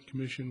Environment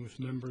Commission, with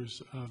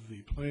members of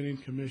the Planning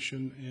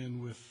Commission,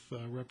 and with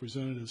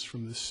representatives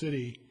from the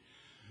city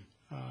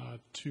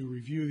to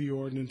review the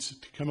ordinance,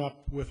 to come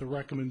up with a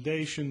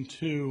recommendation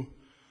to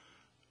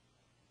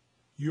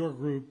your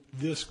group,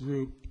 this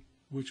group,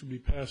 which would be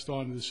passed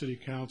on to the City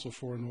Council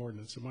for an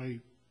ordinance. Am I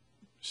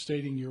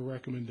stating your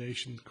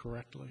recommendation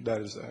correctly?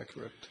 That is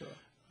accurate.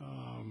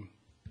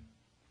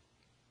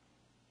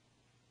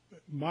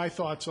 My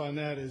thoughts on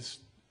that is,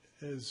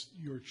 as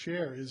your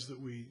chair, is that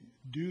we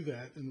do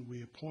that and that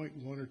we appoint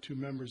one or two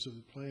members of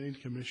the Planning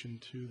Commission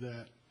to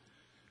that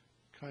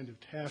kind of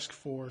task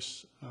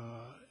force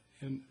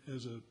and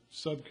as a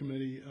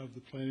subcommittee of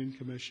the Planning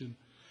Commission,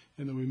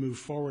 and then we move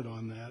forward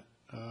on that.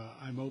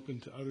 I'm open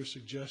to other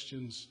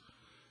suggestions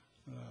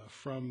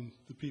from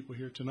the people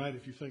here tonight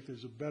if you think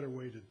there's a better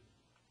way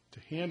to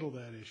handle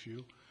that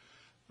issue.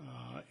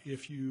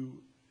 If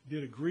you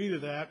did agree to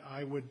that,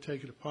 I would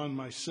take it upon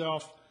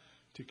myself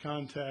to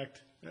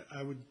contact,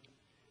 I would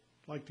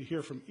like to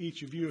hear from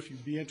each of you if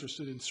you'd be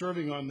interested in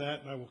serving on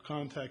that, and I will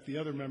contact the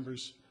other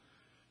members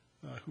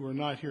who are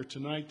not here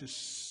tonight to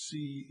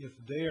see if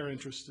they are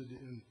interested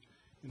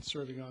in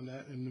serving on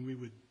that, and then we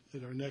would,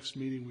 at our next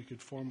meeting, we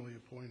could formally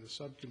appoint a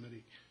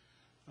subcommittee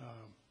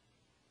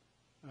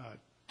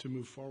to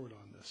move forward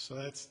on this. So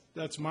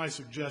that's my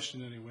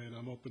suggestion anyway, and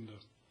I'm open to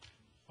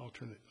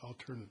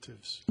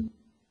alternatives.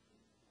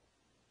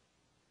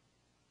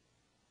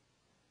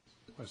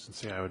 I was going to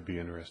say I would be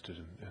interested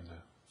in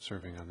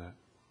serving on that.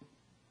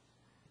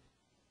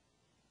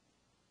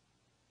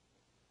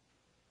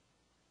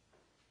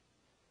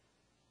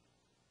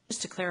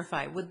 Just to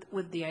clarify,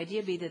 would the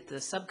idea be that the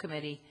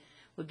subcommittee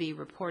would be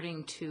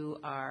reporting to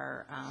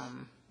our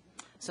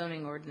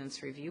zoning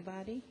ordinance review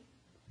body?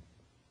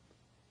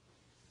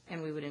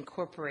 And we would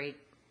incorporate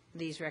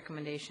these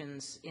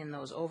recommendations in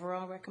those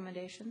overall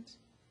recommendations?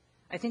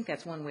 I think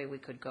that's one way we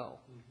could go.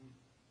 Mm-hmm.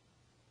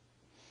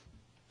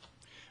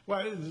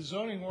 Well, the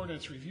zoning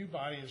ordinance review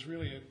body is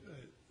really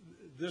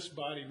this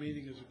body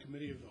meeting as a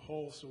committee of the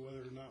whole, so whether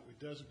or not we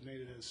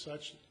designate it as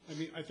such, I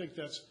mean, I think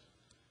that's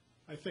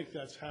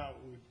how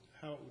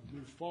it would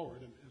move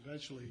forward, and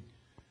eventually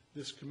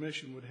this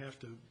commission would have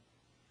to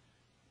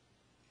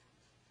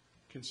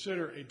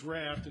consider a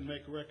draft and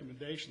make a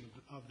recommendation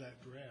of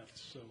that draft.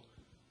 So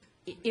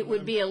it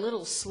would be a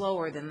little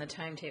slower than the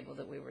timetable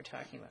that we were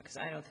talking about, because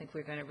I don't think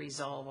we're going to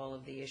resolve all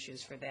of the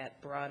issues for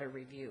that broader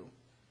review.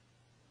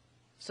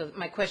 So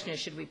my question is,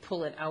 should we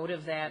pull it out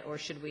of that, or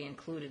should we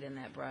include it in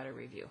that broader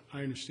review?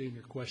 I understand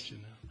your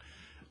question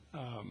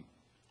now.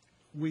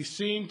 We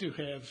seem to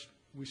have,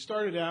 we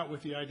started out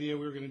with the idea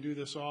we were going to do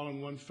this all in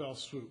one fell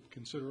swoop,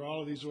 consider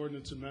all of these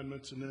ordinance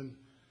amendments, and then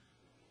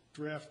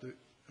draft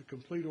a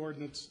complete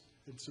ordinance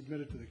and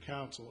submit it to the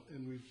council.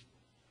 And we've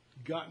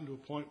gotten to a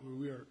point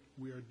where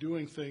we are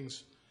doing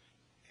things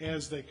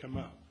as they come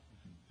up.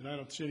 And I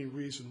don't see any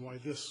reason why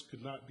this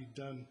could not be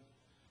done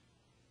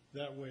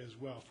that way as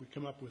well. If we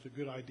come up with a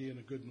good idea and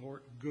a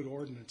good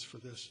ordinance for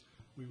this,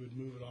 we would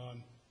move it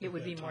on. It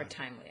would be more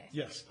timely, I think.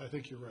 Yes, I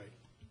think you're right.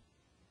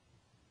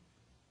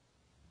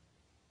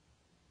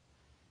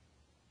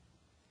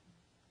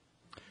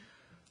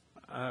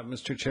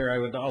 Mr. Chair, I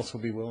would also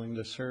be willing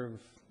to serve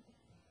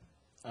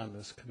on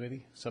this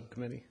committee,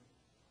 subcommittee.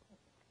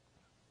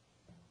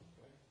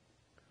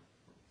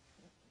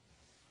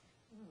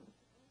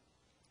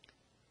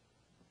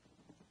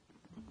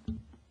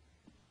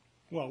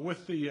 Well,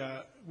 with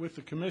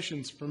the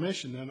commission's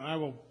permission, then I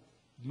will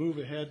move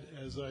ahead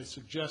as I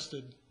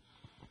suggested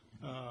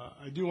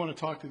I do want to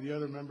talk to the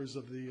other members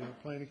of the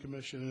Planning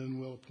Commission, and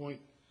we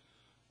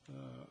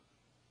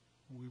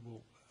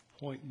will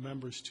appoint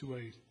members to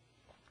a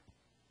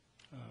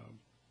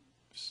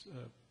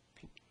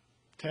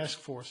task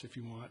force, if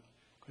you want,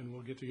 and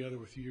we'll get together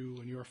with you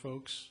and your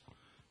folks,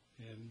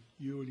 and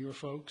you and your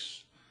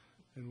folks,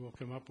 and we'll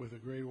come up with a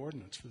great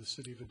ordinance for the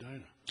city of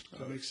Edina. Does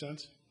that make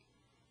sense?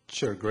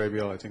 Sure, great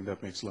deal. I think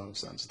that makes a lot of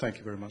sense. Thank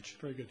you very much.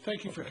 Very good.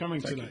 Thank you for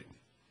coming Thank you. tonight.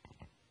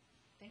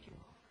 Thank you.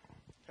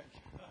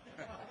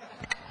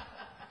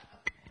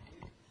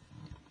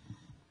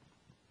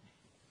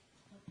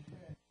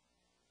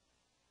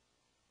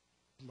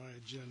 My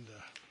agenda.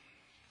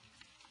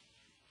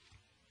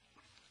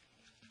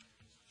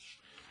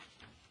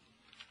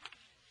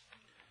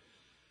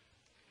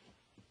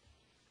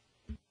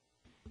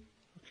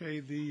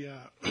 Okay,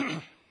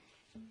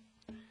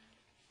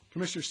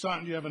 Commissioner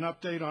Staunton, do you have an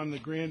update on the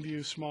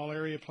Grandview Small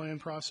Area Plan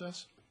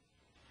process?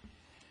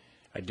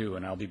 I do,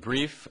 and I'll be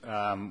brief.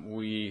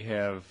 We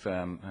have,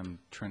 I'm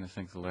trying to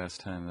think the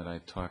last time that I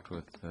talked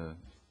with the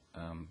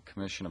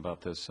Commission about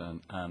this.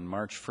 On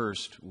March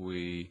 1st,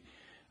 we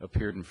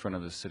appeared in front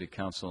of the City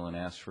Council and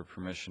asked for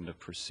permission to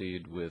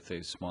proceed with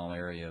a small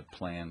area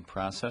plan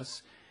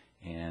process,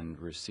 and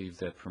received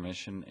that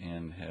permission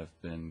and have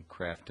been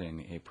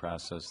crafting a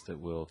process that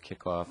will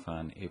kick off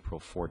on April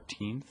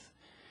 14th.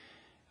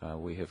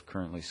 We have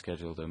currently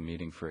scheduled a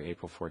meeting for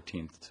April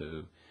 14th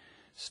to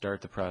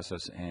start the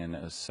process, and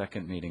a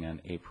second meeting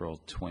on April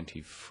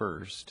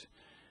 21st.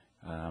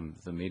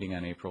 The meeting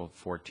on April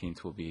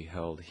 14th will be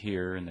held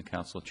here in the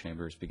council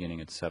chambers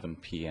beginning at 7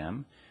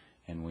 p.m.,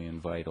 and we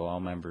invite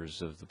all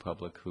members of the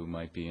public who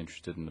might be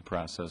interested in the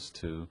process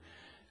to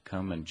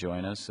come and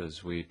join us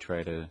as we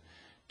try to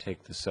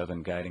take the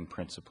 7 guiding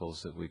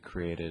principles that we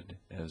created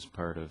as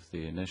part of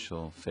the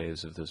initial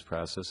phase of this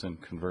process and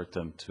convert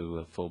them to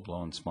a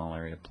full-blown small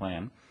area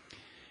plan.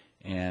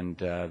 And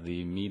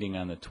the meeting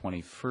on the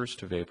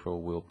 21st of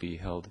April will be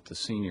held at the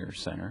Senior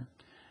Center.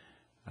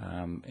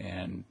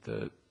 And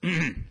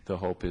the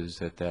hope is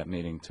that that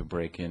meeting to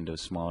break into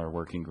smaller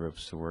working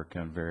groups to work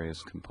on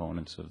various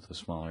components of the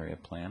small area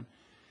plan.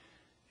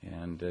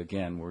 And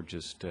again, we're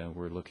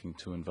looking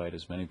to invite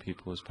as many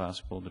people as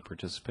possible to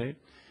participate.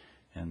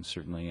 And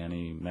certainly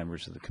any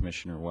members of the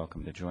Commission are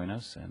welcome to join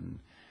us. And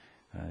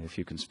if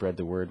you can spread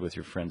the word with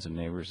your friends and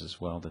neighbors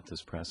as well that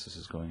this process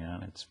is going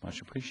on, it's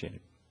much appreciated.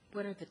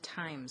 What are the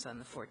times on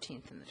the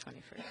 14th and the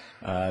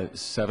 21st?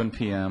 7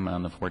 p.m.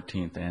 on the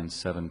 14th and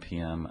 7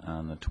 p.m.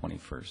 on the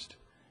 21st.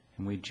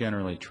 And we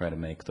generally try to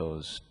make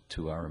those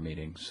 2-hour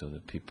meetings so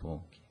that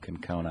people can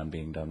count on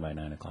being done by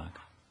 9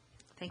 o'clock.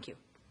 Thank you.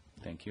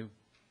 Thank you.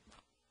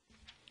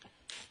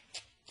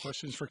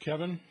 Questions for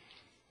Kevin?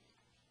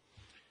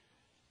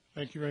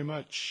 Thank you very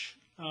much.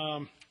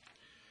 The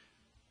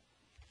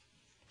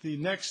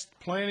next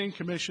Planning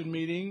Commission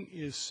meeting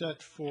is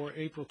set for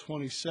April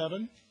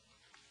 27,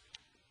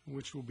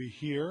 which will be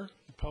here.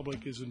 The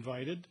public is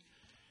invited.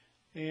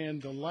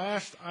 And the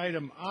last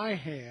item I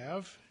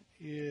have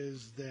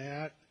is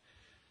that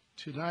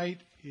tonight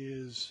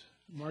is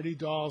Marty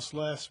Dahl's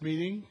last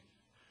meeting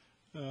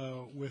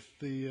with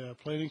the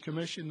Planning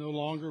Commission. No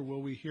longer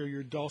will we hear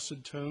your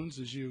dulcet tones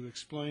as you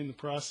explain the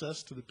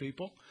process to the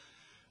people.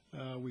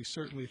 We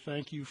certainly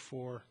thank you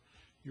for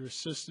your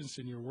assistance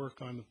and your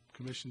work on the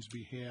Commission's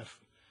behalf,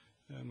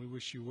 and we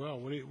wish you well.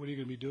 What are you going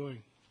to be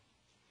doing?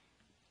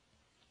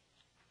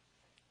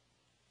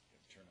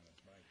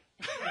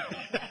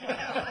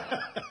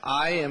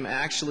 I am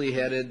actually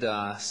headed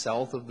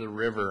south of the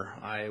river.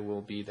 I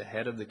will be the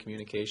head of the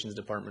communications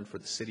department for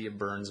the city of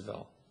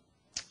Burnsville.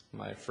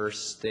 My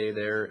first day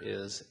there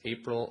is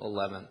April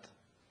 11th.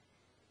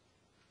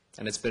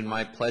 And it's been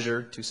my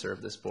pleasure to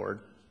serve this board,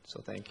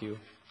 so thank you.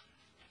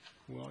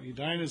 Well,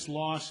 Edina's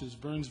loss is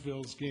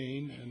Burnsville's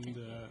gain, and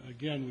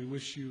again, we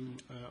wish you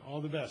all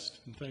the best,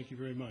 and thank you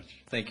very much.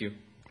 Thank you.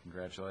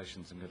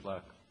 Congratulations and good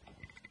luck.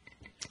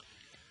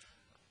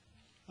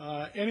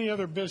 Any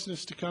other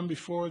business to come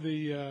before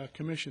the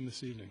Commission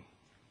this evening?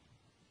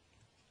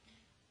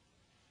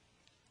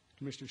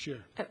 Commissioner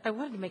Scheer. I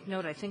wanted to make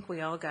note, I think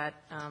we all got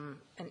an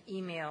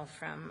email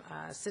from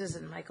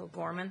citizen Michael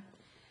Gorman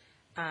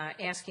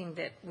asking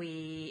that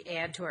we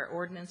add to our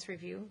ordinance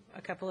review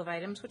a couple of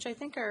items, which I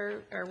think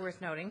are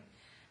worth noting.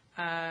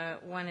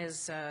 One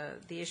is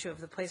the issue of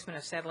the placement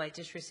of satellite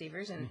dish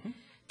receivers, and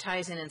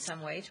ties in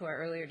some way to our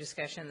earlier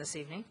discussion this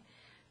evening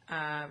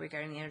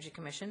regarding the Energy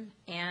Commission,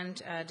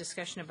 and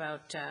discussion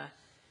about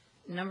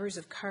numbers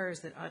of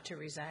cars that ought to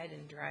reside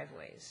in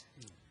driveways.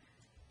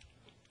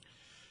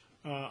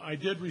 I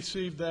did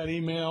receive that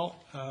email,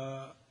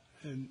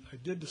 and I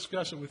did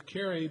discuss it with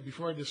Carrie.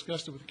 Before I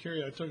discussed it with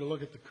Carrie, I took a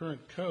look at the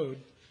current code,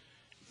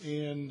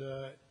 and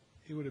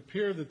it would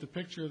appear that the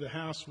picture of the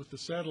house with the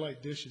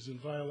satellite dish is in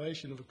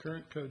violation of a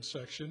current code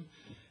section,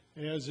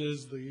 as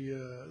is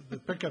the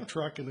pickup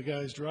truck in the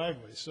guy's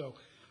driveway. So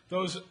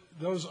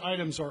those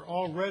items are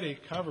already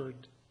covered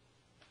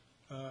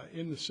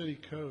in the city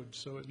code,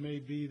 so it may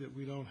be that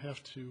we don't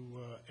have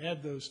to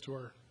add those to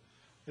our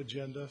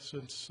agenda,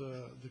 since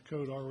the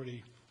code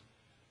already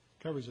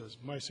covers those.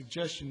 My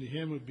suggestion to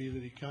him would be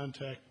that he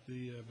contact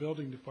the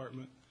building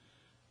department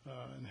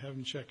and have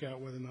them check out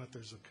whether or not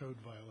there's a code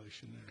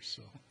violation there,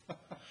 so.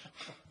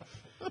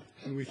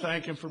 And we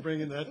thank him for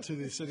bringing that to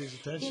the city's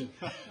attention.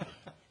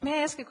 May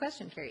I ask a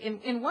question, Carrie?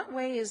 In what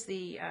way is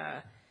the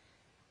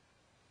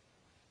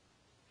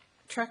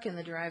truck in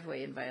the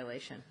driveway in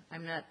violation?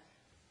 I'm not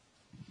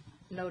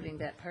noting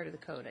that part of the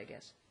code, I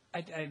guess.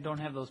 I don't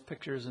have those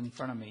pictures in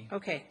front of me.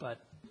 Okay. But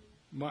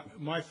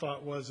My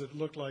thought was it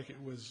looked like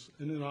it was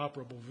an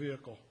inoperable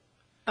vehicle.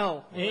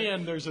 Oh.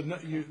 And there is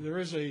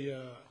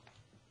a,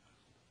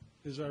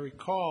 as I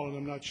recall, and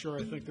I'm not sure,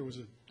 I think there was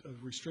a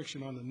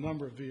restriction on the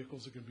number of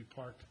vehicles that can be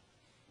parked.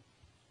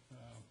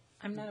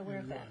 I'm not aware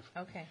of that.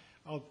 Okay.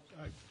 I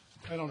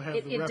don't have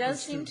the reference. It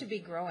does seem to be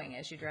growing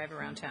as you drive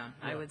around town.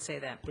 I would say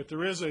that. But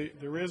there is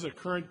a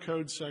current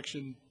code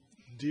section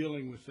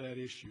dealing with that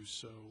issue,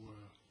 so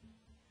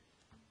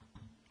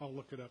I'll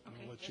look it up and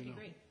I'll let you know.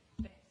 Great.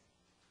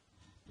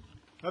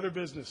 Other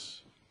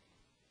business.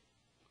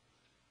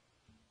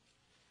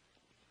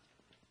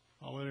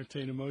 I'll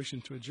entertain a motion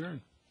to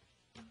adjourn.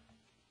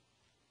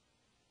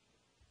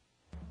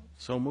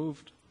 So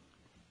moved.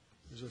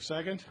 Is there a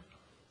second?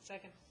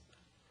 Second.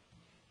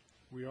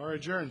 We are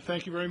adjourned.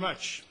 Thank you very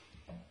much.